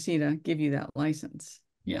NRC to give you that license.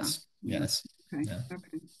 Yes. Yes. Okay.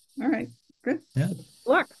 Okay. All right. Good. Yeah. Good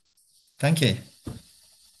luck. Thank you.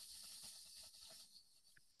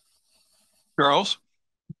 Charles?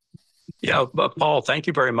 Yeah, Paul, thank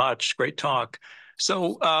you very much. Great talk.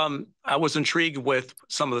 So I was intrigued with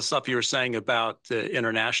some of the stuff you were saying about the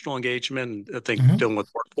international engagement, I think dealing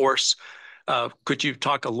with workforce. Could you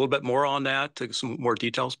talk a little bit more on that, to some more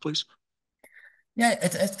details, please? Yeah,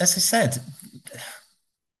 as I said,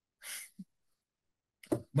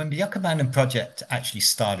 when the Yucca Mountain project actually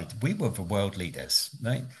started, we were the world leaders,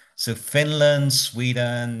 right? So Finland,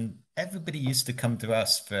 Sweden, everybody used to come to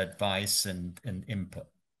us for advice and input.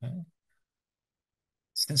 Right?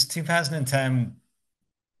 Since 2010,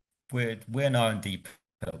 we're an R&D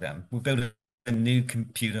program. We're building new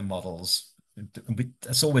computer models.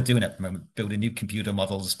 That's all we're doing at the moment, building new computer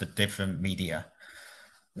models for different media.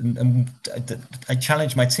 And I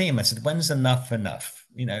challenged my team. I said, when's enough enough?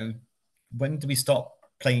 When do we stop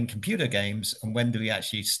playing computer games, and when do we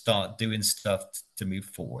actually start doing stuff to move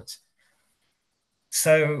forward?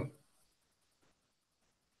 So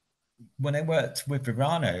when I worked with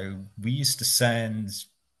Verano, we used to send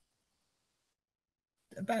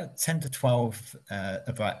about 10 to 12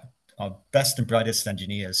 of our best and brightest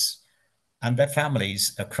engineers and their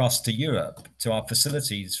families across to Europe, to our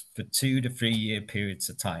facilities for 2 to 3 year periods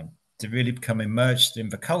of time, to really become immersed in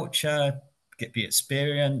the culture, get the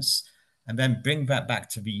experience, and then bring that back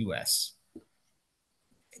to the US.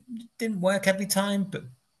 It didn't work every time, but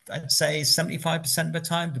I'd say 75% of the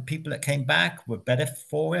time, the people that came back were better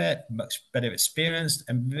for it, much better experienced,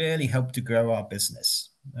 and really helped to grow our business,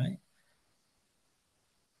 right?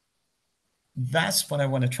 That's what I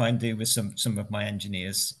want to try and do with some of my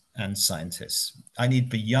engineers and scientists. I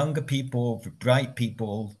need the younger people, the bright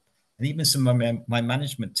people, and even some of my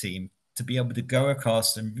management team to be able to go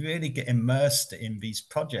across and really get immersed in these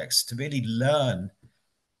projects, to really learn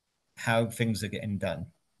how things are getting done.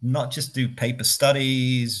 Not just do paper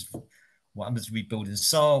studies, what happens to be building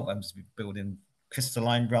salt, what happens to be building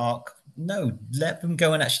crystalline rock. No, let them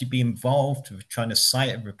go and actually be involved with trying to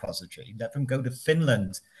site a repository. Let them go to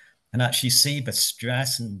Finland and actually see the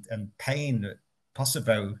stress and pain that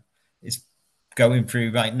Kosovo is going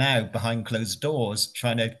through right now behind closed doors,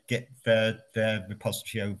 trying to get their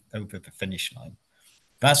repository over the finish line.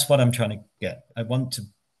 That's what I'm trying to get. I want to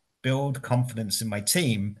build confidence in my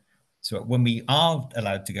team so that when we are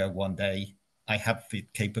allowed to go one day, I have the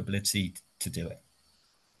capability to do it.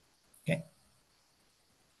 Okay.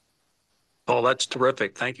 Paul, that's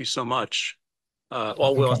terrific. Thank you so much.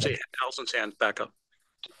 We'll see Allison's hand back up.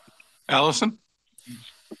 Allison?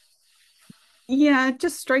 Yeah, it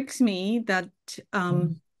just strikes me that,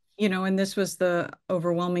 and this was the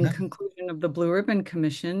overwhelming conclusion of the Blue Ribbon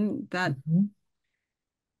Commission, that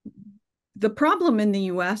the problem in the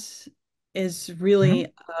US is really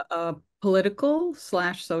a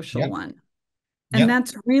political/social one. And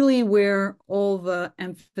that's really where all the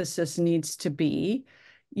emphasis needs to be.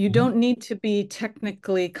 You don't need to be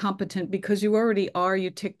technically competent, because you already are. You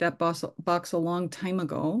ticked that box a long time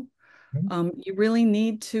ago. You really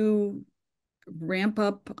need to ramp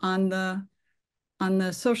up on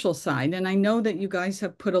the social side. And I know that you guys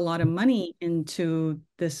have put a lot of money into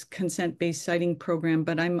this consent-based siting program,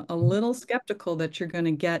 but I'm a little skeptical that you're going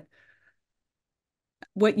to get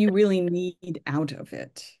what you really need out of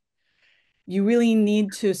it. You really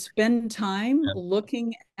need to spend time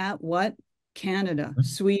looking at what Canada,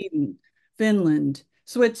 Sweden, Finland,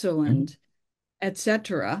 Switzerland,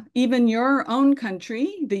 etc., even your own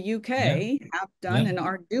country, the UK, have done and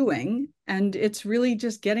are doing. And it's really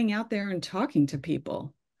just getting out there and talking to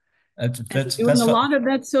people. Doing a lot of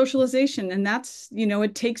that socialization. And that's,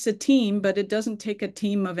 it takes a team, but it doesn't take a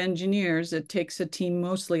team of engineers. It takes a team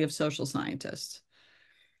mostly of social scientists.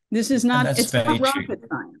 This is not, it's not rocket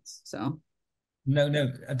science. So. No,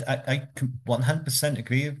 I 100%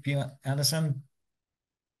 agree with you, Alison.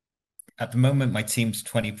 At the moment, my team's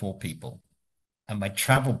 24 people, and my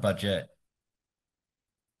travel budget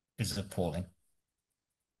is appalling.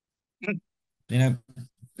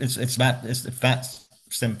 It's that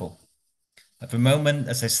simple. At the moment,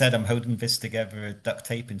 as I said, I'm holding this together with duct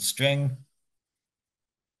tape and string,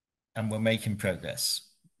 and we're making progress.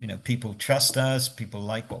 People trust us. People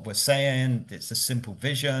like what we're saying. It's a simple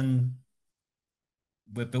vision.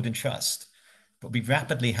 We're building trust, but we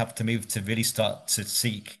rapidly have to move to really start to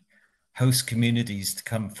seek host communities to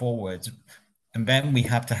come forward. And then we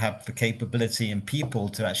have to have the capability and people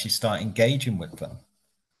to actually start engaging with them.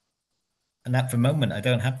 And at the moment, I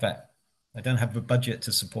don't have that. I don't have the budget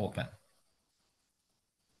to support that.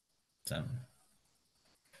 So,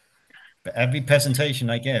 but every presentation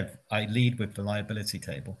I give, I lead with the liability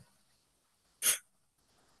table.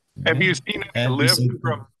 Have you seen any lift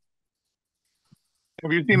from?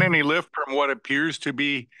 Have you seen any lift from what appears to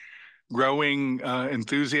be growing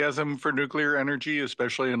enthusiasm for nuclear energy,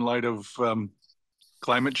 especially in light of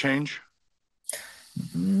climate change?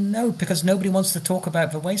 No, because nobody wants to talk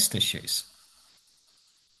about the waste issues.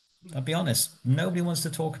 I'll be honest, nobody wants to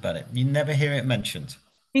talk about it. You never hear it mentioned.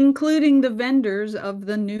 Including the vendors of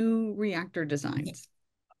the new reactor designs.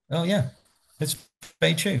 Oh, yeah, it's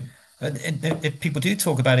very true. If people do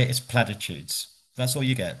talk about it, it's platitudes. That's all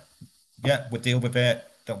you get. Yeah, we'll deal with it.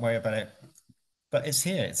 Don't worry about it. But it's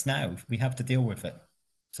here. It's now. We have to deal with it.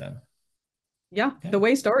 So. Yeah, the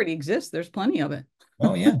waste already exists. There's plenty of it.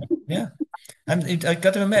 Oh, yeah, yeah. And I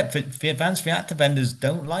got to admit, the advanced reactor vendors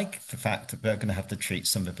don't like the fact that they're going to have to treat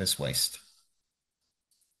some of this waste.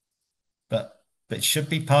 But it should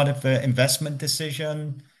be part of the investment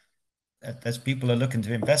decision. As people are looking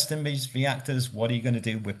to invest in these reactors, what are you going to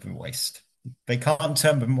do with the waste? They can't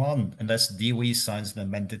turn them on unless DOE signs an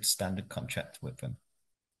amended standard contract with them.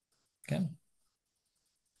 Okay.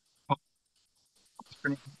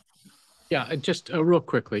 Yeah, just real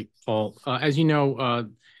quickly, Paul. As you know,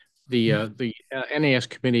 the NAS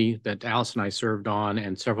committee that Alice and I served on,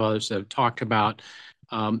 and several others have talked about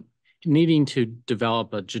needing to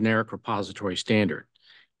develop a generic repository standard.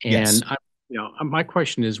 And yes. My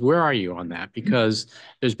question is, where are you on that? Because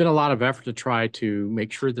there's been a lot of effort to try to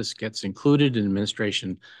make sure this gets included in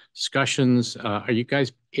administration discussions. Are you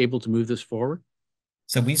guys able to move this forward?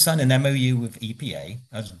 So we signed an MOU with EPA.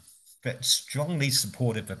 I was strongly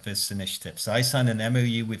supportive of this initiative. So I signed an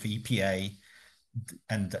MOU with EPA,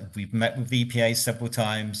 and we've met with EPA several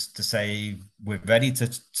times to say we're ready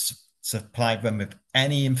to supply them with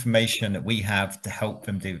any information that we have to help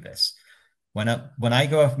them do this. When I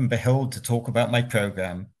go up in the Hill to talk about my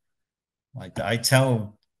program, I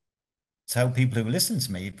tell people who listen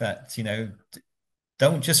to me that,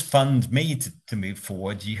 don't just fund me to move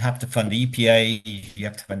forward. You have to fund EPA, you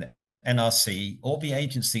have to fund NRC, all the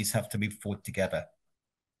agencies have to move forward together.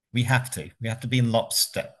 We have to be in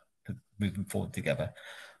lockstep moving forward together.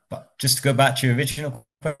 But just to go back to your original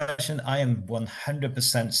question, I am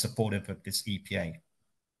 100% supportive of this EPA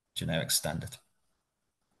generic standard.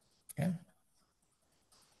 Okay.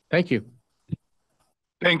 Thank you.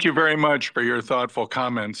 Thank you very much for your thoughtful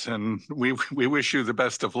comments, and we wish you the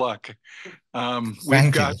best of luck.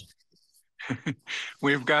 We've got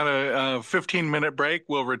a 15-minute break.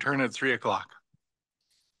 We'll return at 3 o'clock.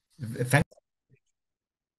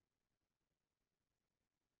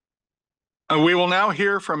 We will now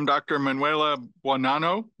hear from Dr. Manuela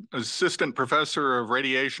Bonanno, Assistant Professor of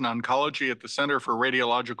Radiation Oncology at the Center for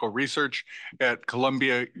Radiological Research at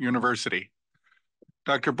Columbia University.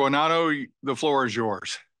 Dr. Bonanno, the floor is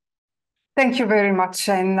yours. Thank you very much,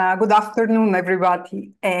 and good afternoon,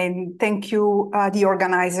 everybody. And thank you, the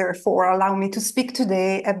organizer, for allowing me to speak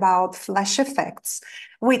today about flash effects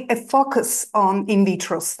with a focus on in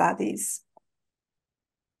vitro studies.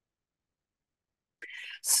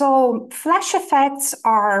 So flash effects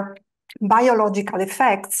are biological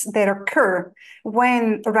effects that occur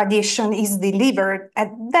when radiation is delivered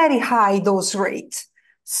at very high dose rate.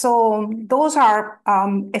 So those are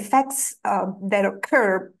effects that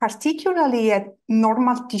occur particularly at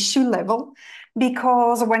normal tissue level,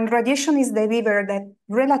 because when radiation is delivered at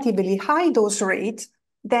relatively high dose rate,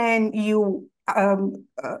 then you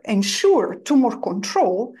ensure tumor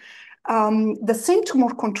control, the same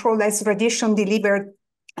tumor control as radiation delivered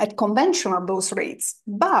at conventional dose rates,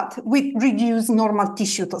 but with reduced normal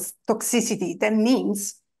tissue toxicity. That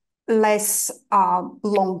means less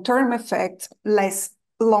long-term effect, less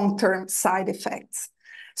long-term side effects.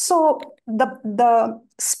 So the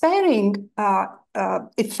sparing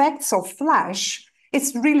effects of flash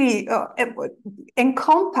is really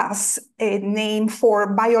encompass a name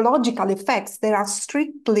for biological effects that are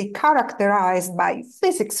strictly characterized by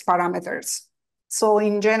physics parameters. So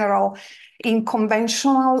in general, in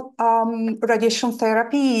conventional radiation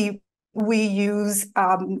therapy, we use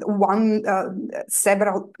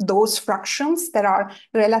several dose fractions that are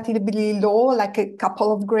relatively low, like a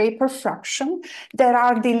couple of gray per fraction, that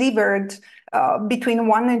are delivered between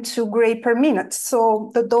 1 and 2 gray per minute.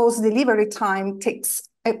 So the dose delivery time takes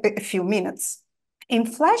a few minutes. In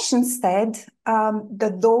flash instead,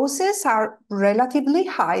 the doses are relatively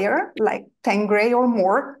higher, like 10 gray or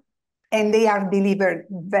more, and they are delivered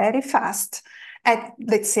very fast at,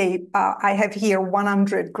 let's say, I have here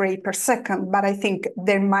 100 gray per second, but I think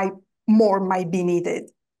more might be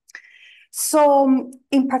needed. So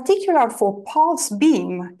in particular for pulse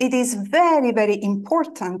beam, it is very, very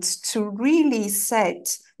important to really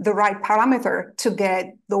set the right parameter to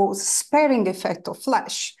get those sparing effect of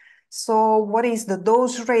flash. So what is the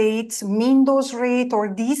dose rate, mean dose rate,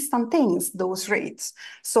 or instantaneous dose rates?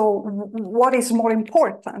 So what is more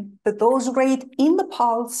important, the dose rate in the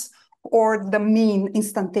pulse or the mean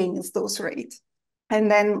instantaneous dose rate? And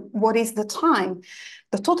then what is the time,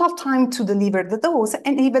 the total time to deliver the dose,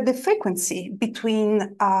 and even the frequency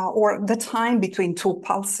between, or the time between 2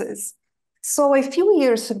 pulses. So a few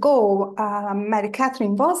years ago,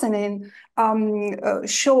 Mary-Catherine Vosanen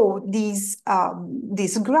showed this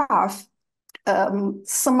graph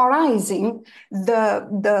summarizing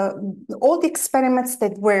all the experiments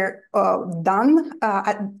that were done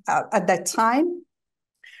at that time,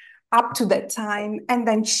 up to that time, and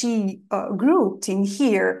then she grouped in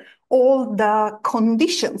here all the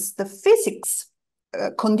conditions, the physics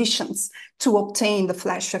conditions to obtain the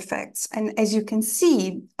flash effects. And as you can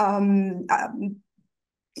see, in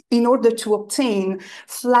order to obtain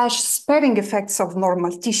flash sparing effects of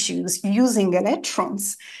normal tissues using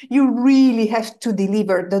electrons, you really have to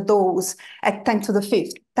deliver the dose at 10 to the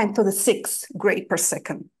 5th, 10 to the 6th gray per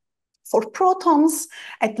second. For protons,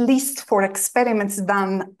 at least for experiments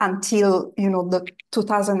done until the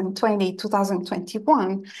 2020,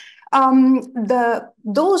 2021, the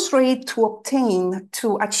dose rate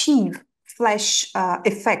to achieve flash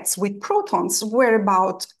effects with protons were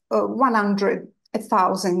about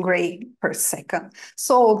 100,000 gray per second.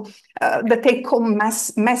 So the take-home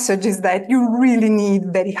message is that you really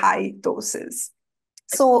need very high doses.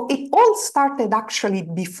 So it all started actually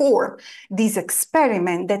before this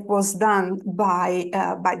experiment that was done by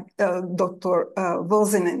Dr.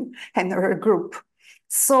 Vosanen and her group.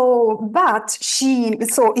 So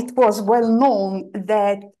it was well known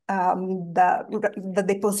that the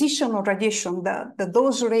deposition of radiation, the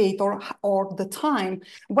dose rate or the time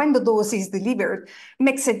when the dose is delivered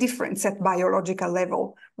makes a difference at biological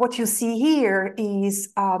level. What you see here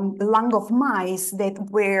is lung of mice that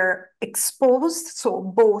were exposed, so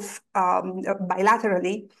both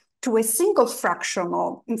bilaterally, to a single fraction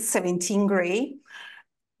of 17 gray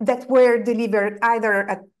that were delivered either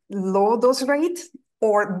at low dose rate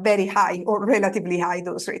or very high or relatively high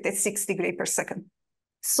dose rate at 60 gray per second.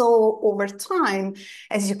 So over time,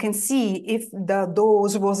 as you can see, if the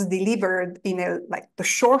dose was delivered in the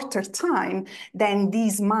shorter time, then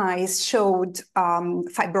these mice showed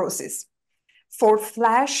fibrosis. For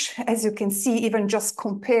flash, as you can see, even just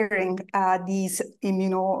comparing these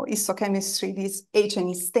immunohistochemistry, this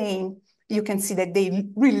H&E stain, you can see that they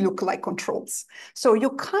really look like controls. So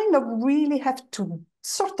you kind of really have to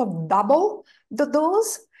sort of double the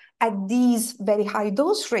dose at these very high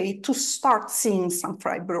dose rate to start seeing some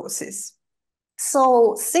fibrosis.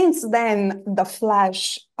 So since then, the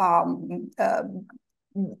flash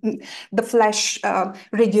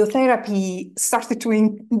radiotherapy started to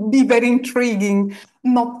be very intriguing,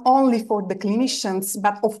 not only for the clinicians,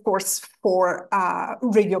 but of course for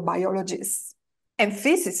radiobiologists. and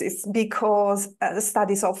physicists, because the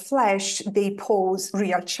studies of flash, they pose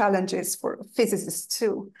real challenges for physicists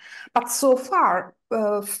too. But so far,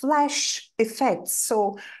 flash effects,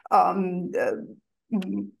 so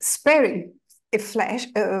sparing flash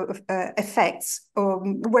effects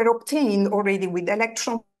were obtained already with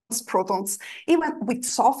electrons, protons, even with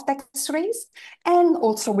soft X-rays, and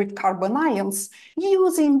also with carbon ions,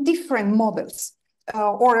 using different models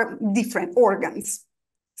or different organs.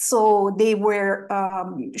 So they were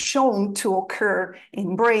shown to occur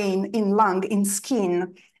in brain, in lung, in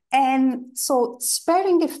skin. And so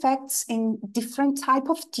sparing effects in different type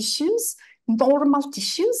of tissues, normal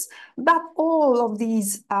tissues, but all of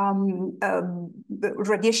these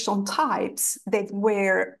radiation types that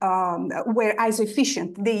were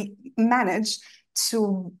isoefficient, they managed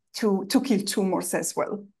to kill tumors as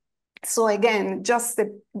well. So again, just a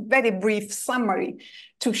very brief summary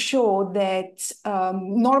to show that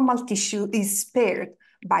normal tissue is spared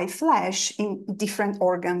by flash in different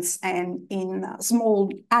organs and in small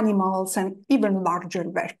animals and even larger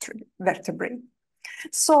vertebrae.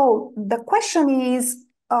 So the question is,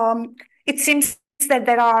 it seems that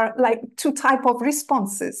there are like two types of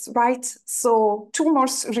responses, right? So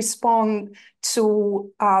tumors respond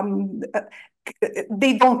to,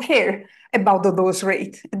 they don't care about the dose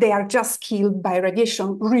rate. They are just killed by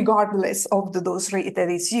radiation regardless of the dose rate that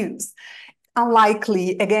is used.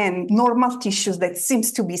 Unlikely, again, normal tissues that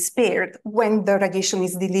seems to be spared when the radiation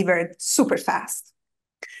is delivered super fast.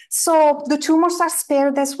 So the tumors are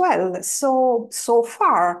spared as well. So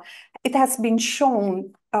far, it has been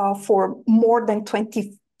shown for more than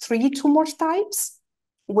 23 tumor types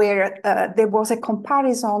where there was a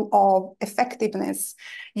comparison of effectiveness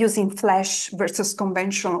using flash versus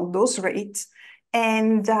conventional dose rate.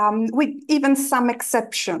 And with even some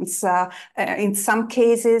exceptions, in some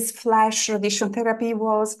cases, flash radiation therapy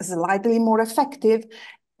was slightly more effective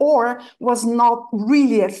or was not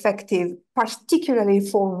really effective, particularly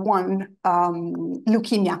for one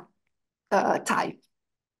leukemia type.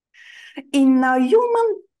 In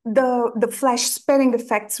human, the flash sparing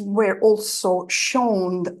effects were also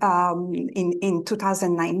shown in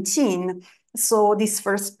 2019. So this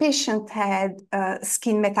first patient had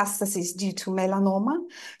skin metastasis due to melanoma.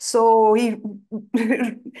 So he,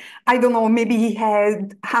 I don't know, maybe he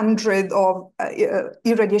had hundreds of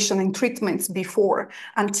irradiation and treatments before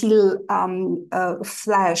until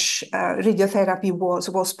flash radiotherapy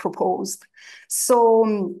was proposed.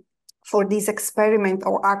 So for this experiment,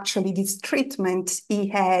 or actually this treatment, he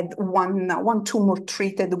had one tumor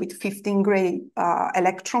treated with 15 gray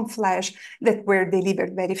electron flash that were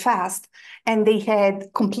delivered very fast. And they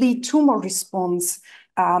had complete tumor response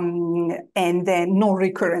and then no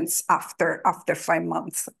recurrence after 5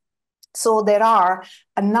 months. So there are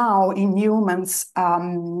now in humans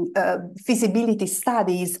feasibility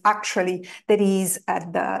studies. Actually, there is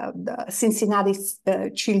at the Cincinnati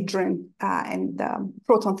Children and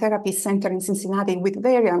Proton Therapy Center in Cincinnati with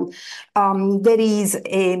Varian. There is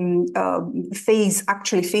a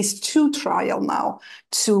phase 2 trial now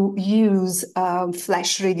to use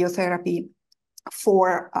flash radiotherapy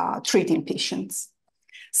for treating patients.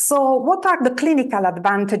 So what are the clinical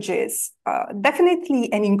advantages? Definitely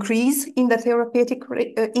an increase in the therapeutic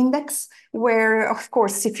index, where, of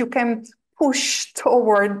course, if you can push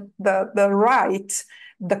toward the right,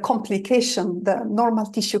 the complication, the normal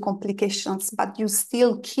tissue complications, but you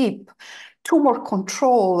still keep tumor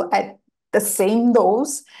control at the same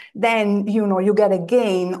dose, then you get a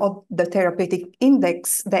gain of the therapeutic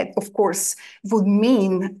index that, of course, would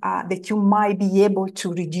mean that you might be able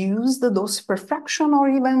to reduce the dose per fraction or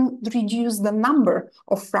even reduce the number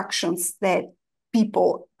of fractions that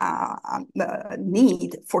people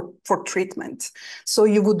need for treatment. So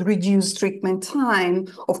you would reduce treatment time,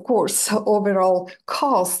 of course, overall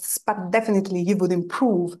costs, but definitely you would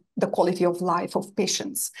improve the quality of life of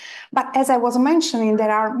patients. But as I was mentioning,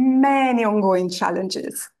 there are many ongoing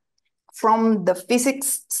challenges. From the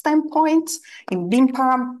physics standpoint, in beam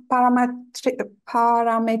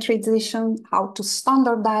parametrization, how to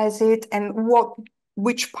standardize it, and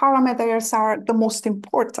which parameters are the most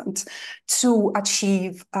important to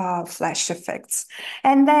achieve flash effects.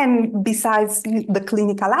 And then besides the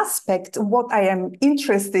clinical aspect, what I am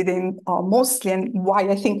interested in mostly, and why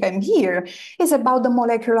I think I'm here, is about the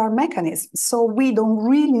molecular mechanism. So we don't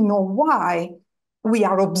really know why we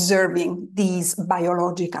are observing these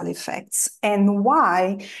biological effects and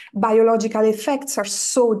why biological effects are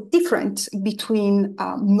so different between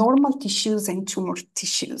normal tissues and tumor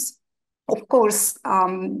tissues. Of course,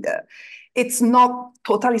 it's not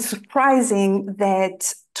totally surprising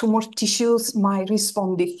that tumor tissues might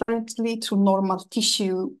respond differently to normal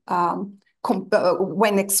tissue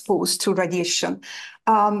when exposed to radiation.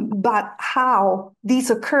 But how these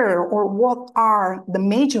occur or what are the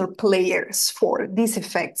major players for these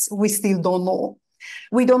effects, we still don't know.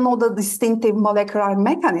 We don't know the distinctive molecular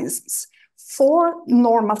mechanisms for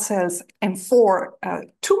normal cells and for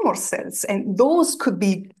tumor cells, and those could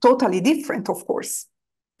be totally different, of course.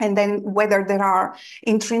 And then whether there are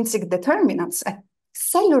intrinsic determinants at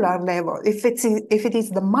cellular level, if it is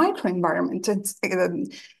the microenvironment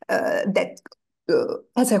that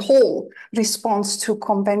as a whole responds to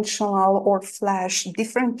conventional or flash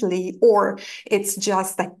differently, or it's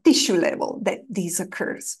just at tissue level that this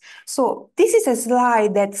occurs. So this is a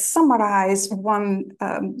slide that summarizes one,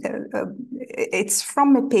 it's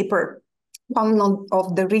from a paper, one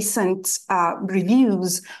of the recent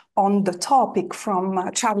reviews on the topic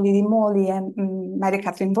from Charlie Di Moli and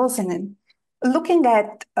Mary-Catherine Vosenen, looking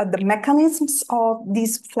at the mechanisms of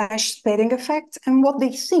these flash spreading effects and what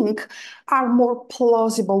they think are more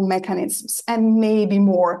plausible mechanisms and maybe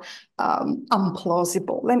more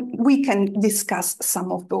unplausible. And we can discuss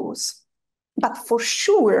some of those. But for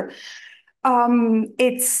sure,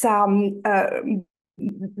 it's the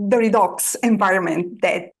redox environment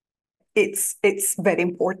that it's very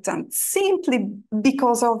important, simply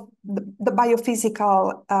because of the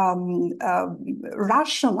biophysical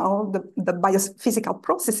rationale, the biophysical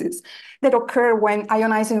processes that occur when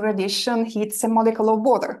ionizing radiation hits a molecule of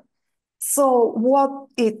water. So what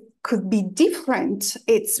it could be different,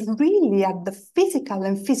 it's really at the physical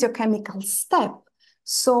and physiochemical step.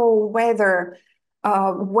 So whether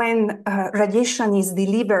when radiation is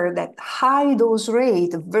delivered at high dose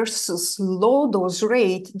rate versus low dose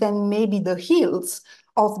rate, then maybe the yields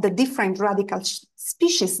of the different radical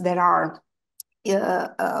species that are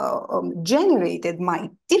generated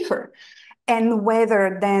might differ. And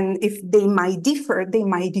whether then, if they might differ, they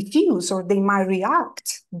might diffuse or they might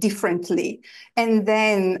react differently. And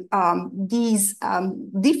then these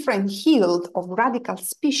different yield of radical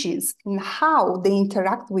species and how they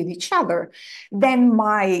interact with each other then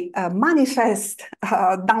might manifest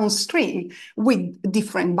downstream with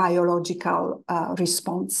different biological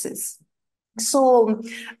responses. So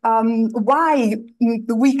why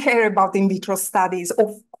we care about in vitro studies?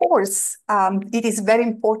 Of course, it is very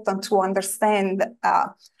important to understand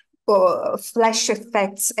flash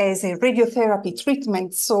effects as a radiotherapy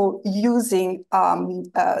treatment. So using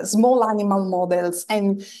small animal models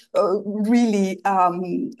and really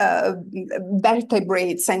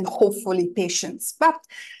vertebrates and hopefully patients. But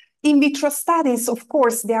in vitro studies, of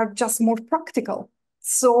course, they are just more practical.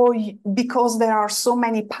 So because there are so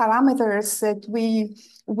many parameters that we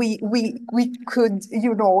could,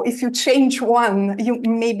 you know, if you change one,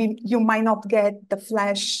 maybe you might not get the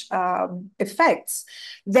flash effects.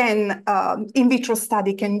 Then in vitro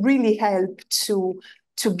study can really help to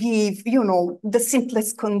give, you know, the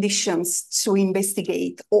simplest conditions to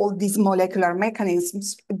investigate all these molecular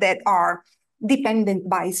mechanisms that are dependent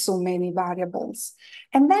by so many variables.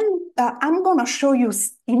 And then I'm going to show you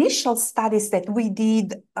initial studies that we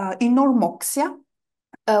did in normoxia,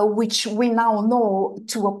 which we now know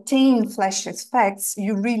to obtain flash effects,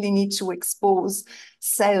 you really need to expose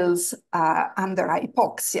cells under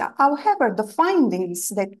hypoxia. However, the findings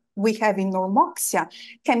that we have in normoxia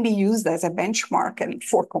can be used as a benchmark and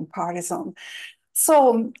for comparison.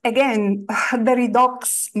 So again, the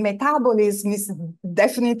redox metabolism is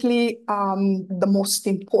definitely the most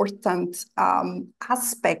important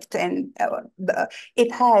aspect, and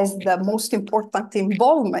it has the most important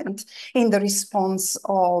involvement in the response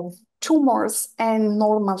of tumors and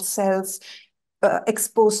normal cells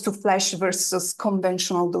exposed to flash versus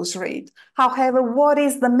conventional dose rate. However, what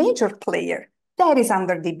is the major player? That is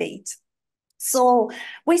under debate. So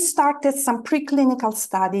we started some preclinical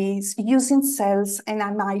studies using cells, and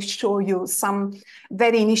I might show you some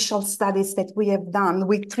very initial studies that we have done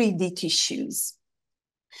with 3D tissues.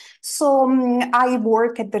 So I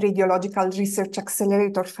work at the Radiological Research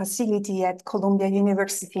Accelerator facility at Columbia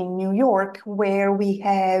University in New York, where we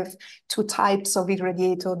have two types of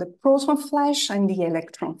irradiator, the proton flash and the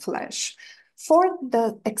electron flash. For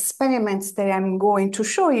the experiments that I'm going to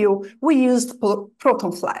show you, we used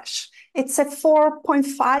proton flash. It's a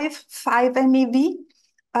 4.55 MeV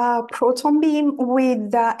proton beam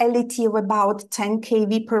with LET of about 10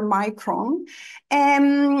 kV per micron.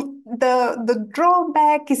 And the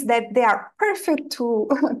drawback is that they are perfect to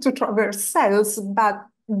traverse cells, but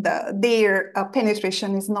their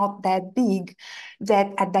penetration is not that big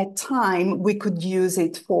that at that time we could use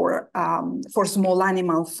it for small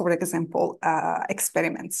animals, for example,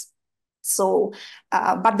 experiments. So,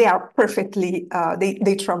 but they are perfectly,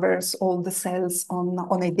 they traverse all the cells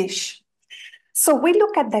on a dish. So we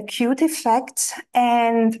look at the acute effects,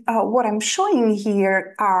 and what I'm showing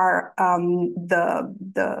here are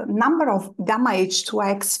the number of gamma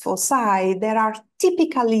H2X foci that are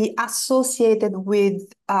typically associated with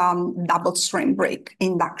double strain break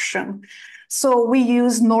induction. So we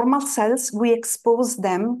use normal cells, we expose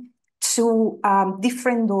them to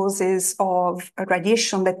different doses of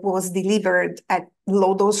radiation that was delivered at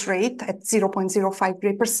low dose rate at 0.05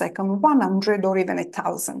 gray per second, 100 or even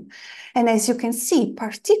 1,000. And as you can see,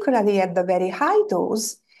 particularly at the very high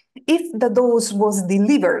dose, if the dose was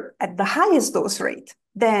delivered at the highest dose rate,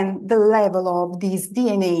 then the level of this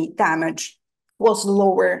DNA damage was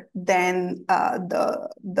lower than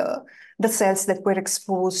the cells that were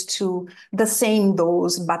exposed to the same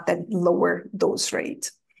dose but at lower dose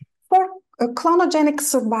rate. For clonogenic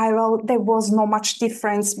survival, there was not much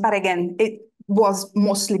difference, but again, it was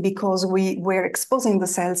mostly because we were exposing the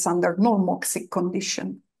cells under normoxic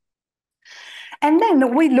condition. And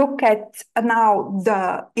then we look at now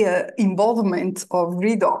the involvement of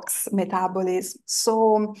redox metabolism.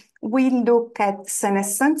 So we look at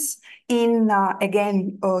senescence in,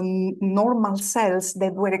 again, normal cells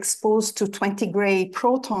that were exposed to 20 gray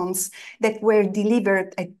protons that were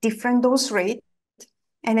delivered at different dose rates.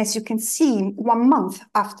 And as you can see, 1 month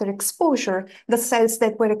after exposure, the cells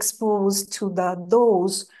that were exposed to the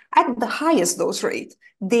dose at the highest dose rate,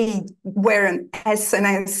 they weren't as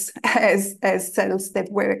senescent as cells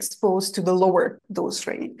that were exposed to the lower dose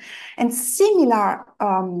rate. And similar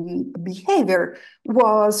behavior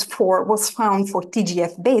was found for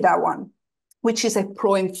TGF-beta1, which is a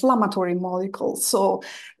pro-inflammatory molecule. So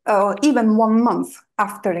even 1 month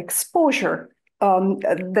after exposure,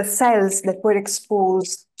 the cells that were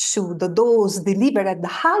exposed to the dose delivered at the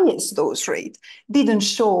highest dose rate didn't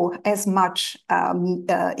show as much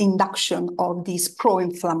induction of this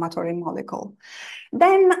pro-inflammatory molecule.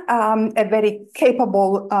 Then a very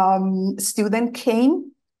capable student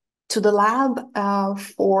came to the lab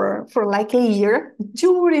for like a year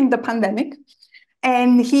during the pandemic.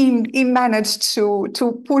 And he managed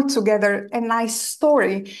to put together a nice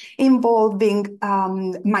story involving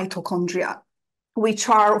mitochondria, which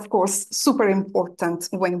are, of course, super important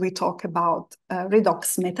when we talk about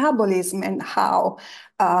redox metabolism and how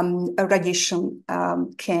radiation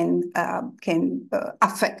can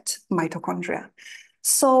affect mitochondria.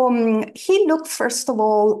 So he looked, first of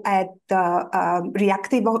all, at the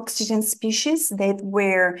reactive oxygen species that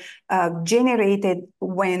were generated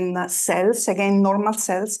when cells, again, normal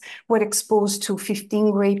cells, were exposed to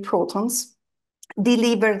 15 gray protons,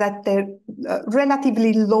 delivered at the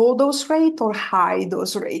relatively low dose rate or high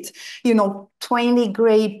dose rate. 20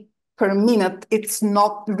 gray per minute, it's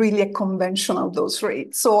not really a conventional dose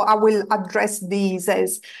rate. So I will address these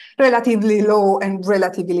as relatively low and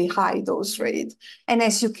relatively high dose rate. And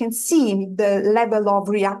as you can see, the level of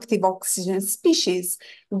reactive oxygen species,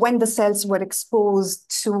 when the cells were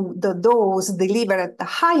exposed to the dose delivered at the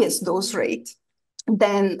highest dose rate,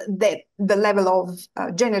 then the level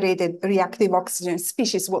of generated reactive oxygen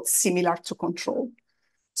species was similar to control.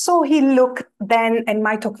 So he looked then at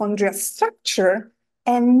mitochondrial structure,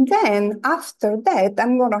 and then after that,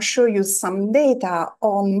 I'm going to show you some data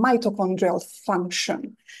on mitochondrial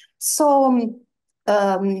function. So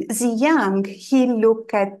Ziyang, he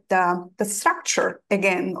looked at the structure,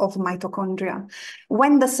 again, of mitochondria.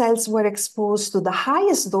 When the cells were exposed to the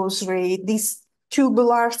highest dose rate, this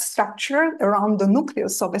tubular structure around the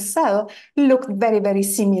nucleus of a cell looked very, very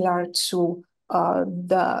similar to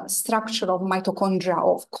the structure of mitochondria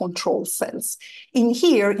of control cells. In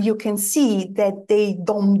here, you can see that they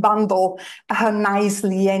don't bundle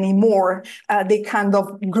nicely anymore. They kind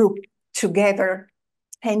of group together.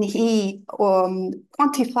 And he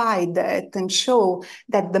quantified that and showed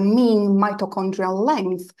that the mean mitochondrial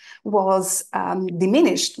length was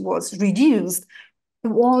diminished, was reduced,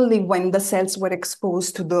 only when the cells were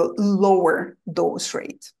exposed to the lower dose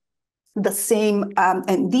rate. The same,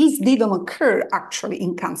 and these didn't occur actually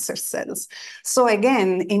in cancer cells. So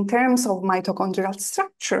again, in terms of mitochondrial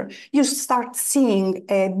structure, you start seeing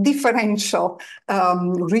a differential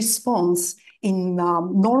response in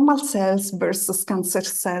normal cells versus cancer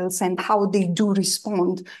cells and how they do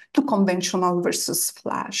respond to conventional versus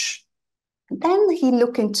flash. Then he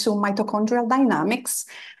looked into mitochondrial dynamics,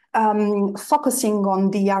 focusing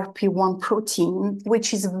on the RP1 protein,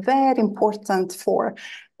 which is very important for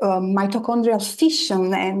mitochondrial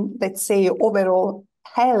fission and, let's say, overall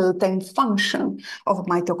health and function of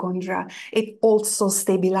mitochondria. It also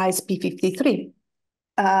stabilizes p53.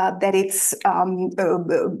 That it's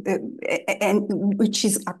and which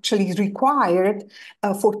is actually required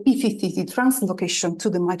for p53 translocation to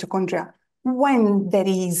the mitochondria when there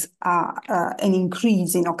is an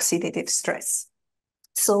increase in oxidative stress.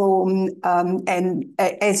 So, and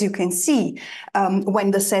as you can see,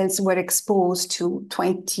 when the cells were exposed to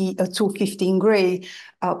 15 gray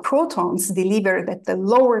protons delivered at the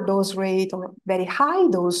lower dose rate or very high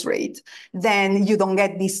dose rate, then you don't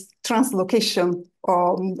get this translocation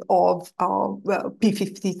of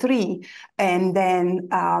P53, and then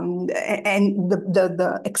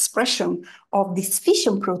the expression of this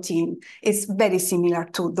fission protein is very similar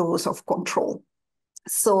to those of control.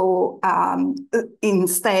 So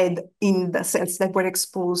instead, in the cells that were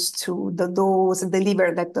exposed to the dose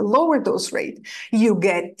delivered at the lower dose rate, you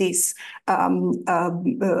get this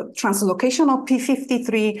translocation of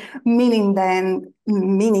P53, meaning then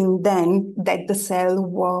that the cell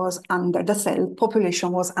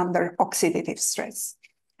population was under oxidative stress.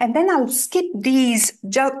 And then I'll skip these,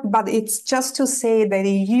 but it's just to say that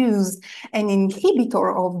he used an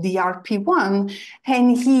inhibitor of the RP1,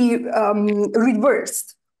 and he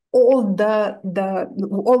reversed all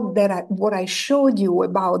what I showed you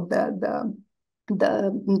about the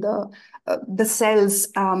cells,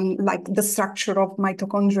 like the structure of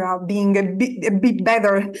mitochondria being a bit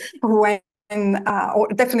better when. Or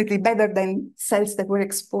definitely better than cells that were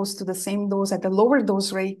exposed to the same dose at a lower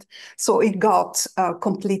dose rate. So it got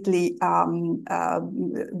completely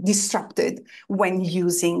disrupted when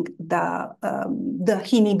using the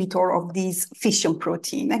inhibitor of this fission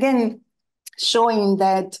protein. Again, showing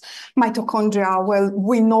that mitochondria, well,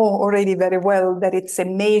 we know already very well that it's a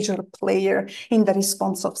major player in the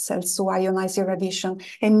response of cells to ionized irradiation,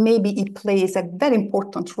 and maybe it plays a very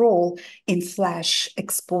important role in flash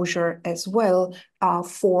exposure as well,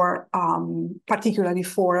 particularly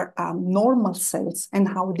for normal cells and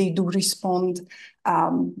how they do respond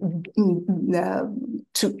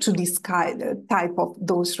to this type of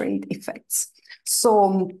dose rate effects.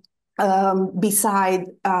 So beside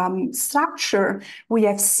structure, we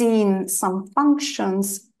have seen some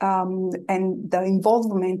functions and the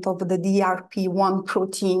involvement of the DRP1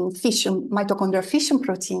 protein fission, mitochondrial fission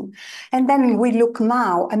protein. And then we look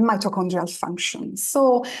now at mitochondrial function.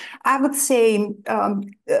 So I would say,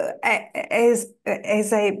 as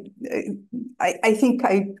I think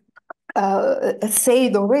I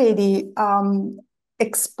said already,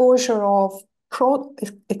 exposure of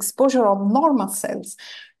normal cells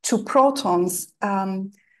to protons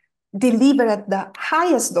delivered at the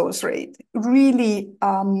highest dose rate really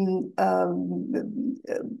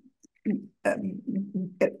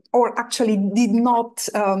or actually did not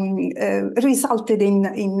resulted in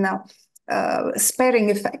sparing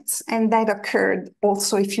effects. And that occurred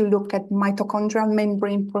also if you look at mitochondrial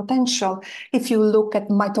membrane potential, if you look at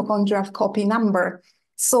mitochondrial copy number.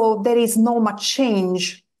 So there is not much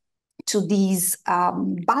change to these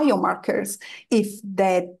biomarkers if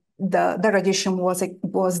the radiation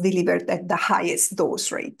was delivered at the highest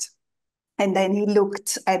dose rate. And then he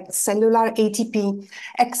looked at cellular ATP,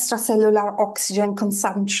 extracellular oxygen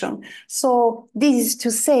consumption. So this is to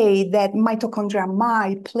say that mitochondria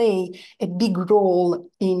might play a big role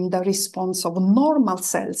in the response of normal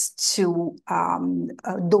cells to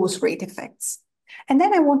dose rate effects. And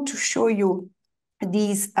then I want to show you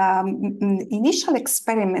these initial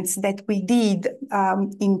experiments that we did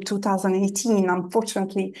in 2018.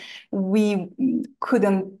 Unfortunately, we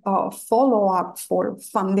couldn't follow up for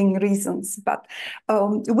funding reasons, but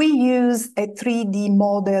we used a 3D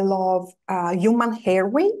model of human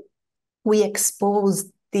airway. We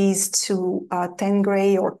exposed these to 10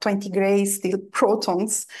 gray or 20 gray steel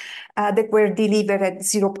protons that were delivered at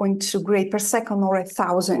 0.2 gray per second or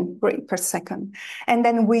 1,000 gray per second. And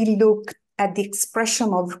then we looked at the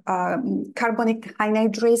expression of carbonic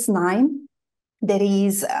anhydrase 9. There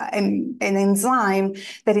is an enzyme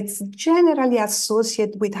that is generally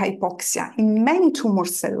associated with hypoxia in many tumor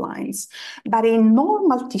cell lines, but in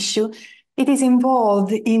normal tissue, it is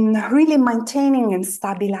involved in really maintaining and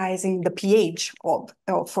stabilizing the pH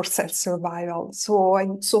for cell survival. So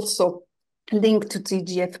it's also linked to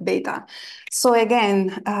TGF-beta. So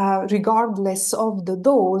again, regardless of the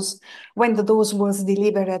dose, when the dose was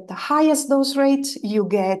delivered at the highest dose rate, you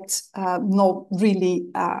get no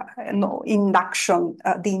induction.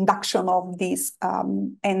 The induction of this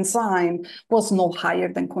enzyme was no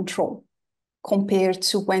higher than control, compared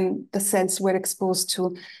to when the cells were exposed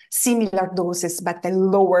to similar doses but a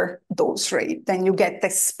lower dose rate. Then you get the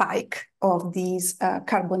spike of these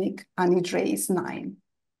carbonic anhydrase 9.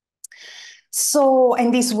 So,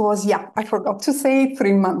 and this was, I forgot to say,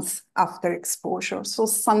 3 months after exposure. So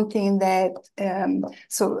something that,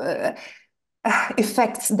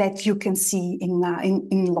 effects that you can see in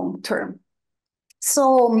long term.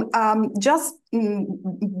 So just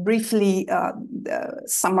briefly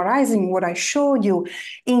summarizing what I showed you,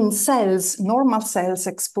 in cells, normal cells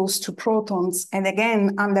exposed to protons, and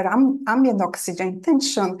again, under ambient oxygen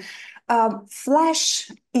tension,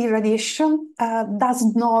 flash irradiation does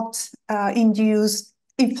not induce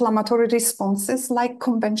inflammatory responses like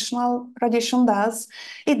conventional radiation does.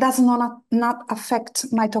 It does not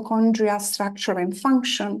affect mitochondria structure and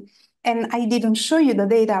function. And I didn't show you the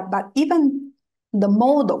data, but even the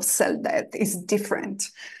mode of cell death is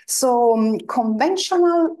different. So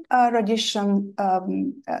conventional radiation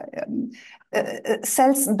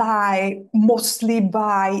cells die mostly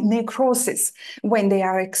by necrosis when they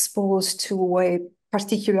are exposed to a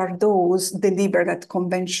particular dose delivered at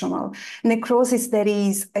conventional. Necrosis, that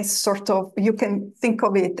is a sort of, you can think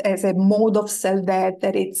of it as a mode of cell death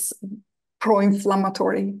that it's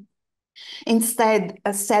pro-inflammatory. Instead,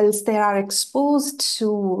 cells that are exposed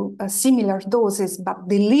to similar doses but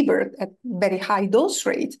delivered at very high dose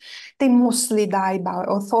rate, they mostly die by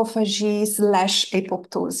autophagy /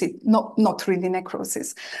 apoptosis, not really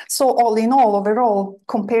necrosis. So all in all, overall,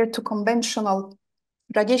 compared to conventional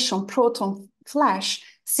radiation, proton flash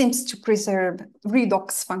seems to preserve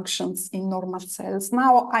redox functions in normal cells.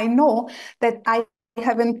 Now, I know that I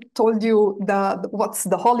haven't told you what's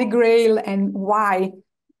the Holy Grail and why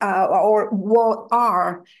or what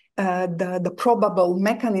are the probable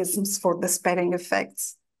mechanisms for the sparing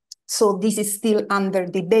effects. So this is still under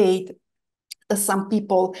debate. Some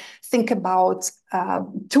people think about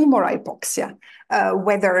tumor hypoxia,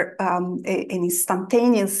 whether an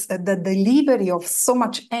instantaneous, the delivery of so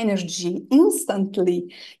much energy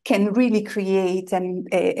instantly can really create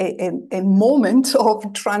a moment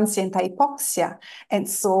of transient hypoxia. And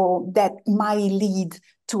so that might lead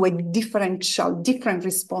to a different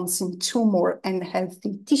response in tumor and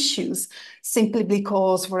healthy tissues, simply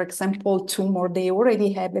because, for example, tumor, they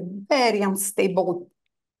already have a very unstable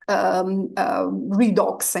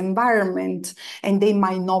redox environment, and they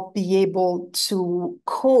might not be able to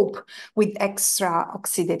cope with extra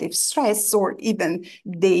oxidative stress, or even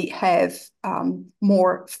they have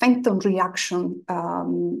more phantom reaction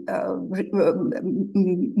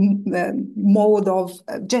mode of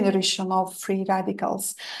generation of free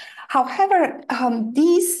radicals. However,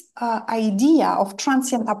 this idea of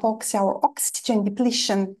transient hypoxia or oxygen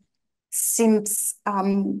depletion seems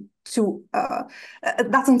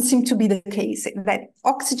doesn't seem to be the case, that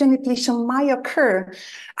oxygen depletion might occur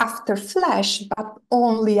after flash, but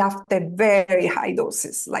only after very high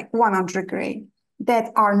doses, like 100 gray,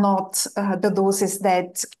 that are not the doses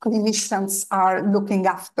that clinicians are looking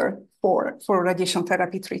after for radiation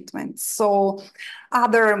therapy treatment. So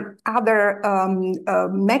other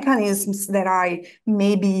mechanisms that I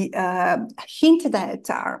maybe hinted at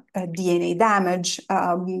are DNA damage,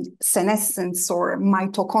 senescence, or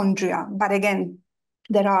mitochondria. But again,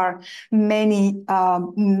 there are many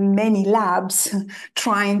labs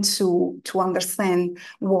trying to understand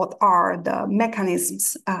what are the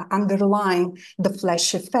mechanisms underlying the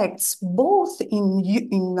flash effects, both in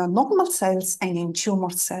normal cells and in tumor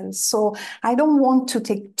cells. So I don't want to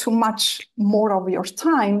take too much more of your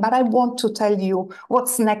time, but I want to tell you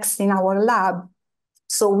what's next in our lab.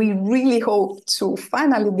 So we really hope to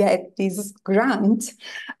finally get this grant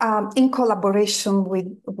in collaboration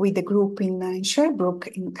with the group in Sherbrooke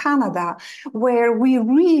in Canada, where we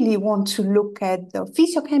really want to look at the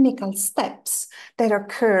physiochemical steps that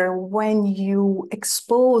occur when you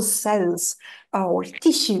expose cells or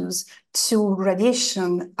tissues to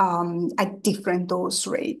radiation at different dose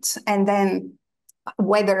rates. And then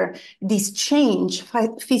whether this change,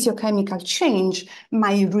 physiochemical change,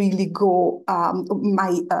 might really go,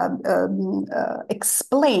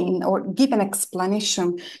 explain or give an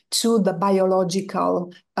explanation to the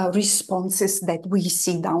biological responses that we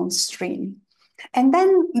see downstream. And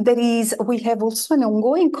then we have also an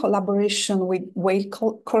ongoing collaboration with Weill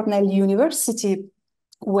Cornell University,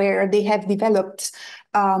 where they have developed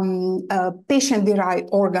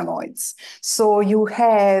patient-derived organoids. So you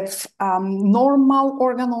have normal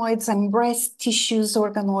organoids and breast tissues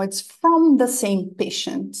organoids from the same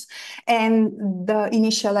patient. And the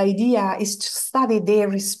initial idea is to study their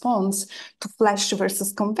response to flash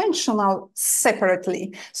versus conventional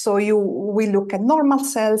separately. So we look at normal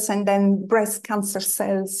cells and then breast cancer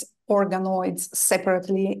cells, organoids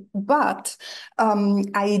separately, but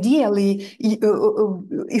ideally,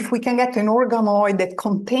 if we can get an organoid that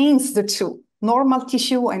contains the two, normal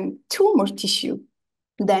tissue and tumor tissue,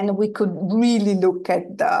 then we could really look at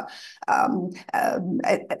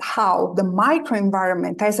at how the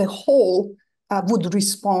microenvironment as a whole would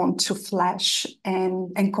respond to flash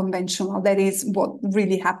and conventional. That is what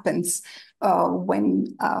really happens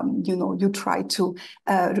when you try to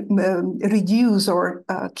reduce or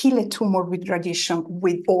kill a tumor with radiation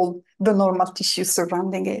with all the normal tissue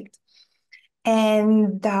surrounding it.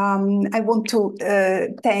 And I want to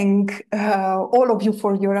thank all of you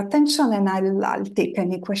for your attention, and I'll take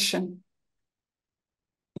any question.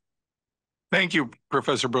 Thank you,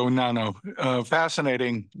 Professor Bonanno.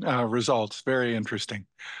 Fascinating results, very interesting.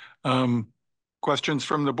 Questions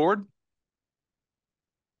from the board?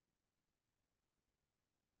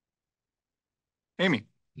 Amy.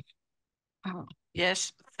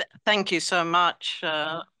 Yes, thank you so much,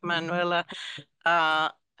 Manuela. I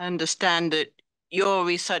understand that your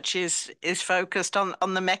research is focused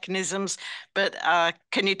on the mechanisms, but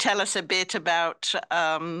can you tell us a bit about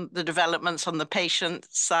the developments on the patient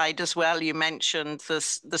side as well? You mentioned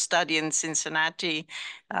the study in Cincinnati.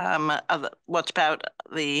 What about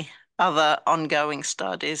the other ongoing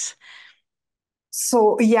studies?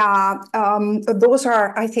 So yeah, those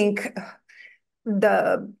are, I think,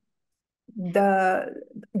 the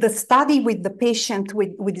study with the patient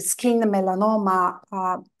with skin melanoma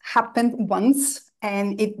happened once,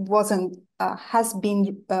 and it wasn't has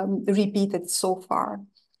been repeated so far.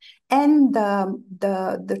 And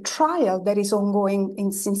the trial that is ongoing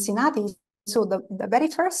in Cincinnati, so the very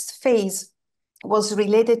first phase was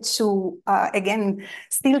related to again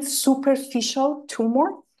still superficial tumor.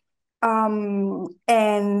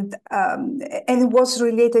 And it was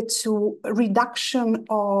related to reduction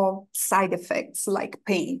of side effects like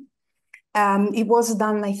pain. It was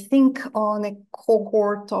done, I think, on a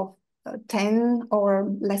cohort of 10 or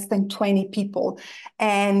less than 20 people.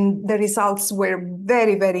 And the results were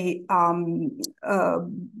very, very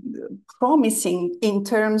promising in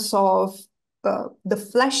terms of the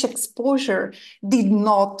flash exposure did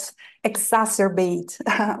not exacerbate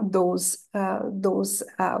those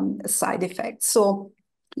side effects. So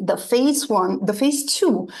the phase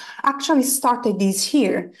 2 actually started this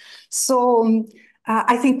year. So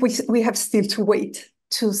I think we have still to wait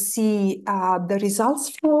to see the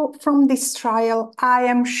results from this trial. I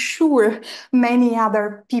am sure many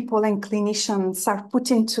other people and clinicians are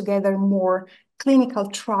putting together more clinical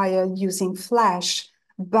trial using flash.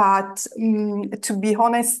 But to be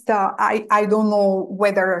honest, I don't know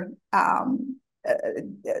whether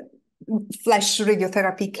flash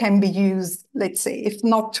radiotherapy can be used, let's say, if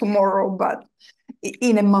not tomorrow, but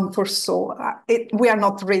in a month or so. We are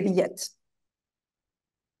not ready yet.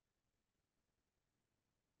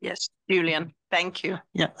 Yes, Julian, thank you.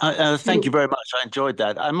 Yeah, thank you very much. I enjoyed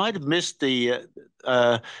that. I might have missed this,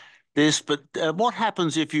 but what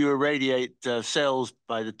happens if you irradiate cells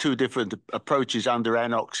by the two different approaches under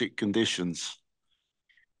anoxic conditions?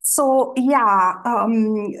 So yeah,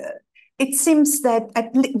 it seems that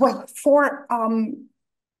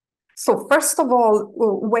so first of all,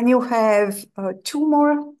 when you have a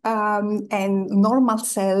tumor and normal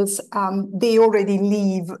cells, they already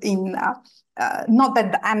live in not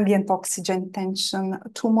at the ambient oxygen tension.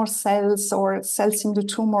 Tumor cells or cells in the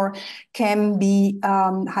tumor can be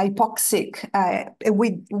hypoxic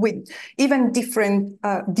with even different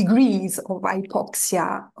degrees of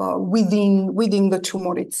hypoxia within the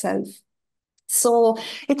tumor itself. So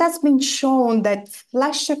it has been shown that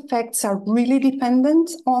flash effects are really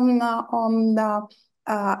dependent on the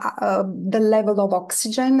level of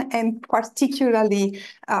oxygen, and particularly,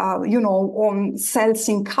 on cells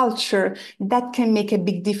in culture. That can make a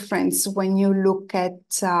big difference when you look at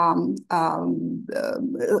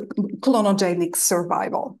clonogenic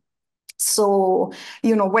survival. So,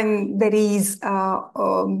 when there is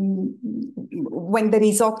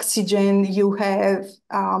oxygen, you have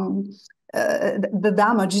the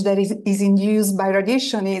damage that is induced by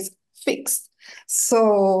radiation is fixed.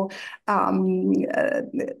 So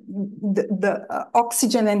the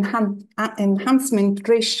oxygen enhancement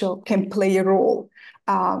ratio can play a role.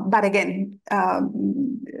 But again,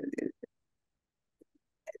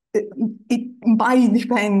 it might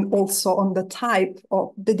depend also on the type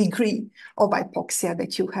of the degree of hypoxia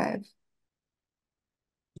that you have.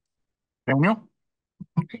 Daniel?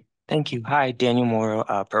 Okay. Thank you. Hi, Daniel Morrow,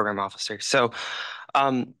 Program Officer. So,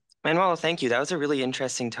 Manuela, thank you. That was a really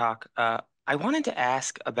interesting talk. I wanted to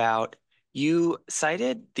ask about, you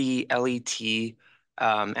cited the LET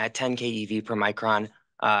at 10 keV per micron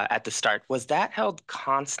at the start. Was that held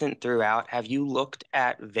constant throughout? Have you looked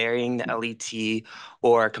at varying the LET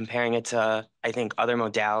or comparing it to, I think, other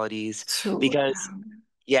modalities? Sure. Because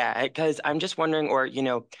I'm just wondering, or,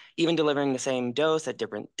 even delivering the same dose at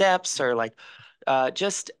different depths, or like,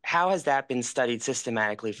 Just how has that been studied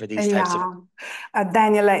systematically for these types of?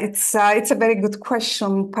 Daniel, it's a very good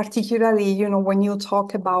question, particularly, when you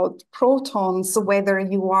talk about protons, whether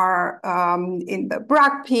you are in the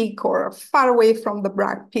Bragg peak or far away from the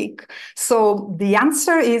Bragg peak. So the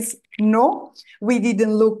answer is no, we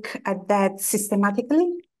didn't look at that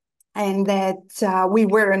systematically, and that we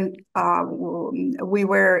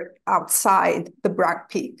were outside the Bragg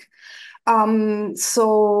peak.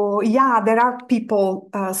 So yeah, there are people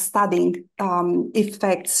studying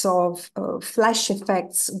effects of flash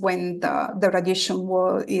effects when the radiation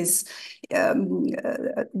is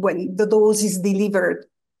when the dose is delivered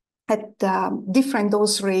at different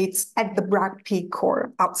dose rates at the Bragg peak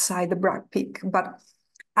or outside the Bragg peak. But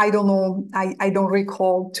I don't know, I don't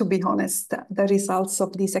recall, to be honest, the results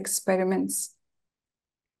of these experiments.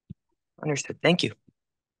 Understood. Thank you.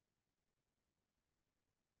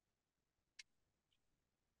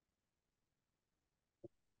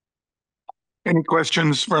 Any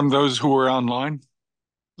questions from those who are online?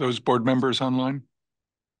 Those board members online?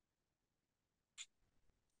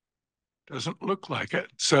 Doesn't look like it.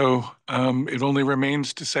 So it only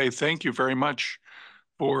remains to say thank you very much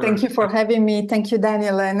for... Thank you for having me. Thank you,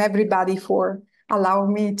 Daniel, and everybody for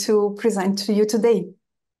allowing me to present to you today.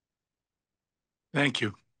 Thank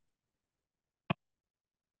you.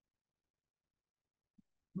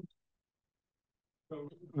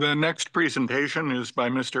 The next presentation is by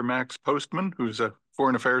Mr. Max Postman, who's a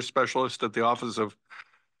Foreign Affairs Specialist at the Office of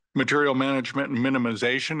Material Management and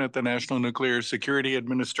Minimization at the National Nuclear Security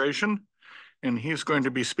Administration. And he's going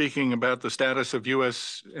to be speaking about the status of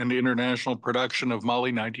U.S. and international production of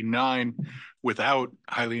Moly-99 without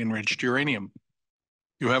highly enriched uranium.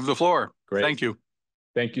 You have the floor. Great. Thank you.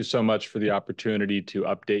 Thank you so much for the opportunity to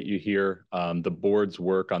update you here. The board's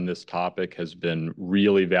work on this topic has been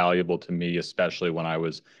really valuable to me, especially when I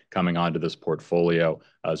was coming onto this portfolio.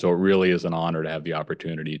 So it really is an honor to have the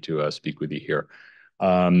opportunity to speak with you here.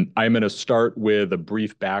 I'm going to start with a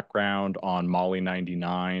brief background on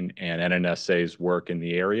Moly-99 and NNSA's work in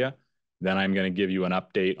the area. Then I'm going to give you an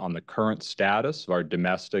update on the current status of our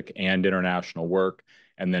domestic and international work.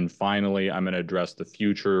 And then finally, I'm going to address the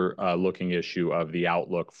future looking issue of the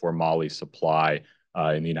outlook for Moly supply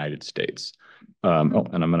in the United States. And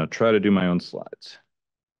I'm going to try to do my own slides.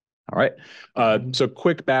 All right. So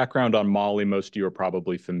quick background on Moly. Most of you are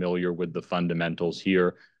probably familiar with the fundamentals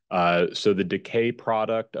here. So the decay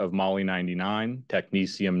product of Moly-99,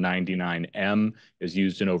 technetium-99m, is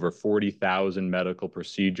used in over 40,000 medical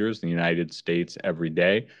procedures in the United States every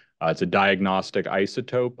day. It's a diagnostic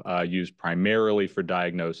isotope used primarily for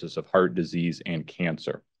diagnosis of heart disease and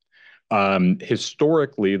cancer.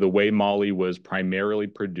 Historically, the way Moly was primarily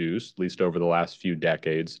produced, at least over the last few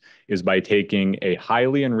decades, is by taking a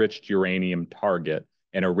highly enriched uranium target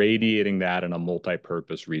and irradiating that in a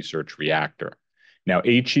multi-purpose research reactor. Now,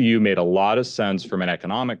 HEU made a lot of sense from an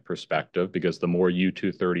economic perspective because the more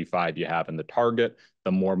U-235 you have in the target,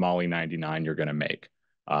 the more Moly-99 you're going to make.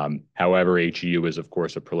 However, HEU is, of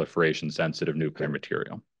course, a proliferation-sensitive nuclear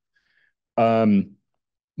material.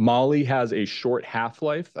 Moly has a short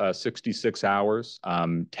half-life, 66 hours.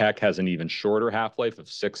 Tech has an even shorter half-life of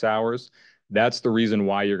 6 hours. That's the reason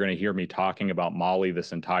why you're going to hear me talking about Moly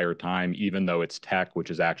this entire time, even though it's Tech,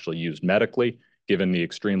 which is actually used medically. Given the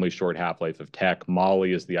extremely short half-life of Tech,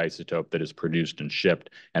 Moly is the isotope that is produced and shipped,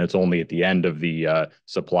 and it's only at the end of the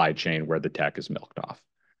supply chain where the Tech is milked off.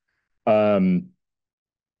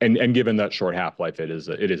 And given that short half-life, it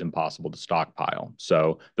is impossible to stockpile.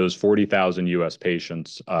 So those 40,000 U.S.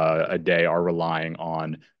 patients a day are relying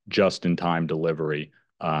on just-in-time delivery.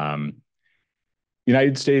 The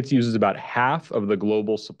United States uses about half of the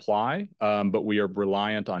global supply, but we are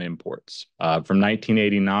reliant on imports. From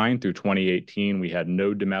 1989 through 2018, we had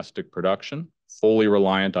no domestic production, fully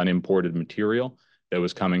reliant on imported material that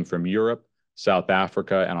was coming from Europe, South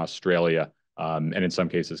Africa, and Australia, and in some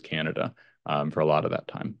cases, Canada, for a lot of that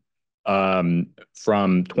time.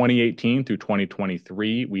 From 2018 through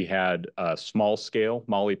 2023, we had small-scale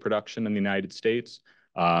Moly production in the United States.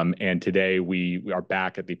 And today we are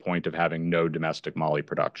back at the point of having no domestic Moly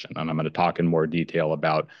production. And I'm going to talk in more detail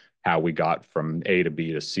about how we got from A to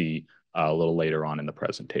B to C a little later on in the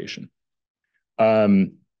presentation.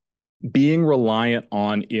 Being reliant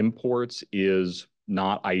on imports is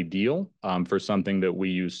not ideal for something that we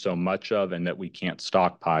use so much of and that we can't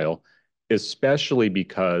stockpile, especially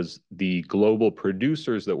because the global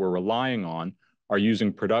producers that we're relying on are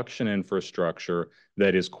using production infrastructure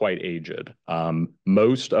that is quite aged.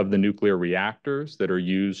 Most of the nuclear reactors that are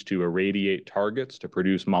used to irradiate targets to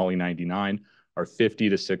produce Moly-99 are 50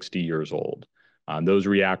 to 60 years old. Those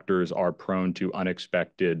reactors are prone to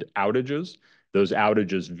unexpected outages, those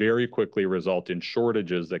outages very quickly result in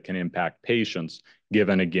shortages that can impact patients,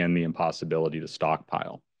 given, again, the impossibility to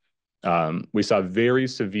stockpile. We saw very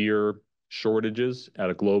severe shortages at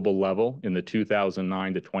a global level in the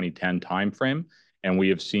 2009 to 2010 timeframe, and we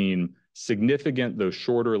have seen significant, though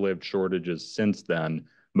shorter-lived shortages since then,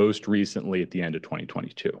 most recently at the end of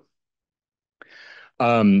 2022.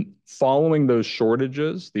 Following those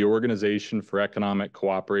shortages, the Organization for Economic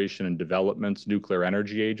Cooperation and Development's Nuclear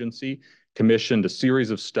Energy Agency commissioned a series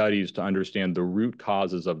of studies to understand the root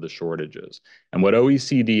causes of the shortages. And what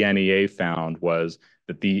OECD NEA found was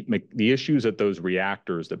that the issues at those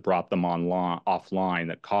reactors that brought them offline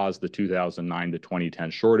that caused the 2009 to 2010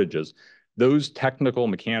 shortages, those technical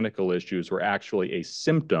mechanical issues were actually a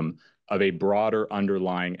symptom of a broader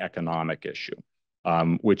underlying economic issue,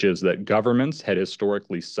 which is that governments had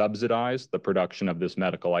historically subsidized the production of this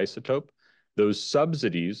medical isotope. Those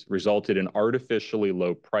subsidies resulted in artificially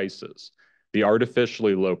low prices. The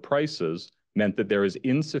artificially low prices meant that there is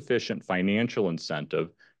insufficient financial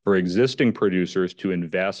incentive for existing producers to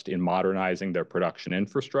invest in modernizing their production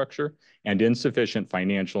infrastructure and insufficient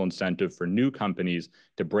financial incentive for new companies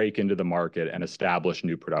to break into the market and establish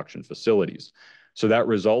new production facilities. So that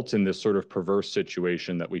results in this sort of perverse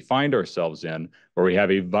situation that we find ourselves in, where we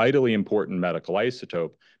have a vitally important medical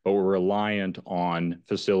isotope, but we're reliant on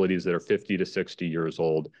facilities that are 50 to 60 years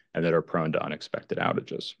old and that are prone to unexpected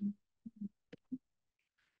outages.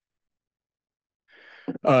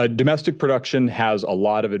 Domestic production has a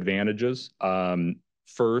lot of advantages.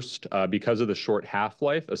 First, because of the short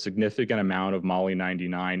half-life, a significant amount of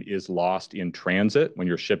Moly-99 is lost in transit when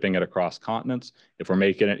you're shipping it across continents. If we're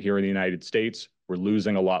making it here in the United States, we're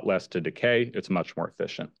losing a lot less to decay. It's much more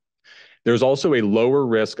efficient. There's also a lower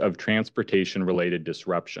risk of transportation-related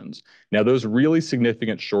disruptions. Now, those really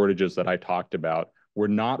significant shortages that I talked about were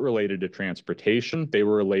not related to transportation. They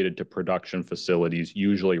were related to production facilities,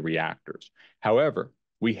 usually reactors. However,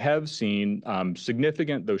 we have seen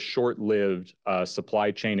significant, though short-lived,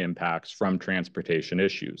 supply chain impacts from transportation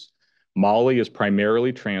issues. Moly is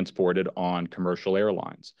primarily transported on commercial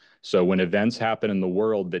airlines. So when events happen in the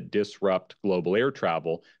world that disrupt global air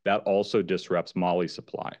travel, that also disrupts Moly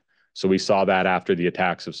supply. So we saw that after the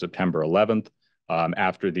attacks of September 11th,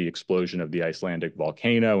 after the explosion of the Icelandic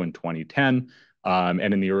volcano in 2010,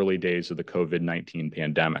 and in the early days of the COVID-19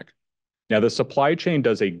 pandemic. Now, the supply chain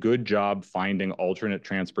does a good job finding alternate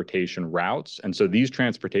transportation routes. And so these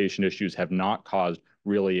transportation issues have not caused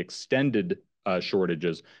really extended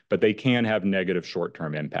shortages, but they can have negative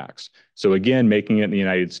short-term impacts. So again, making it in the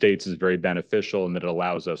United States is very beneficial in that it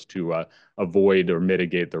allows us to avoid or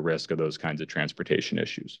mitigate the risk of those kinds of transportation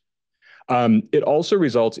issues. It also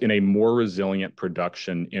results in a more resilient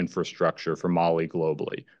production infrastructure for Moly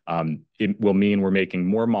globally. It will mean we're making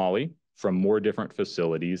more Moly from more different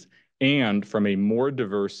facilities and from a more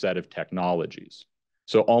diverse set of technologies.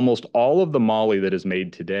 So almost all of the Moly that is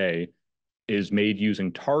made today is made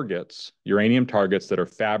using targets, uranium targets that are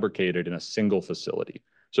fabricated in a single facility.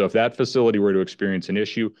 So if that facility were to experience an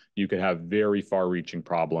issue, you could have very far-reaching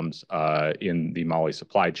problems in the Moly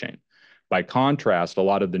supply chain. By contrast, a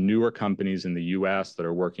lot of the newer companies in the US that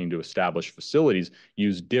are working to establish facilities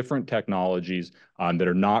use different technologies that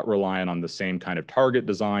are not reliant on the same kind of target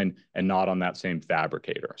design and not on that same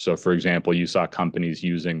fabricator. So for example, you saw companies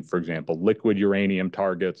using, for example, liquid uranium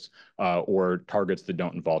targets or targets that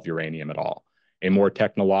don't involve uranium at all. A more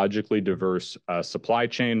technologically diverse supply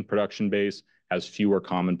chain production base has fewer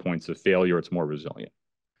common points of failure. It's more resilient.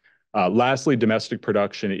 Lastly, domestic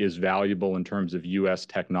production is valuable in terms of US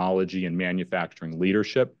technology and manufacturing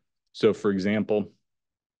leadership. So for example,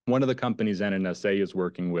 one of the companies NNSA is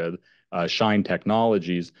working with, Shine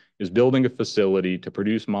Technologies, is building a facility to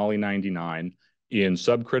produce Moly-99 in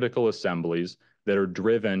subcritical assemblies that are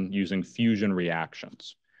driven using fusion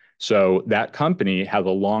reactions. So that company has a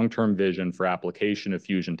long-term vision for application of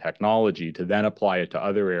fusion technology to then apply it to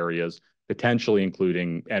other areas, potentially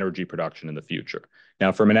including energy production in the future.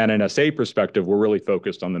 Now, from an NNSA perspective, we're really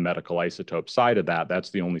focused on the medical isotope side of that. That's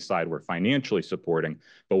the only side we're financially supporting,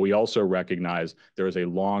 but we also recognize there is a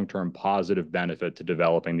long-term positive benefit to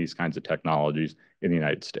developing these kinds of technologies in the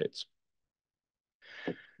United States.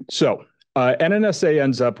 So NNSA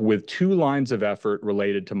ends up with two lines of effort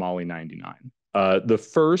related to Moly-99. The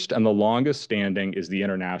first and the longest standing is the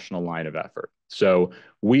international line of effort. So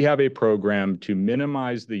we have a program to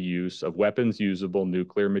minimize the use of weapons-usable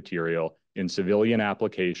nuclear material in civilian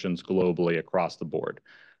applications globally across the board.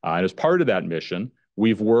 And as part of that mission,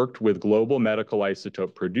 we've worked with global medical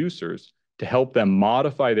isotope producers to help them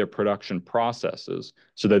modify their production processes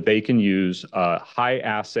so that they can use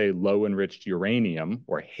high-assay, low-enriched uranium,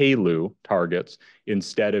 or HALEU, targets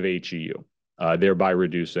instead of HEU. thereby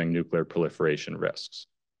reducing nuclear proliferation risks.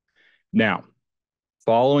 Now,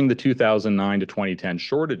 following the 2009 to 2010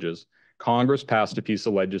 shortages, Congress passed a piece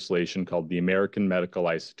of legislation called the American Medical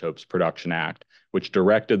Isotopes Production Act, which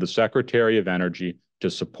directed the Secretary of Energy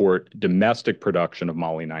to support domestic production of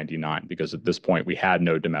Moly-99, because at this point we had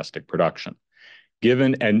no domestic production.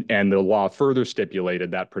 And the law further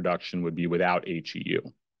stipulated that production would be without HEU.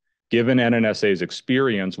 Given NNSA's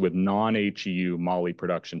experience with non-HEU moly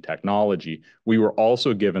production technology, we were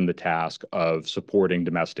also given the task of supporting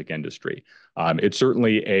domestic industry.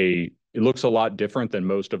 It looks a lot different than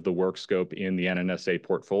most of the work scope in the NNSA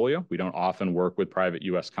portfolio. We don't often work with private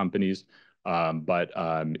US companies, but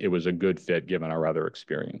it was a good fit given our other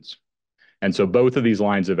experience. And so both of these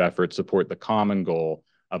lines of effort support the common goal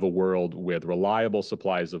of a world with reliable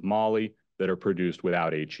supplies of moly that are produced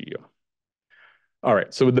without HEU. All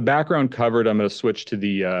right, so with the background covered, I'm going to switch to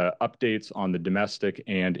the updates on the domestic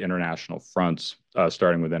and international fronts,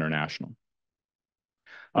 starting with international.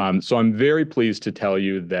 So I'm very pleased to tell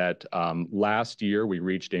you that last year we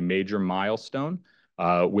reached a major milestone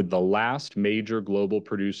with the last major global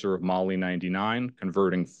producer of Moly-99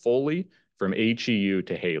 converting fully from HEU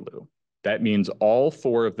to HALEU. That means all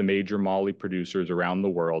 4 of the major moly producers around the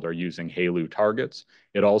world are using HALEU targets.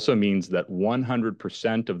 It also means that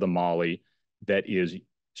 100% of the moly that is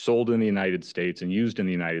sold in the United States and used in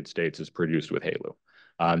the United States is produced with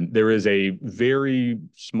HALEU. There is a very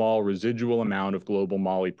small residual amount of global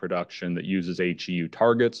moly production that uses HEU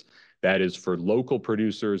targets. That is for local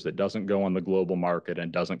producers, that doesn't go on the global market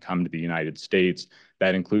and doesn't come to the United States.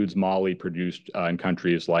 That includes moly produced in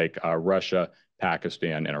countries like Russia,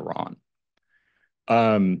 Pakistan, and Iran.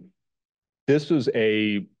 This was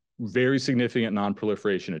a very significant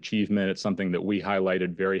non-proliferation achievement. It's something that we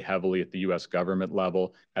highlighted very heavily at the US government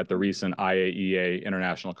level at the recent IAEA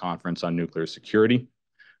International Conference on Nuclear Security,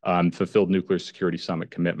 fulfilled Nuclear Security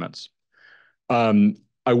Summit commitments.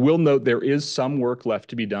 I will note there is some work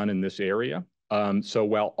left to be done in this area. So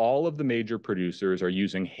while all of the major producers are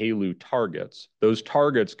using HALEU targets, those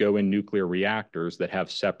targets go in nuclear reactors that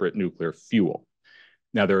have separate nuclear fuel.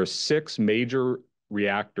 Now, there are 6 major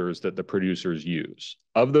reactors that the producers use.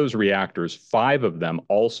 Of those reactors, 5 of them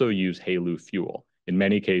also use HALEU fuel, in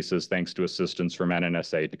many cases thanks to assistance from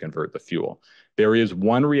NNSA to convert the fuel. There is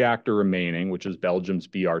 1 reactor remaining, which is Belgium's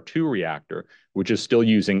BR2 reactor, which is still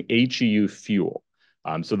using HEU fuel.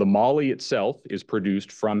 So the moly itself is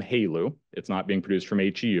produced from HALEU. It's not being produced from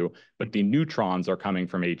HEU, but the neutrons are coming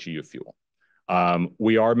from HEU fuel.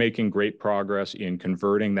 We are making great progress in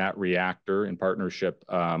converting that reactor in partnership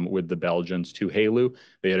with the Belgians to HALEU.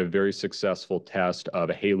 They had a very successful test of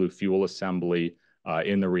a HALEU fuel assembly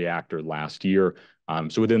in the reactor last year.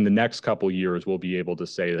 So within the next couple years, we'll be able to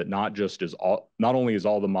say that not only is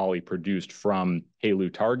all the moly produced from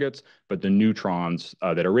HALEU targets, but the neutrons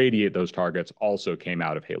that irradiate those targets also came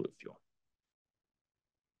out of HALEU fuel.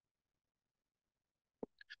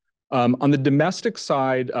 On the domestic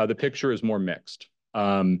side, the picture is more mixed.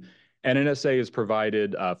 NNSA has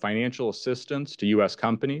provided financial assistance to US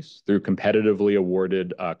companies through competitively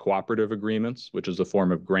awarded cooperative agreements, which is a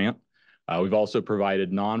form of grant. We've also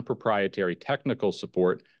provided non-proprietary technical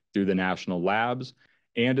support through the national labs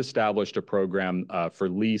and established a program for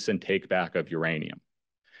lease and take back of uranium.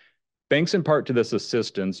 Thanks in part to this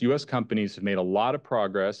assistance, US companies have made a lot of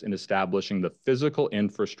progress in establishing the physical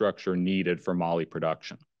infrastructure needed for moly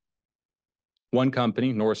production. One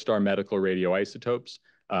company, North Star Medical Radioisotopes,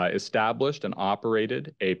 established and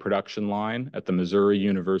operated a production line at the Missouri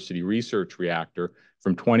University Research Reactor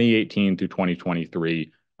from 2018 to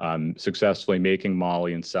 2023, successfully making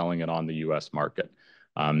moly and selling it on the US market.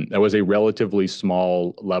 That was a relatively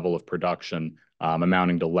small level of production,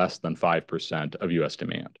 amounting to less than 5% of US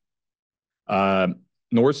demand.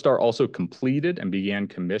 North Star also completed and began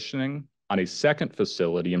commissioning on a second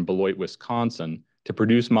facility in Beloit, Wisconsin, to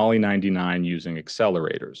produce Moly-99 using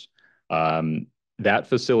accelerators. That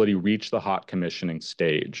facility reached the hot commissioning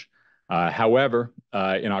stage. However,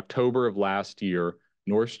 in October of last year,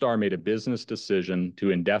 North Star made a business decision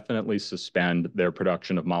to indefinitely suspend their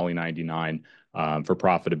production of Moly-99 for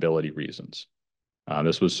profitability reasons.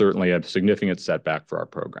 This was certainly a significant setback for our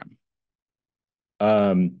program.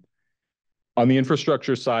 On the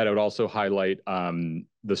infrastructure side, I would also highlight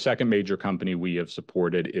the second major company we have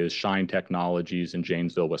supported is Shine Technologies in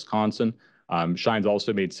Janesville, Wisconsin. Shine's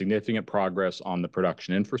also made significant progress on the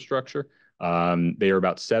production infrastructure. They are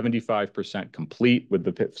about 75% complete with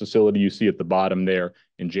the facility you see at the bottom there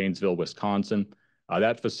in Janesville, Wisconsin.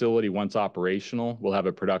 That facility, once operational, will have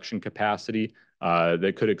a production capacity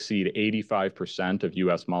that could exceed 85% of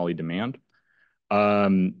US moly demand.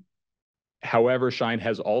 However, Shine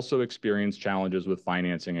has also experienced challenges with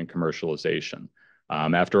financing and commercialization.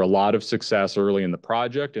 After a lot of success early in the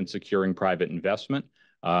project and securing private investment,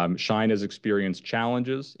 Shine has experienced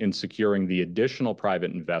challenges in securing the additional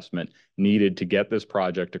private investment needed to get this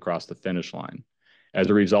project across the finish line. As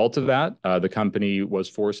a result of that, the company was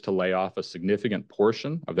forced to lay off a significant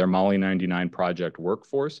portion of their Moly-99 project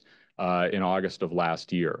workforce in August of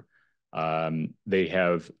last year. They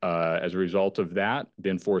have, as a result of that,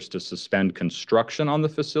 been forced to suspend construction on the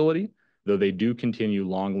facility, though they do continue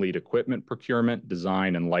long lead equipment procurement,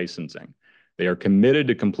 design, and licensing. They are committed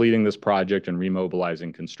to completing this project and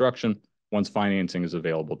remobilizing construction once financing is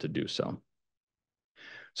available to do so.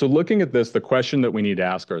 So looking at this, the question that we need to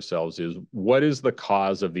ask ourselves is, what is the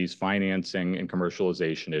cause of these financing and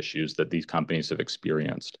commercialization issues that these companies have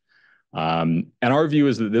experienced? And our view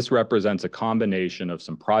is that this represents a combination of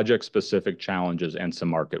some project-specific challenges and some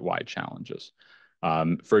market-wide challenges.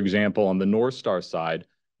 For example, on the NorthStar side,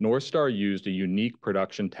 NorthStar used a unique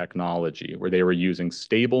production technology where they were using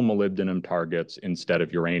stable molybdenum targets instead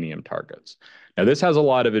of uranium targets. Now, this has a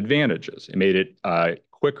lot of advantages. It made it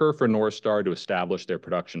quicker for NorthStar to establish their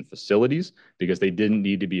production facilities because they didn't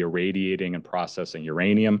need to be irradiating and processing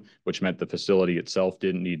uranium, which meant the facility itself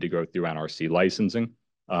didn't need to go through NRC licensing.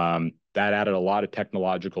 That added a lot of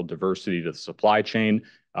technological diversity to the supply chain.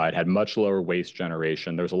 It had much lower waste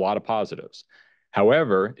generation. There's a lot of positives.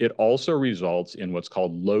 However, it also results in what's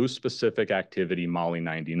called low specific activity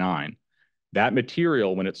Moly-99. That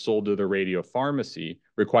material, when it's sold to the radiopharmacy,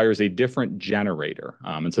 requires a different generator.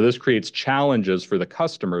 And so this creates challenges for the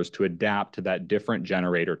customers to adapt to that different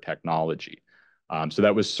generator technology. So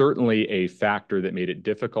that was certainly a factor that made it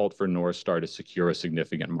difficult for NorthStar to secure a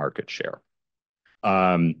significant market share.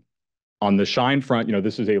 On the Shine front,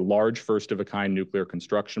 this is a large first-of-a-kind nuclear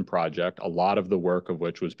construction project, a lot of the work of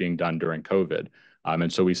which was being done during COVID.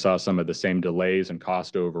 And so we saw some of the same delays and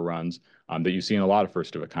cost overruns that you see in a lot of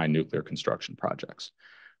first-of-a-kind nuclear construction projects.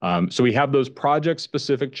 So we have those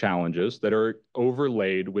project-specific challenges that are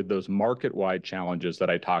overlaid with those market-wide challenges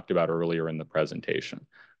that I talked about earlier in the presentation,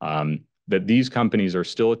 that these companies are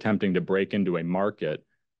still attempting to break into a market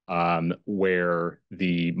where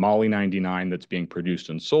the Moly-99 that's being produced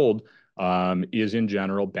and sold is in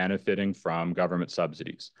general benefiting from government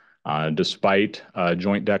subsidies. Despite a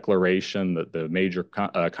joint declaration that the major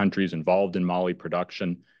countries involved in Moly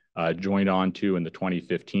production joined on to in the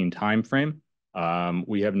 2015 timeframe,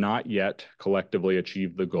 we have not yet collectively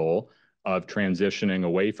achieved the goal of transitioning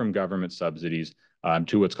away from government subsidies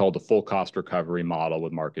to what's called a full cost recovery model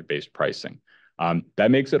with market-based pricing.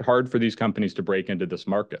 That makes it hard for these companies to break into this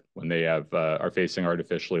market when they are facing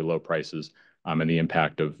artificially low prices and the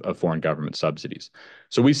impact of foreign government subsidies.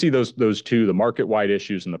 So we see those two, the market-wide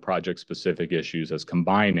issues and the project-specific issues, as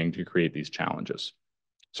combining to create these challenges.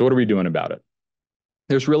 So what are we doing about it?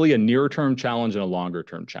 There's really a near-term challenge and a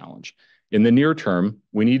longer-term challenge. In the near term,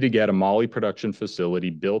 we need to get a Moly production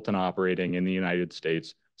facility built and operating in the United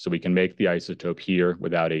States so we can make the isotope here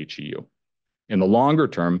without HEU. In the longer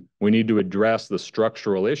term, we need to address the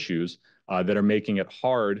structural issues that are making it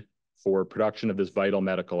hard for production of this vital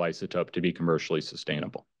medical isotope to be commercially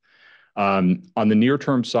sustainable. On the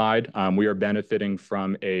near-term side, we are benefiting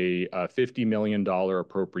from a $50 million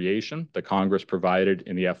appropriation that Congress provided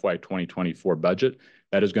in the FY 2024 budget.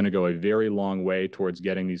 That is going to go a very long way towards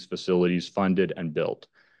getting these facilities funded and built.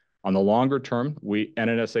 On the longer term,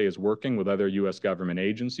 NNSA is working with other U.S. government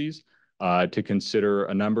agencies to consider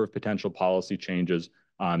a number of potential policy changes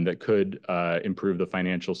that could improve the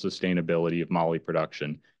financial sustainability of Moly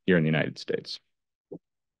production here in the United States.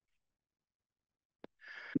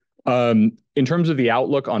 In terms of the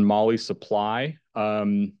outlook on Moly supply,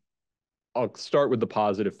 I'll start with the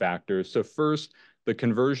positive factors. So first, the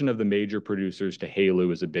conversion of the major producers to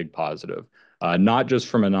HALEU is a big positive, not just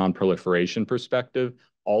from a non-proliferation perspective,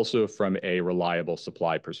 also from a reliable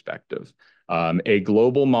supply perspective. A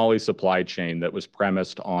global Moly supply chain that was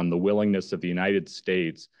premised on the willingness of the United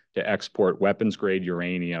States to export weapons-grade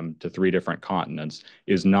uranium to 3 different continents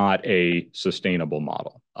is not a sustainable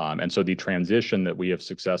model. And so the transition that we have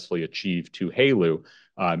successfully achieved to HALEU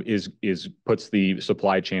puts the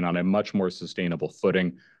supply chain on a much more sustainable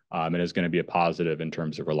footing and is going to be a positive in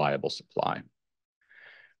terms of reliable supply.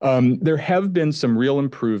 There have been some real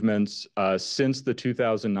improvements since the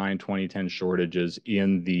 2009-2010 shortages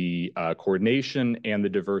in the coordination and the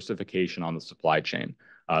diversification on the supply chain.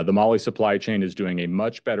 The Moly supply chain is doing a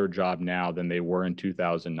much better job now than they were in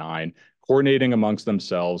 2009, coordinating amongst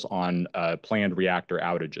themselves on planned reactor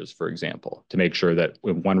outages, for example, to make sure that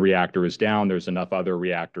when one reactor is down, there's enough other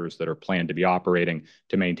reactors that are planned to be operating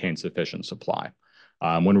to maintain sufficient supply.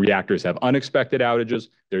 When reactors have unexpected outages,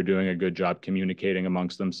 they're doing a good job communicating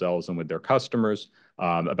amongst themselves and with their customers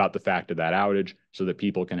about the fact of that outage so that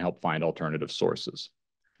people can help find alternative sources.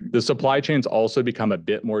 The supply chains also become a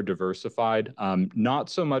bit more diversified, not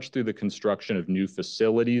so much through the construction of new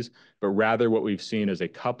facilities, but rather what we've seen is a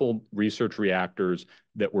couple research reactors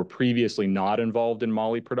that were previously not involved in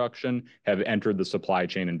moly production have entered the supply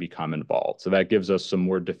chain and become involved. So that gives us some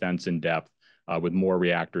more defense in depth with more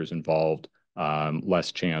reactors involved,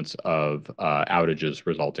 less chance of outages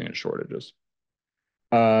resulting in shortages.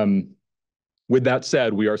 With that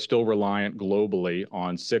said, we are still reliant globally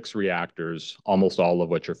on 6 reactors, almost all of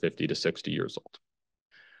which are 50 to 60 years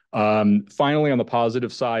old. Finally, on the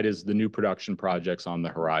positive side is the new production projects on the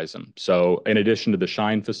horizon. So in addition to the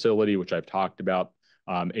Shine facility, which I've talked about,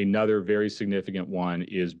 another very significant one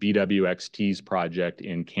is BWXT's project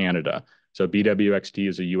in Canada. So BWXT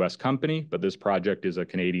is a US company, but this project is a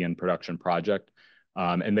Canadian production project.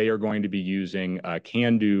 And they are going to be using a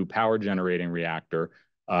CANDU power generating reactor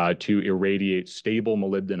to irradiate stable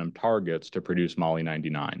molybdenum targets to produce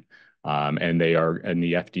Moly-99. And they are in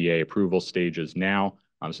the FDA approval stages now.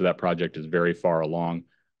 So that project is very far along.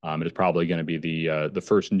 It is probably going to be the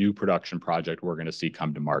first new production project we're going to see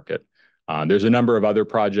come to market. There's a number of other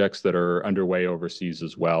projects that are underway overseas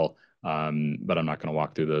as well, but I'm not going to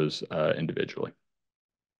walk through those individually.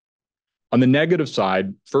 On the negative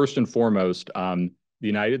side, first and foremost, the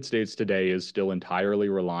United States today is still entirely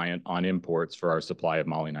reliant on imports for our supply of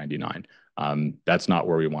Moly-99. That's not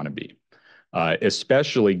where we want to be,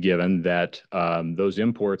 especially given that those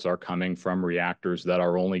imports are coming from reactors that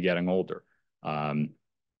are only getting older.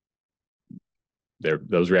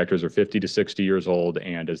 Those reactors are 50 to 60 years old,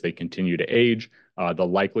 and as they continue to age, the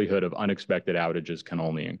likelihood of unexpected outages can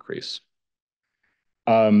only increase.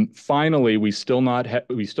 Finally, we still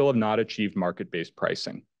have not achieved market-based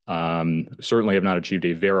pricing. Certainly have not achieved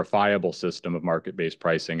a verifiable system of market-based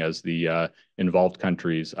pricing as the involved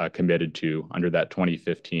countries committed to under that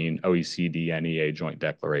 2015 OECD NEA joint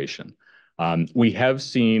declaration. We have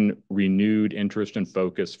seen renewed interest and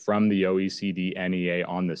focus from the OECD NEA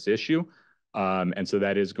on this issue. And so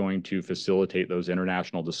that is going to facilitate those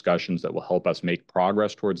international discussions that will help us make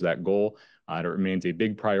progress towards that goal. It remains a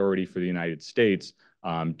big priority for the United States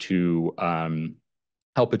to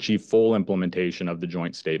help achieve full implementation of the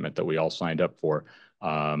joint statement that we all signed up for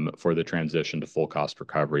the transition to full cost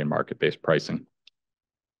recovery and market-based pricing.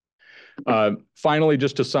 Finally,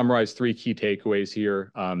 just to summarize 3 key takeaways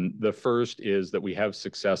here. The first is that we have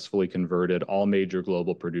successfully converted all major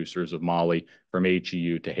global producers of moly from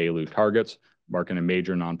HEU to HALEU targets, marking a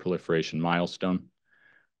major non-proliferation milestone.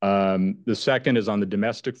 The second is on the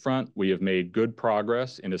domestic front. We have made good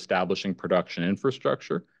progress in establishing production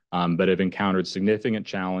infrastructure, but have encountered significant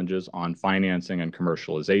challenges on financing and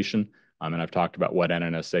commercialization. And I've talked about what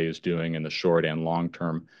NNSA is doing in the short and long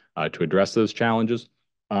term to address those challenges.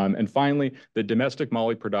 And finally, the domestic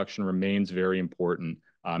moly production remains very important,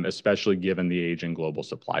 especially given the aging global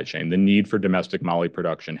supply chain. The need for domestic moly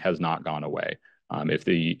production has not gone away. If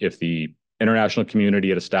the international community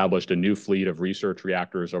had established a new fleet of research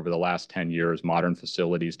reactors over the last 10 years, modern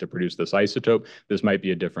facilities to produce this isotope, this might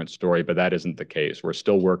be a different story, but that isn't the case. We're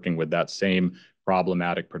still working with that same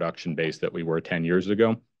problematic production base that we were 10 years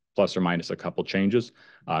ago, plus or minus a couple changes.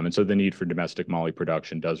 And so the need for domestic moly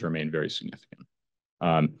production does remain very significant.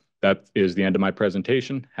 That is the end of my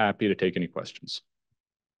presentation. Happy to take any questions.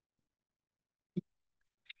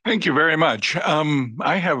 Thank you very much.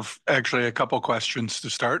 I have actually a couple questions to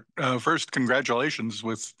start. First, congratulations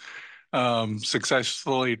with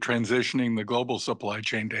successfully transitioning the global supply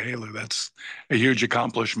chain to HALEU. That's a huge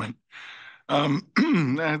accomplishment.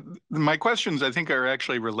 My questions, I think, are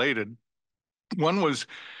actually related. One was,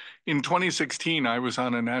 in 2016, I was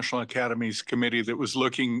on a National Academies committee that was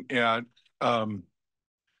looking at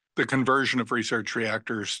the conversion of research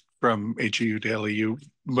reactors from HEU to LEU,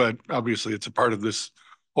 but obviously it's a part of this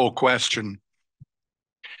whole question.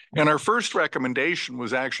 And our first recommendation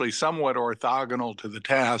was actually somewhat orthogonal to the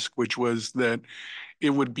task, which was that it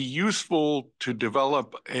would be useful to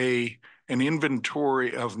develop an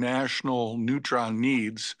inventory of national neutron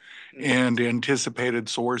needs and anticipated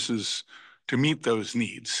sources to meet those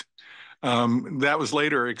needs. That was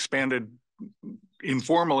later expanded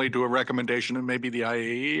informally to a recommendation that maybe the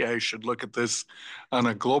IAEA should look at this on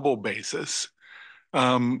a global basis.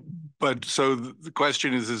 But so the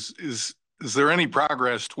question is there any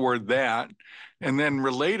progress toward that? And then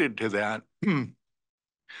related to that,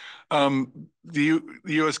 the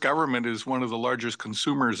U.S. government is one of the largest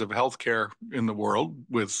consumers of healthcare in the world,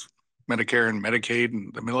 with Medicare and Medicaid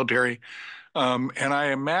and the military. And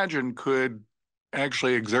I imagine could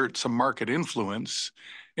actually exert some market influence.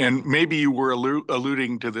 And maybe you were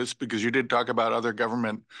alluding to this because you did talk about other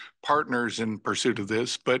government partners in pursuit of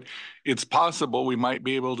this, but it's possible we might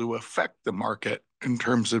be able to affect the market in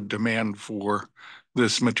terms of demand for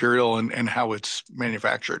this material and how it's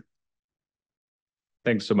manufactured.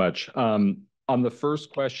 Thanks so much. On the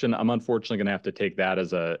first question, I'm unfortunately going to have to take that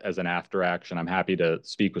as an after action. I'm happy to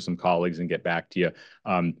speak with some colleagues and get back to you.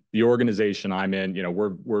 The organization I'm in,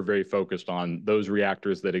 we're very focused on those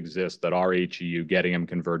reactors that exist that are HEU, getting them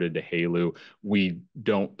converted to HALEU. We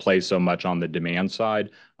don't play so much on the demand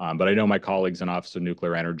side, but I know my colleagues in Office of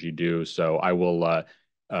Nuclear Energy do. So I will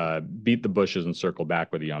beat the bushes and circle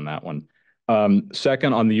back with you on that one.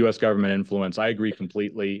 Second, on the U.S. government influence, I agree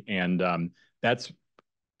completely, and that's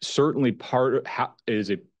certainly is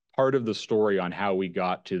a part of the story on how we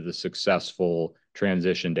got to the successful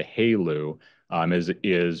transition to HALEU,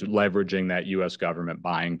 is leveraging that U.S. government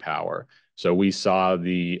buying power. So we saw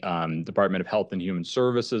the Department of Health and Human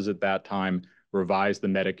Services at that time revise the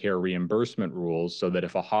Medicare reimbursement rules so that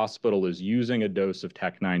if a hospital is using a dose of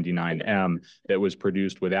Tech-99M that was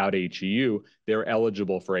produced without HEU, they're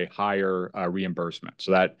eligible for a higher reimbursement.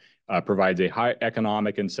 So that provides a high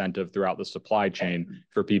economic incentive throughout the supply chain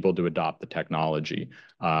for people to adopt the technology.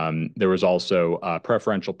 There was also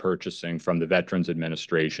preferential purchasing from the Veterans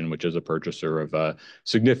Administration, which is a purchaser of a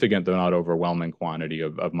significant, though not overwhelming, quantity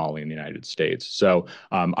of moly in the United States. So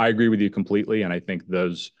I agree with you completely, and I think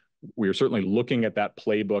we are certainly looking at that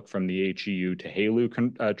playbook from the HEU to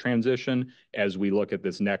HALEU transition as we look at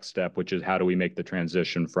this next step, which is how do we make the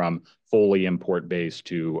transition from fully import-based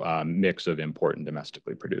to mix of import and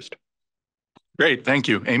domestically produced. Great, thank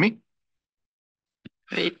you. Amy?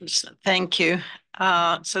 Great, thank you.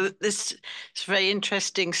 So this is a very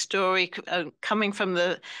interesting story coming from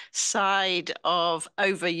the side of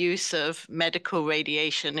overuse of medical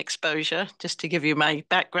radiation exposure. Just to give you my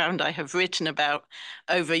background, I have written about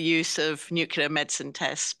overuse of nuclear medicine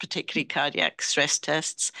tests, particularly cardiac stress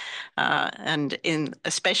tests, and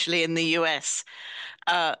especially in the US.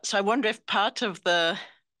 So I wonder if part of the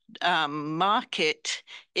market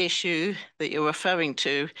issue that you're referring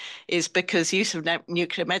to is because use of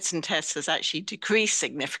nuclear medicine tests has actually decreased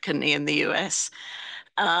significantly in the US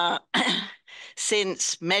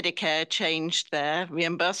since Medicare changed their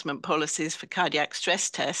reimbursement policies for cardiac stress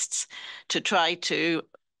tests to try to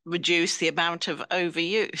reduce the amount of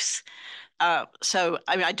overuse. So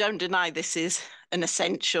I mean, I don't deny this is an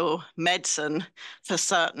essential medicine for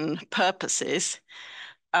certain purposes.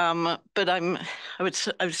 But I would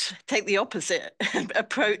take the opposite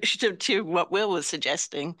approach to what Will was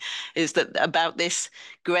suggesting, is that about this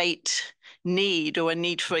great need or a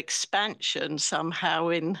need for expansion somehow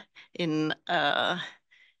in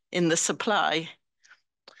the supply.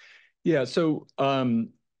 Yeah, so I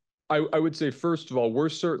would say, first of all, we're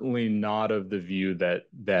certainly not of the view that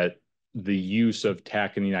the use of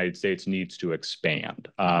tech in the United States needs to expand.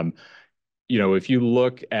 If you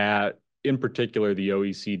look at, in particular, the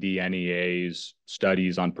OECD NEA's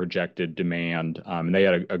studies on projected demand, and they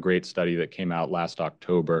had a great study that came out last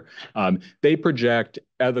October. They project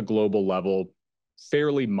at the global level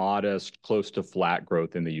fairly modest, close to flat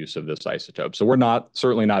growth in the use of this isotope. So we're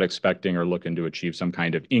certainly not expecting or looking to achieve some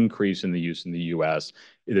kind of increase in the use in the US.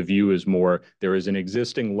 The view is more, there is an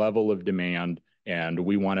existing level of demand, and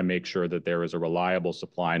we want to make sure that there is a reliable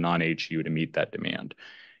supply non-HU to meet that demand.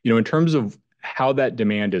 In terms of how that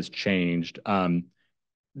demand has changed,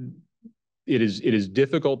 it is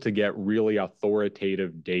difficult to get really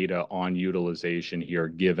authoritative data on utilization here,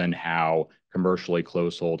 given how commercially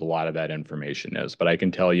close-hold a lot of that information is. But I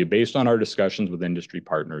can tell you, based on our discussions with industry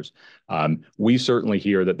partners, we certainly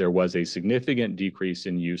hear that there was a significant decrease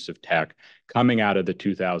in use of tech coming out of the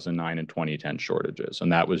 2009 and 2010 shortages.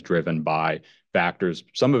 And that was driven by factors.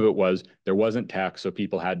 Some of it was there wasn't tech, so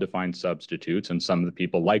people had to find substitutes, and some of the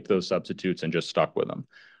people liked those substitutes and just stuck with them.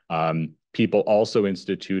 People also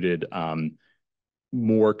instituted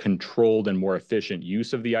more controlled and more efficient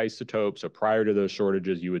use of the isotope. So prior to those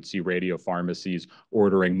shortages, you would see radio pharmacies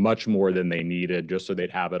ordering much more than they needed just so they'd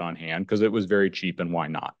have it on hand because it was very cheap, and why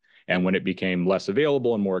not? And when it became less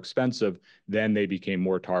available and more expensive, then they became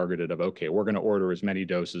more targeted of, okay, we're going to order as many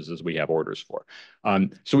doses as we have orders for.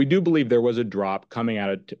 So we do believe there was a drop coming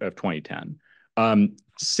out of 2010.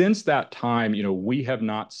 Since that time, we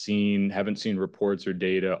haven't seen reports or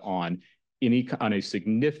data on a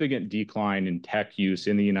significant decline in tech use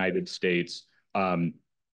in the United States,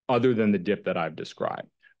 other than the dip that I've described.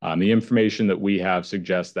 The information that we have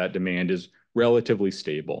suggests that demand is relatively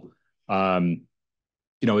stable.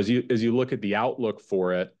 As you look at the outlook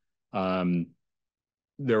for it,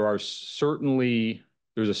 there are certainly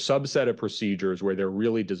there's a subset of procedures where there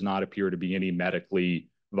really does not appear to be any medically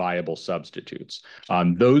viable substitutes.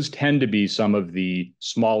 Those tend to be some of the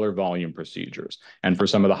smaller volume procedures. And for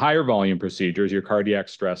some of the higher volume procedures, your cardiac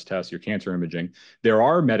stress tests, your cancer imaging, there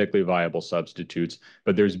are medically viable substitutes,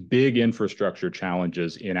 but there's big infrastructure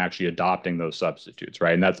challenges in actually adopting those substitutes,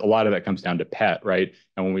 right? And that's a lot of that comes down to PET, right?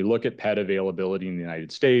 And when we look at PET availability in the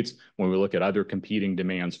United States, when we look at other competing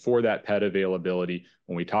demands for that PET availability,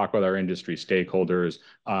 when we talk with our industry stakeholders,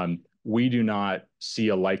 we do not see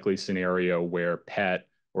a likely scenario where PET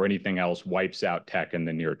or anything else wipes out tech in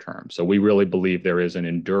the near term. So we really believe there is an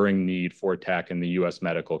enduring need for tech in the U.S.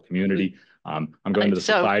 medical community. I'm going to the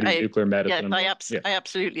Society of Nuclear Medicine. Yes, I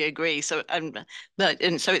absolutely agree. So, and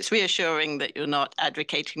so it's reassuring that you're not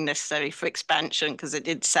advocating necessarily for expansion, because it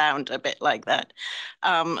did sound a bit like that.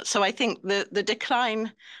 So I think the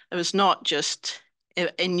decline was not just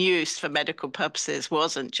in use for medical purposes,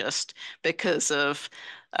 wasn't just because of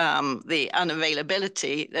the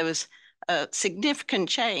unavailability. There was a significant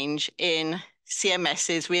change in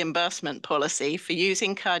CMS's reimbursement policy for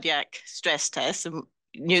using cardiac stress tests and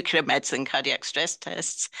nuclear medicine cardiac stress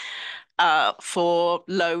tests for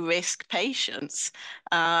low-risk patients.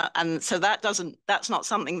 And so that's not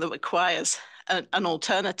something that requires an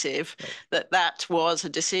alternative. That was a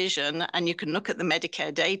decision, and you can look at the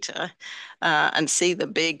Medicare data and see the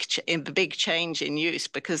big change in use,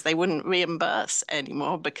 because they wouldn't reimburse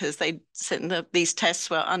anymore because they said these tests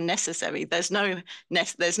were unnecessary. Then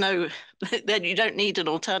you don't need an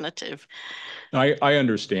alternative. I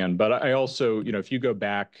understand, but I also, if you go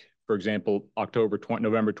back, for example,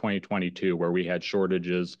 November 2022, where we had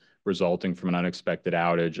shortages resulting from an unexpected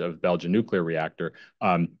outage of Belgian nuclear reactor,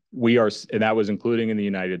 and that was including in the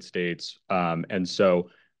United States. And so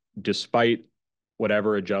despite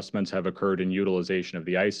whatever adjustments have occurred in utilization of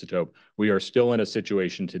the isotope, we are still in a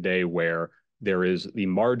situation today where the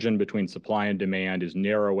margin between supply and demand is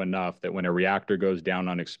narrow enough that when a reactor goes down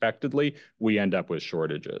unexpectedly, we end up with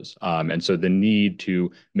shortages. And so the need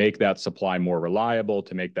to make that supply more reliable,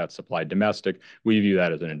 to make that supply domestic, we view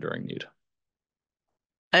that as an enduring need.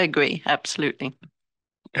 I agree, absolutely.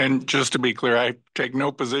 And just to be clear, I take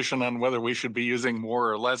no position on whether we should be using more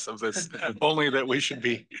or less of this, only that we should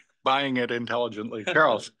be buying it intelligently.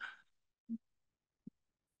 Charles.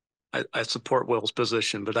 I support Will's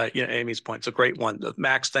position, but Amy's point is a great one.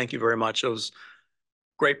 Max, thank you very much. It was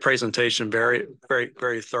great presentation, very, very,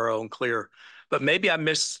 very thorough and clear. But maybe I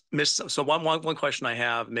missed. So one question I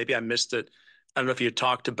have, maybe I missed it. I don't know if you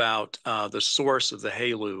talked about the source of the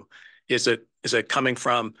HALEU. Is it coming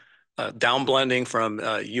from downblending from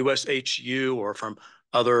USHU or from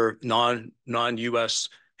other non-US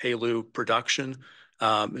HALEU production?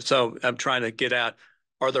 So I'm trying to get at,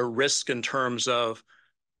 are there risks in terms of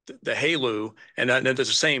the HALEU, and at the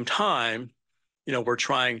same time, we're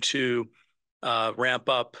trying to ramp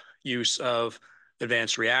up use of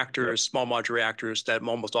advanced reactors, small modular reactors, that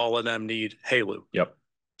almost all of them need HALEU. Yep.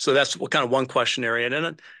 So that's kind of one question area. And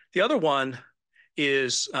then the other one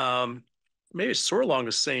is maybe it's sort of along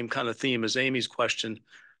the same kind of theme as Amy's question.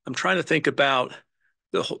 I'm trying to think about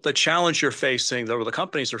the challenge you're facing, or the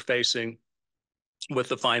companies are facing with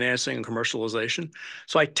the financing and commercialization.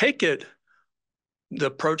 So I take it the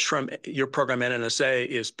approach from your program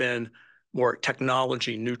NNSA has been more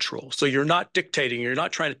technology neutral. So you're not dictating, you're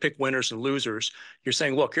not trying to pick winners and losers. You're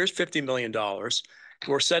saying, look, here's $50 million.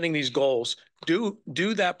 We're setting these goals. Do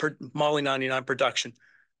that Moly 99 production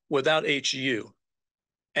without HU.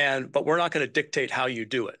 But we're not going to dictate how you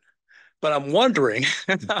do it. But I'm wondering,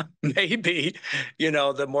 maybe,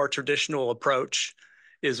 the more traditional approach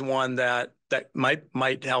is one that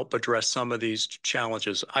might help address some of these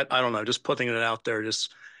challenges. I don't know, just putting it out there.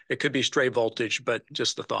 It could be stray voltage, but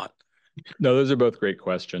just the thought. No, those are both great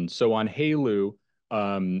questions. So on HALEU,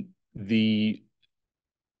 the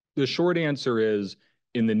short answer is,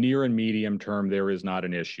 in the near and medium term, there is not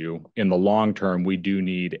an issue. In the long term, we do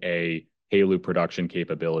need a HALEU production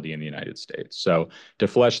capability in the United States. So to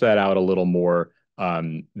flesh that out a little more,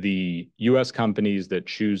 the U.S. companies that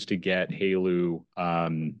choose to get HALEU,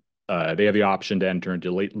 they have the option to enter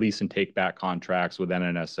into lease and take back contracts with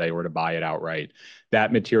NNSA or to buy it outright.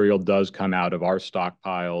 That material does come out of our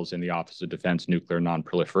stockpiles in the Office of Defense Nuclear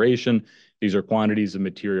Non-Proliferation. These are quantities of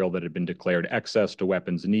material that have been declared excess to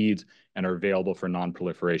weapons needs and are available for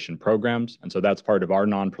non-proliferation programs. And so that's part of our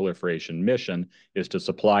non-proliferation mission, is to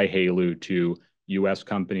supply HALEU to U.S.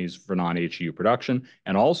 companies for non-HU production,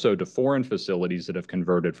 and also to foreign facilities that have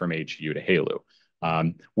converted from HU to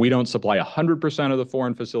HALEU. We don't supply 100% of the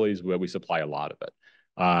foreign facilities, but we supply a lot of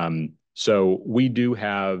it. So we do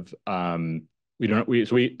have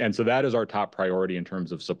So that is our top priority in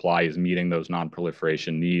terms of supply, is meeting those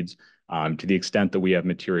non-proliferation needs. To the extent that we have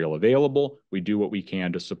material available, we do what we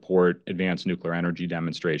can to support advanced nuclear energy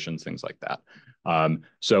demonstrations, things like that.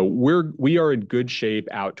 So we are in good shape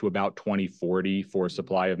out to about 2040 for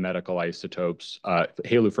supply of medical isotopes,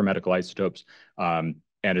 HALEU for medical isotopes.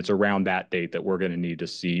 And it's around that date that we're going to need to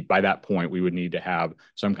see. By that point, we would need to have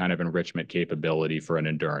some kind of enrichment capability for an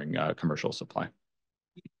enduring commercial supply.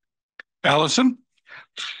 Allison?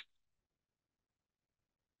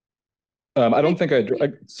 I don't think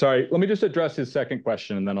sorry, let me just address his second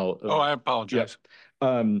question and then I'll. Oh, I apologize.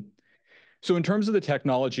 Yeah. So in terms of the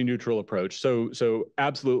technology neutral approach, so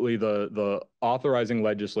absolutely the authorizing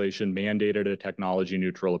legislation mandated a technology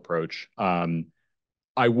neutral approach.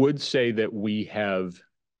 I would say that we have,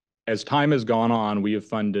 as time has gone on, we have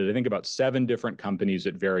funded, I think, about 7 different companies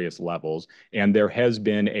at various levels, and there has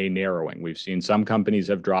been a narrowing. We've seen some companies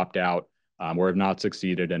have dropped out or have not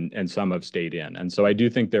succeeded, and some have stayed in. And so I do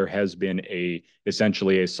think there has been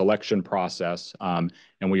essentially a selection process, and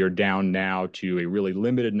we are down now to a really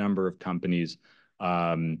limited number of companies.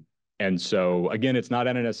 And so, again, it's not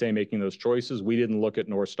NNSA making those choices. We didn't look at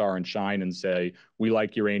North Star and Shine and say, we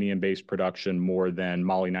like uranium-based production more than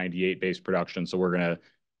Moly-98-based production, so we're going to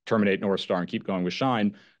terminate North Star and keep going with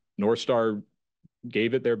Shine. North Star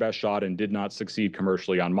gave it their best shot and did not succeed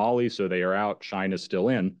commercially on Moly, so they are out. Shine is still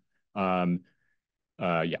in.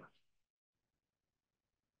 Yeah.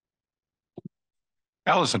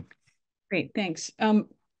 Allison. Great, thanks.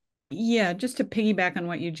 Yeah, just to piggyback on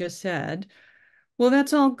what you just said. Well,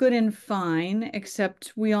 that's all good and fine,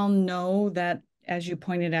 except we all know that, as you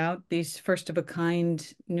pointed out, these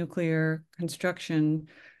first-of-a-kind nuclear construction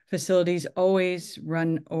facilities always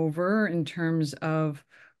run over in terms of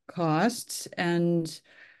costs. And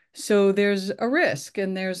so there's a risk,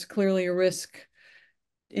 and there's clearly a risk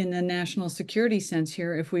in a national security sense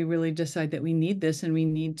here if we really decide that we need this and we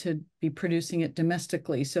need to be producing it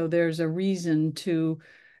domestically. So there's a reason to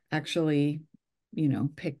actually,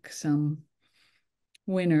 pick some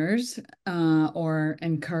winners or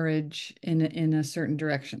encourage in a certain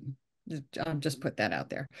direction. I'll just put that out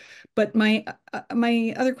there. But my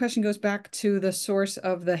other question goes back to the source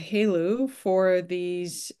of the HALEU for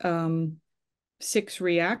these 6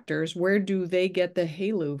 reactors. Where do they get the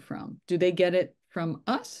HALEU from? Do they get it from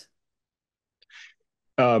us?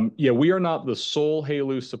 Yeah, we are not the sole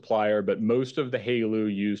HALEU supplier, but most of the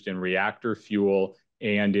HALEU used in reactor fuel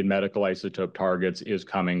and in medical isotope targets is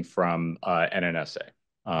coming from NNSA.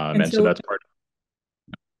 And so that's part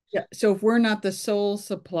of it. Yeah, so if we're not the sole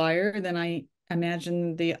supplier, then I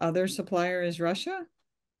imagine the other supplier is Russia?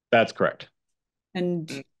 That's correct.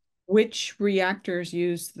 And which reactors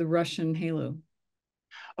use the Russian HALEU?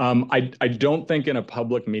 I don't think in a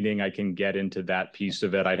public meeting I can get into that piece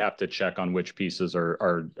of it. I'd have to check on which pieces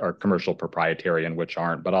are commercial proprietary and which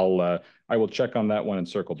aren't, but I will check on that one and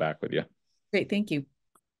circle back with you. Great, thank you.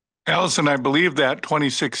 Allison, I believe that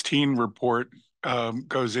 2016 report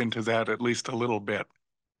goes into that at least a little bit.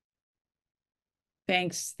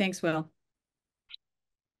 Thanks, Will.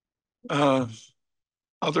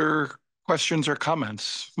 Other questions or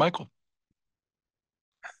comments? Michael.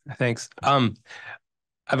 Thanks. I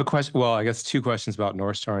have a question. Well, I guess 2 questions about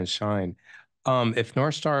North Star and Shine. Was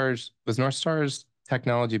North Star's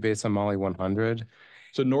technology based on Moly 100?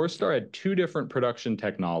 So North Star had 2 different production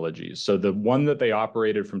technologies. So the one that they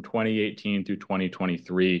operated from 2018 through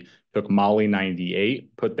 2023 took Moly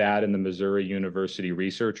 98, put that in the Missouri University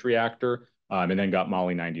Research Reactor, and then got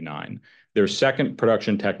Moly 99. Their second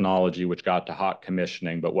production technology, which got to hot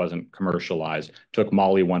commissioning but wasn't commercialized, took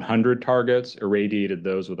Moly 100 targets, irradiated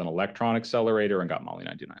those with an electron accelerator, and got Moly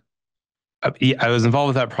 99. Yeah, I was involved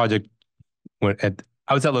with that project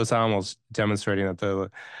I was at Los Alamos demonstrating that the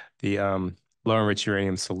low enriched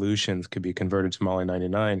uranium solutions could be converted to Moly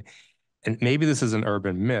 99. And maybe this is an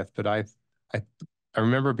urban myth, but I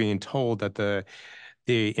remember being told that the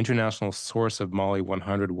international source of Moly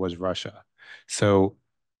 100 was Russia. So,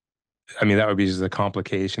 I mean, that would be just a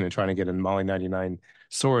complication in trying to get a Moly 99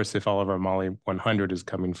 source if all of our Moly 100 is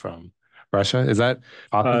coming from Russia. Is that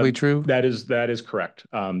possibly true? That is correct.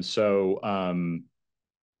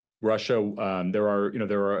 Russia, there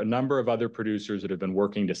are a number of other producers that have been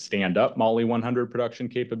working to stand up Moly 100 production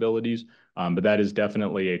capabilities, but that is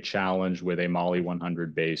definitely a challenge with a Moly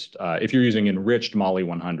 100 based. If you're using enriched Moly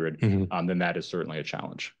 100, then that is certainly a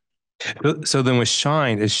challenge. So then with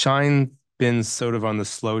Shine, has Shine been sort of on the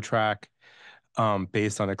slow track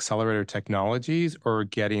based on accelerator technologies or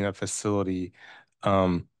getting a facility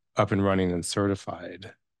up and running and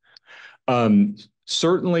certified?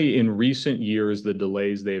 Certainly in recent years, the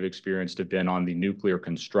delays they've experienced have been on the nuclear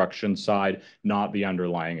construction side, not the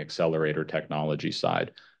underlying accelerator technology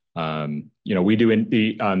side. We do in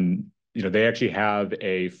the, they actually have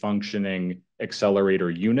a functioning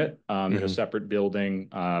accelerator unit in a separate building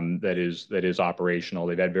that is operational.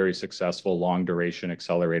 They've had very successful long duration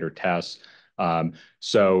accelerator tests.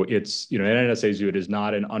 So it's, NNSA's view, it is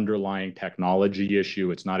not an underlying technology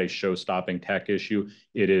issue. It's not a show-stopping tech issue.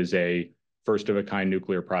 It is a first of a kind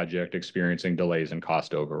nuclear project experiencing delays and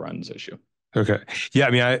cost overruns issue. Okay. Yeah. I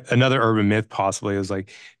mean, another urban myth possibly is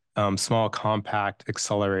like small compact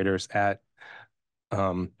accelerators at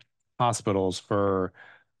hospitals for,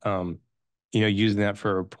 using that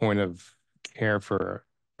for point of care for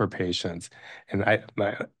patients. And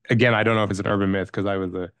again, I don't know if it's an urban myth because I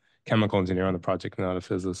was a chemical engineer on the project, not a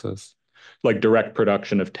physicist. Like direct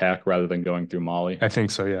production of tech rather than going through Moly? I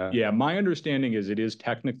think so, yeah. Yeah, my understanding is it is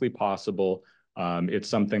technically possible. It's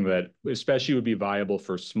something that especially would be viable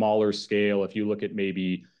for smaller scale. If you look at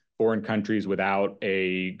maybe foreign countries without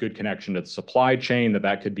a good connection to the supply chain,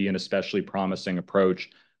 that could be an especially promising approach.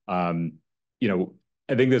 I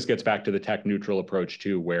think this gets back to the tech neutral approach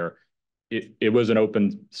too, where it was an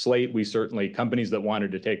open slate. Companies that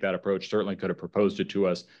wanted to take that approach certainly could have proposed it to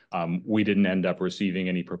us. We didn't end up receiving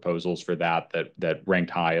any proposals for that ranked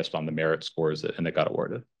highest on the merit scores and that got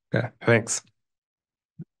awarded. Okay, thanks.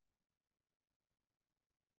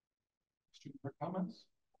 Questions or comments?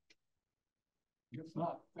 If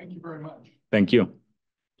not, thank you very much. Thank you.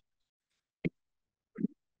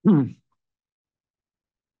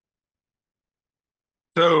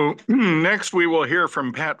 So next we will hear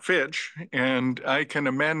from Pat Fitch, and I can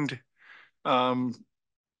amend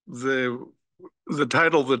the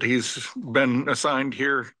title that he's been assigned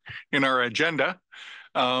here in our agenda.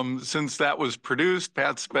 Since that was produced,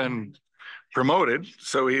 Pat's been promoted,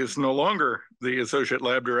 so he is no longer the Associate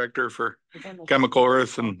Lab Director for Chemical,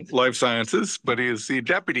 Earth, and Life Sciences, but he is the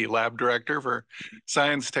Deputy Lab Director for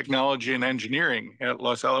Science, Technology, and Engineering at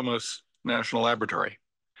Los Alamos National Laboratory.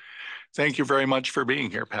 Thank you very much for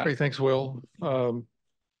being here, Pat. Great, thanks, Will.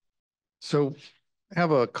 So I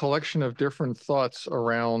have a collection of different thoughts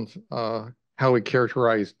around how we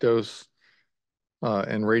characterize dose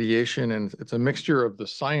and radiation, and it's a mixture of the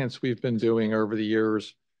science we've been doing over the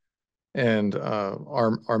years and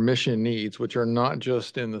our mission needs, which are not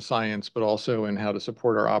just in the science, but also in how to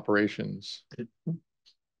support our operations.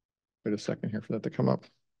 Wait a second here for that to come up.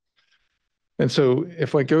 And so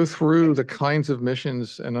if I go through the kinds of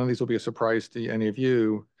missions, and none of these will be a surprise to any of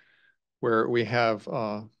you, where we have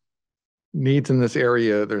needs in this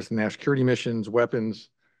area, there's national security missions, weapons,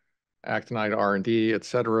 actinide R&D, et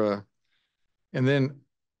cetera. And then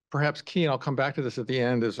perhaps key, and I'll come back to this at the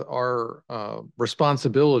end, is our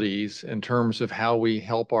responsibilities in terms of how we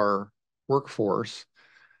help our workforce.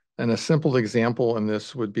 And a simple example in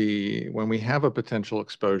this would be when we have a potential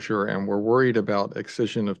exposure and we're worried about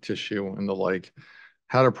excision of tissue and the like,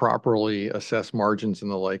 how to properly assess margins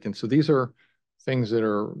and the like. And so these are things that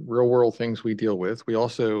are real world things we deal with. We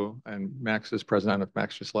also, and Max is present, I don't know if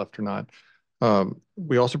Max just left or not,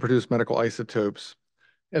 we also produce medical isotopes.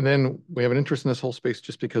 And then we have an interest in this whole space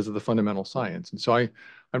just because of the fundamental science. And so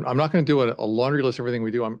I'm not going to do a laundry list of everything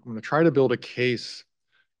we do. I'm going to try to build a case.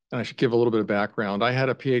 And I should give a little bit of background. I had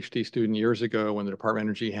a PhD student years ago when the Department of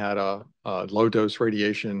Energy had a low dose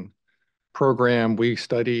radiation program. We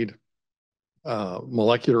studied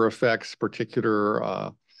molecular effects,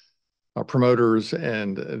 particular promoters,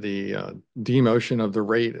 and the demotion of the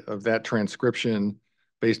rate of that transcription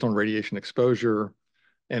based on radiation exposure.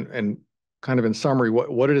 And kind of in summary,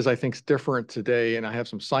 what it is I think is different today, and I have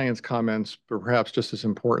some science comments, but perhaps just as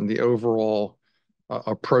important, the overall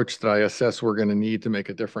approach that I assess we're going to need to make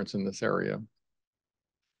a difference in this area.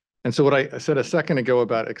 And so what I said a second ago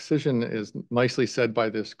about excision is nicely said by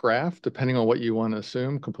this graph. Depending on what you want to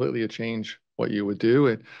assume, completely change what you would do.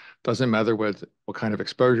 It doesn't matter what kind of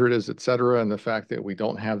exposure it is, et cetera, and the fact that we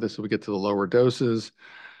don't have this as we get to the lower doses.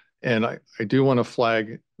 And I do want to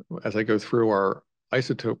flag, as I go through our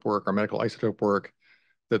isotope work, our medical isotope work,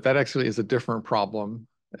 that actually is a different problem.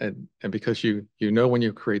 And because you know when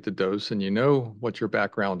you create the dose and you know what your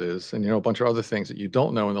background is and you know a bunch of other things that you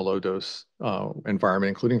don't know in the low dose environment,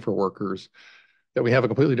 including for workers, that we have a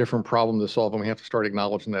completely different problem to solve, and we have to start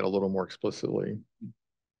acknowledging that a little more explicitly.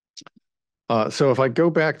 So if I go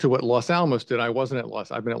back to what Los Alamos did, I've been at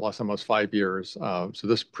Los Alamos 5 years, so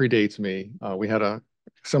this predates me. We had a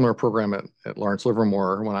similar program at Lawrence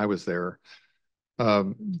Livermore when I was there.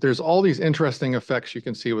 There's all these interesting effects you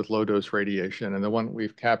can see with low dose radiation, and the one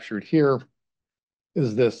we've captured here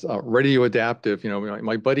is this radioadaptive. You know,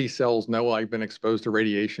 my buddy cells know I've been exposed to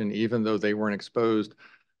radiation, even though they weren't exposed.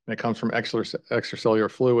 And it comes from extracellular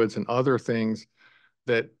fluids and other things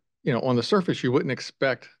that, you know, on the surface, you wouldn't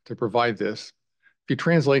expect to provide this. If you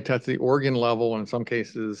translate that to the organ level, and in some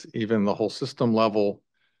cases, even the whole system level,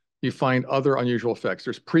 you find other unusual effects.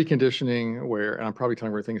 There's preconditioning where, and I'm probably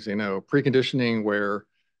telling you things you know, preconditioning where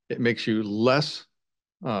it makes you less,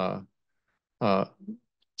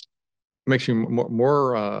 makes you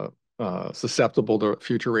more susceptible to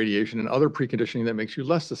future radiation, and other preconditioning that makes you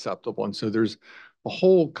less susceptible. And so there's a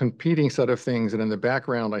whole competing set of things. And in the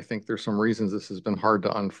background, I think there's some reasons this has been hard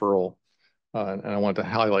to unfurl. And I want to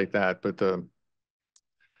highlight that. But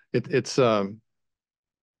it's an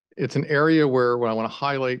area where what I want to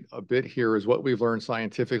highlight a bit here is what we've learned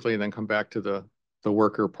scientifically, and then come back to the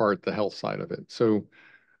worker part, the health side of it. So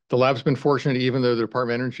the lab's been fortunate, even though the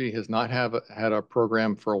Department of Energy has not had a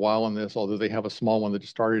program for a while on this, although they have a small one that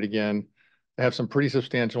just started again. They have some pretty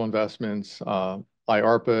substantial investments.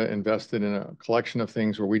 IARPA invested in a collection of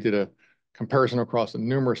things where we did a comparison across a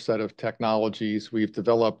numerous set of technologies. We've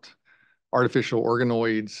developed artificial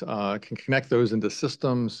organoids, can connect those into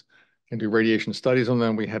systems, can do radiation studies on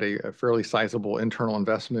them. We had a fairly sizable internal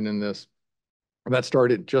investment in this. That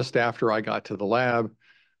started just after I got to the lab.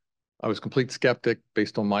 I was a complete skeptic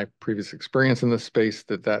based on my previous experience in this space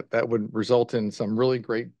that would result in some really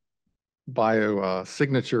great bio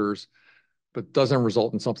signatures, but doesn't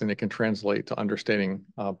result in something that can translate to understanding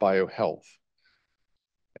biohealth.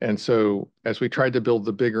 And so as we tried to build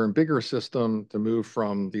the bigger and bigger system to move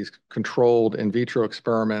from these controlled in vitro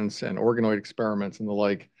experiments and organoid experiments and the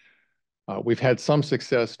like, we've had some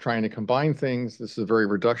success trying to combine things. This is a very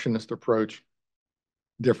reductionist approach,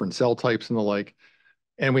 different cell types and the like.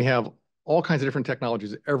 And we have all kinds of different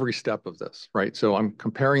technologies at every step of this, right? So I'm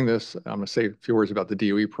comparing this, I'm going to say a few words about the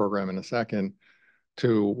DOE program in a second,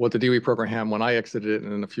 to what the DOE program had when I exited it,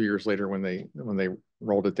 and then a few years later when they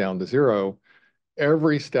rolled it down to zero.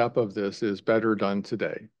 Every step of this is better done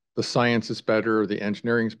today. The science is better, the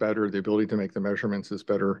engineering is better, the ability to make the measurements is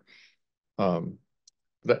better.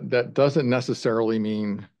 That doesn't necessarily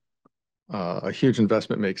mean a huge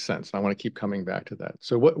investment makes sense. And I want to keep coming back to that.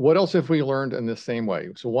 So what else have we learned in this same way?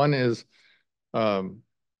 So one is, in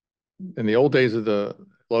the old days of the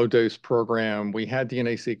low dose program, we had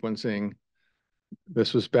DNA sequencing.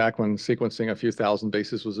 This was back when sequencing a few thousand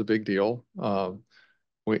bases was a big deal.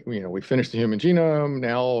 We finished the human genome.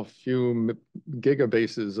 Now a few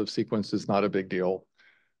gigabases of sequence is not a big deal.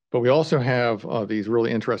 But we also have these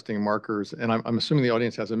really interesting markers, and I'm assuming the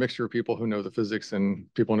audience has a mixture of people who know the physics and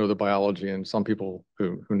people who know the biology, and some people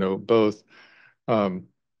who know both. So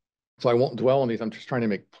I won't dwell on these. I'm just trying to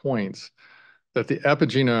make points that the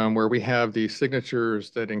epigenome, where we have these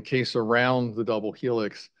signatures that encase around the double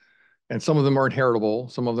helix, and some of them are inheritable,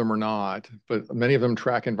 some of them are not, but many of them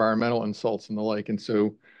track environmental insults and the like. And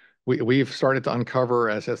so we've started to uncover,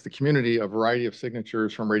 as has the community, a variety of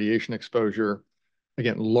signatures from radiation exposure.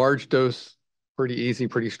 Again, large dose, pretty easy,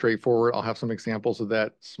 pretty straightforward. I'll have some examples of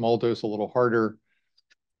that. Small dose, a little harder.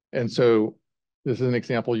 And so this is an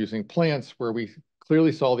example using plants where we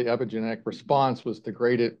clearly saw the epigenetic response was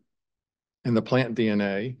degraded in the plant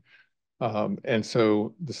DNA. And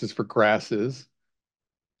so this is for grasses.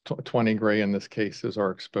 20 gray in this case is our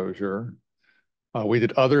exposure. We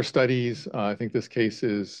did other studies. I think this case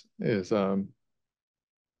is using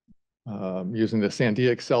the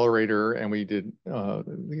Sandia accelerator, and we did,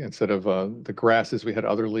 instead of the grasses, we had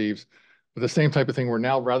other leaves. But the same type of thing, where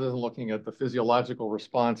now, rather than looking at the physiological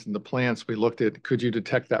response in the plants, we looked at, could you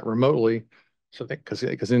detect that remotely? So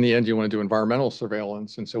because in the end, you want to do environmental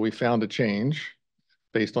surveillance. And so we found a change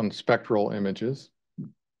based on spectral images.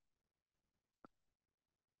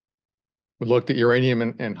 We looked at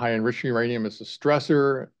uranium and high enriched uranium as a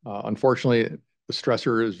stressor. Unfortunately, the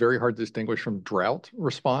stressor is very hard to distinguish from drought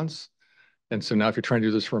response. And so now if you're trying to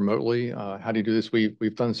do this remotely, how do you do this?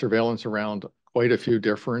 We've done surveillance around quite a few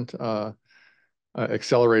different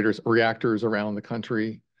accelerators, reactors around the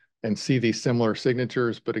country, and see these similar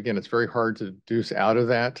signatures. But again, it's very hard to deduce out of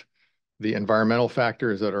that the environmental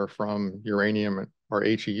factors that are from uranium or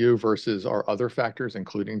HEU versus our other factors,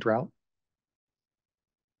 including drought.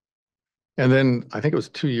 And then I think it was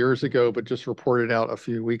 2 years ago, but just reported out a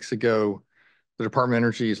few weeks ago, the Department of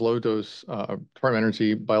Energy's low-dose, Department of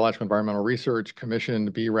Energy Biological Environmental Research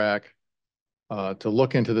commissioned BRAC to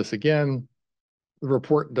look into this again. The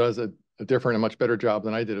report does a different and much better job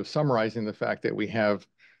than I did of summarizing the fact that we have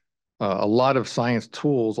a lot of science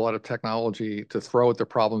tools, a lot of technology to throw at the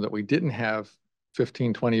problem that we didn't have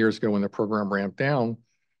 15, 20 years ago when the program ramped down.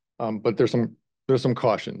 But there's some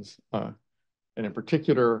cautions. And in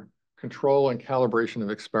particular, control and calibration of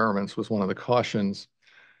experiments was one of the cautions.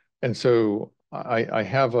 And so I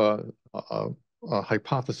have a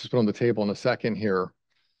hypothesis put on the table in a second here,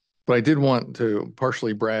 but I did want to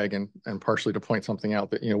partially brag and partially to point something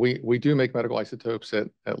out that, we do make medical isotopes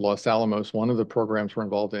at Los Alamos. One of the programs we're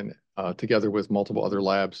involved in, together with multiple other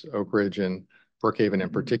labs, Oak Ridge and Brookhaven in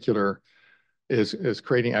particular, is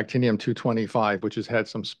creating actinium-225, which has had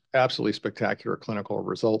some absolutely spectacular clinical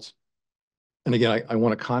results. And again, I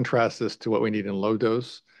want to contrast this to what we need in low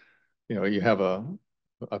dose. You have a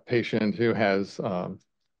patient who has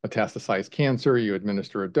metastasized cancer, you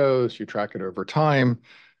administer a dose, you track it over time.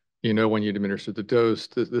 When you administer the dose,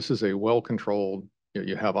 this is a well-controlled,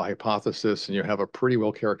 you have a hypothesis and you have a pretty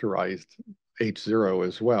well-characterized H0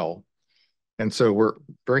 as well. And so we're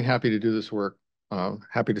very happy to do this work,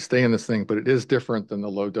 happy to stay in this thing, but it is different than the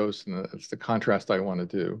low dose, and it's the contrast I want to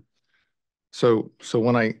do. So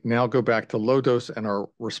when I now go back to low dose and our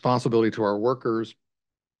responsibility to our workers,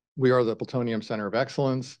 we are the Plutonium Center of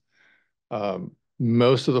Excellence.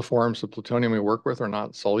 Most of the forms of plutonium we work with are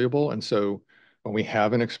not soluble, and so when we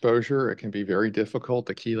have an exposure, it can be very difficult.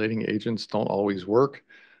 The chelating agents don't always work.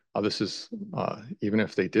 This is, even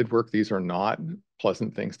if they did work, these are not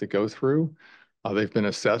pleasant things to go through. They've been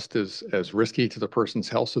assessed as risky to the person's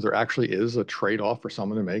health, so there actually is a trade-off for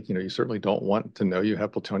someone to make. You certainly don't want to know you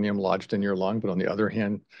have plutonium lodged in your lung, but on the other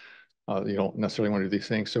hand, you don't necessarily want to do these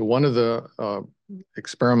things. So one of the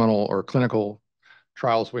experimental or clinical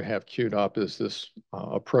trials we have queued up is this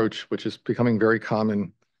approach, which is becoming very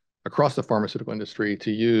common across the pharmaceutical industry,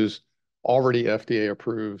 to use already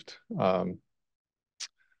FDA-approved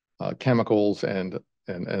chemicals and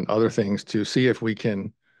other things to see if we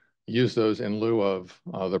can use those in lieu of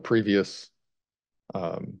the previous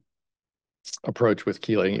approach with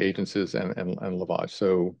chelating agents and lavage.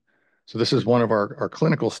 So this is one of our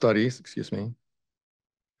clinical studies, excuse me.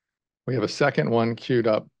 We have a second one queued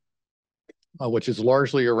up, which is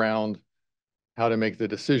largely around how to make the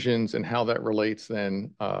decisions and how that relates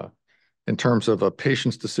then in terms of a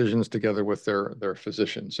patient's decisions together with their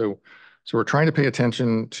physician. So we're trying to pay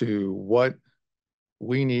attention to what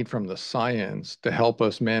we need from the science to help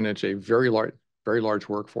us manage a very large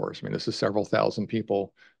workforce. I mean, this is several thousand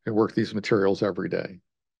people who work these materials every day.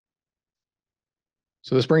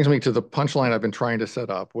 So this brings me to the punchline I've been trying to set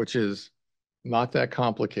up, which is not that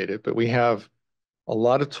complicated, but we have a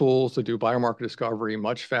lot of tools to do biomarker discovery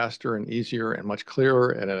much faster and easier and much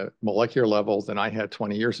clearer at a molecular level than I had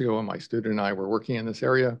 20 years ago when my student and I were working in this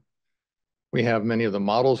area. We have many of the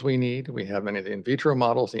models we need. We have many of the in vitro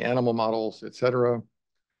models, the animal models, et cetera.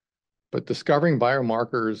 But discovering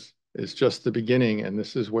biomarkers is just the beginning, and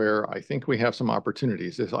this is where I think we have some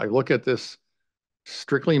opportunities. As I look at this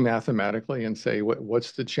strictly mathematically and say,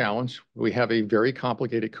 what's the challenge? We have a very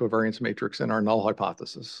complicated covariance matrix in our null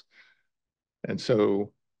hypothesis. And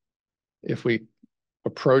so if we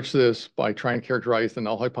approach this by trying to characterize the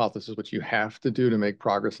null hypothesis, which you have to do to make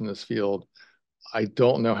progress in this field, I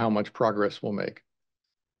don't know how much progress we'll make.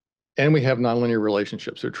 And we have nonlinear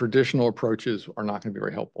relationships. So traditional approaches are not going to be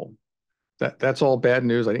very helpful. That's all bad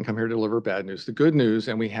news. I didn't come here to deliver bad news. The good news,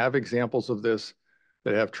 and we have examples of this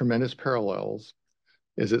that have tremendous parallels,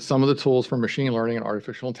 is that some of the tools for machine learning and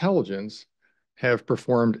artificial intelligence have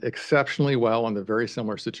performed exceptionally well in the very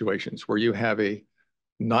similar situations where you have a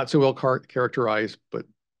not so well characterized, but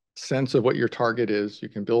sense of what your target is. You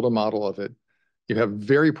can build a model of it. You have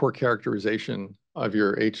very poor characterization of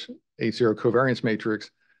your H0 covariance matrix.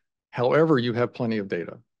 However, you have plenty of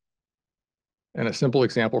data. And a simple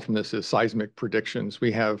example from this is seismic predictions.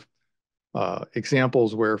 We have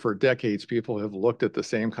examples where for decades, people have looked at the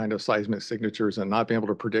same kind of seismic signatures and not been able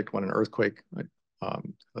to predict when an earthquake,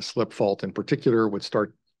 a slip fault in particular, would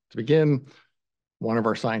start to begin. One of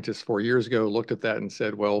our scientists 4 years ago looked at that and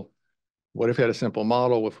said, well, what if we had a simple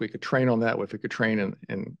model? If we could train on that, if we could train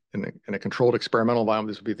in a controlled experimental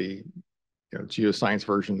environment, this would be the geoscience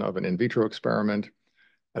version of an in vitro experiment.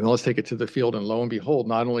 And then let's take it to the field, and lo and behold,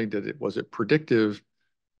 not only was it predictive,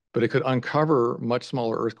 but it could uncover much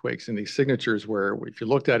smaller earthquakes in these signatures where if you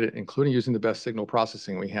looked at it, including using the best signal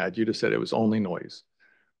processing we had, you'd have said it was only noise.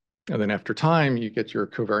 And then after time, you get your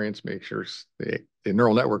covariance matrix, the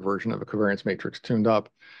neural network version of a covariance matrix tuned up,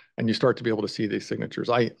 and you start to be able to see these signatures.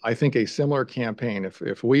 I think a similar campaign,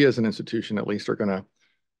 if we as an institution at least are going to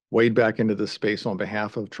wade back into this space on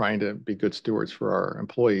behalf of trying to be good stewards for our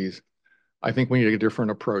employees, I think we need a different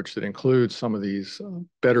approach that includes some of these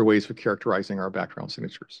better ways of characterizing our background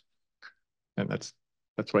signatures. And that's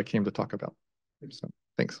what I came to talk about. So,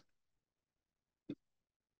 thanks.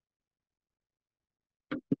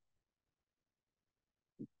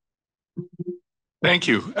 Thank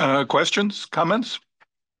you. Questions, comments?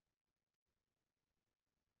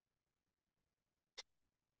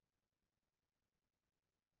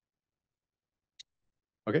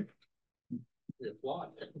 Okay.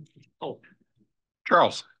 Oh,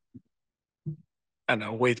 Charles. I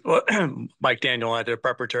know. Mike Daniel, I did a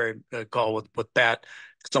preparatory call with Pat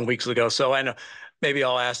some weeks ago. So I know maybe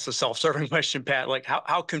I'll ask the self-serving question, Pat. Like,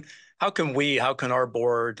 how can our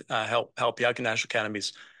board help you? How can National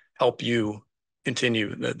Academies help you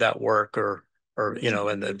continue that work, or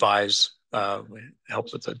and advise, help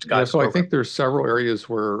with the guys? So I think there's several areas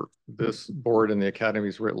where this board and the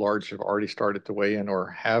academies writ large have already started to weigh in or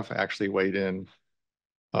have actually weighed in.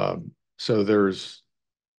 So there's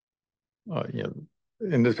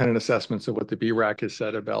independent assessments of what the BRAC has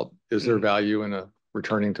said about is there value in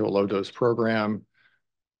returning to a low dose program.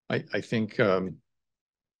 I think I'll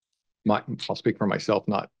speak for myself,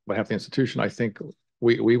 not on behalf of the institution. I think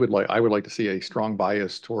I would like to see a strong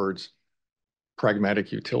bias towards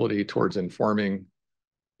pragmatic utility, towards informing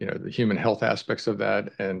the human health aspects of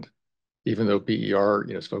that. And even though BER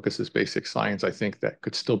focuses basic science, I think that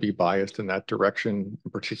could still be biased in that direction.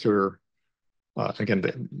 In particular,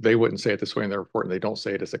 again, they wouldn't say it this way in their report, and they don't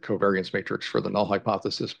say it as a covariance matrix for the null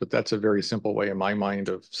hypothesis, but that's a very simple way in my mind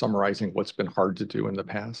of summarizing what's been hard to do in the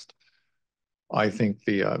past. I think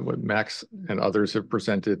what Max and others have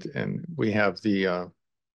presented, and we have the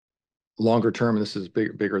longer term, and this is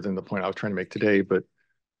bigger than the point I was trying to make today, but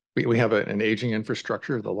we have an aging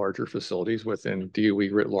infrastructure, the larger facilities within DOE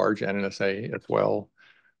writ large and NSA as well.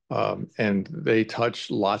 And they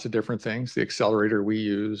touch lots of different things. The accelerator we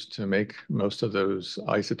use to make most of those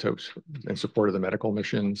isotopes in support of the medical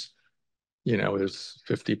missions, is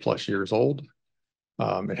 50 plus years old.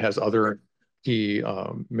 It has other key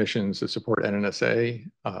missions that support NNSA.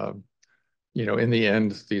 In the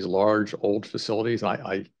end, these large old facilities,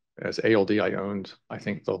 as ALD, I owned, I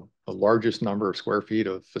think the largest number of square feet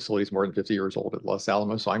of facilities more than 50 years old at Los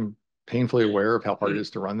Alamos. So I'm painfully aware of how hard it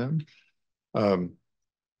is to run them.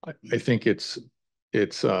 I think it's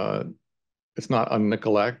not a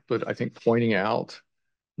neglect, but I think pointing out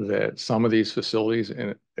that some of these facilities,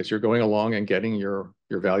 and as you're going along and getting your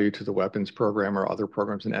value to the weapons program or other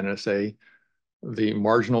programs in NSA, the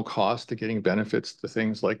marginal cost to getting benefits to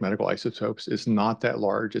things like medical isotopes is not that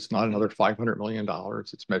large. It's not another $500 million.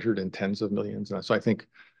 It's measured in tens of millions. And so I think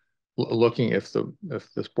looking if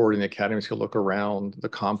this board and the academies could look around the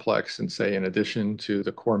complex and say, in addition to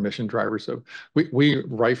the core mission drivers, so we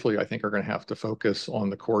rightfully, I think, are going to have to focus on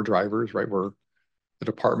the core drivers, right, where the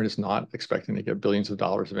department is not expecting to get billions of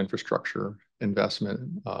dollars of infrastructure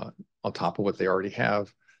investment on top of what they already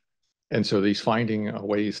have. And so these finding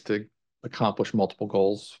ways to accomplish multiple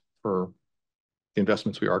goals for the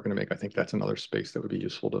investments we are going to make, I think that's another space that would be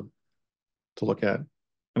useful to look at.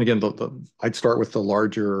 And again, I'd start with the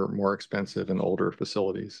larger, more expensive and older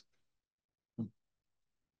facilities.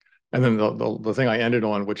 And then the thing I ended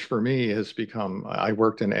on, which for me has become, I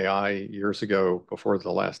worked in AI years ago before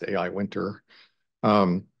the last AI winter.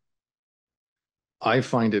 I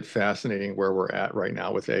find it fascinating where we're at right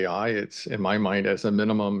now with AI. It's, in my mind, as a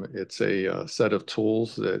minimum, it's a set of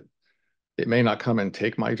tools that it may not come and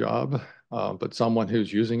take my job, but someone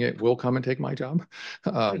who's using it will come and take my job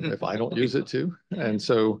if I don't use it too. And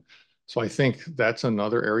so I think that's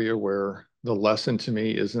another area where the lesson to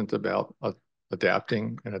me isn't about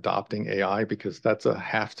adapting and adopting AI, because that's a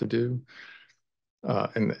have to do,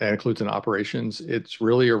 and that includes in operations. It's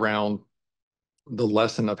really around the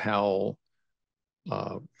lesson of how,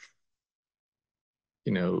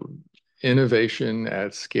 innovation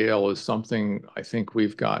at scale is something I think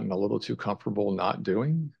we've gotten a little too comfortable not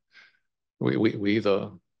doing.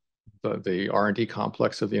 The R&D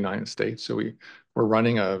complex of the United States. So we're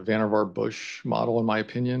running a Vannevar Bush model, in my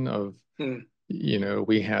opinion, of,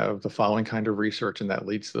 we have the following kind of research and that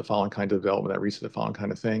leads to the following kind of development, that leads to the following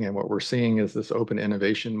kind of thing. And what we're seeing is this open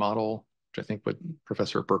innovation model, which I think what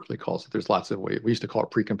Professor Berkeley calls it. There's lots of ways. We used to call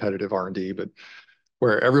it pre-competitive R&D, but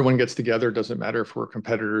where everyone gets together, doesn't matter if we're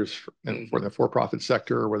competitors for the for-profit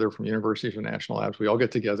sector or whether from universities or national labs, we all get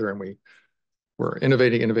together and we're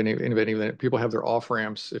innovating. People have their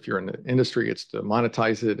off-ramps. If you're in the industry, it's to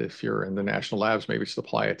monetize it. If you're in the national labs, maybe it's to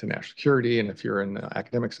apply it to national security. And if you're in the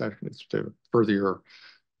academic side, it's to further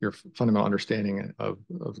your fundamental understanding of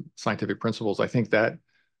scientific principles. I think that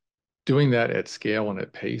doing that at scale and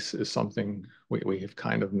at pace is something we have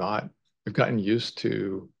kind of we've gotten used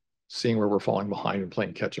to seeing where we're falling behind and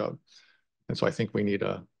playing catch up. And so I think we need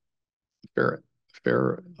a fair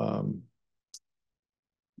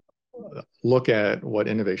look at what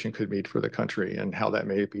innovation could mean for the country and how that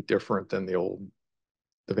may be different than the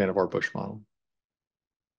Vannevar Bush model.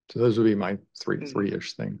 So those would be my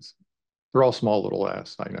three-ish things. They're all small little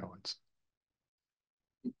asks, I know. It's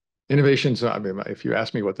innovations. I mean, if you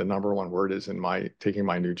ask me what the number one word is in taking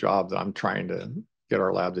my new job, I'm trying to get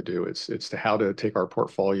our lab to do. It's to how to take our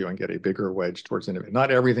portfolio and get a bigger wedge towards innovation. Not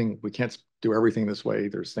everything, we can't do everything this way.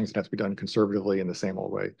 There's things that have to be done conservatively in the same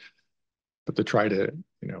old way, but to try to,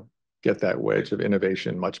 get that wedge of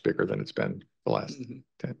innovation much bigger than it's been the last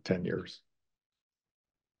 10 years.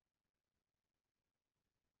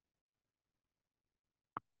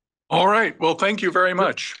 All right. Well, thank you very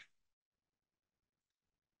much.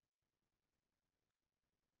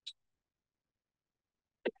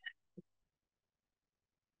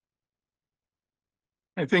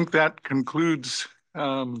 I think that concludes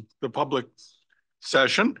the public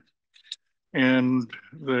session, and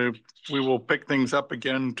we will pick things up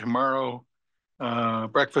again tomorrow.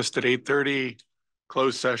 Breakfast at 8:30,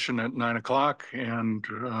 closed session at 9 o'clock, and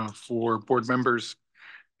for board members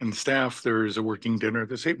and staff, there is a working dinner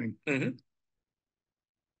this evening.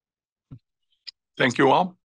 Thank you all.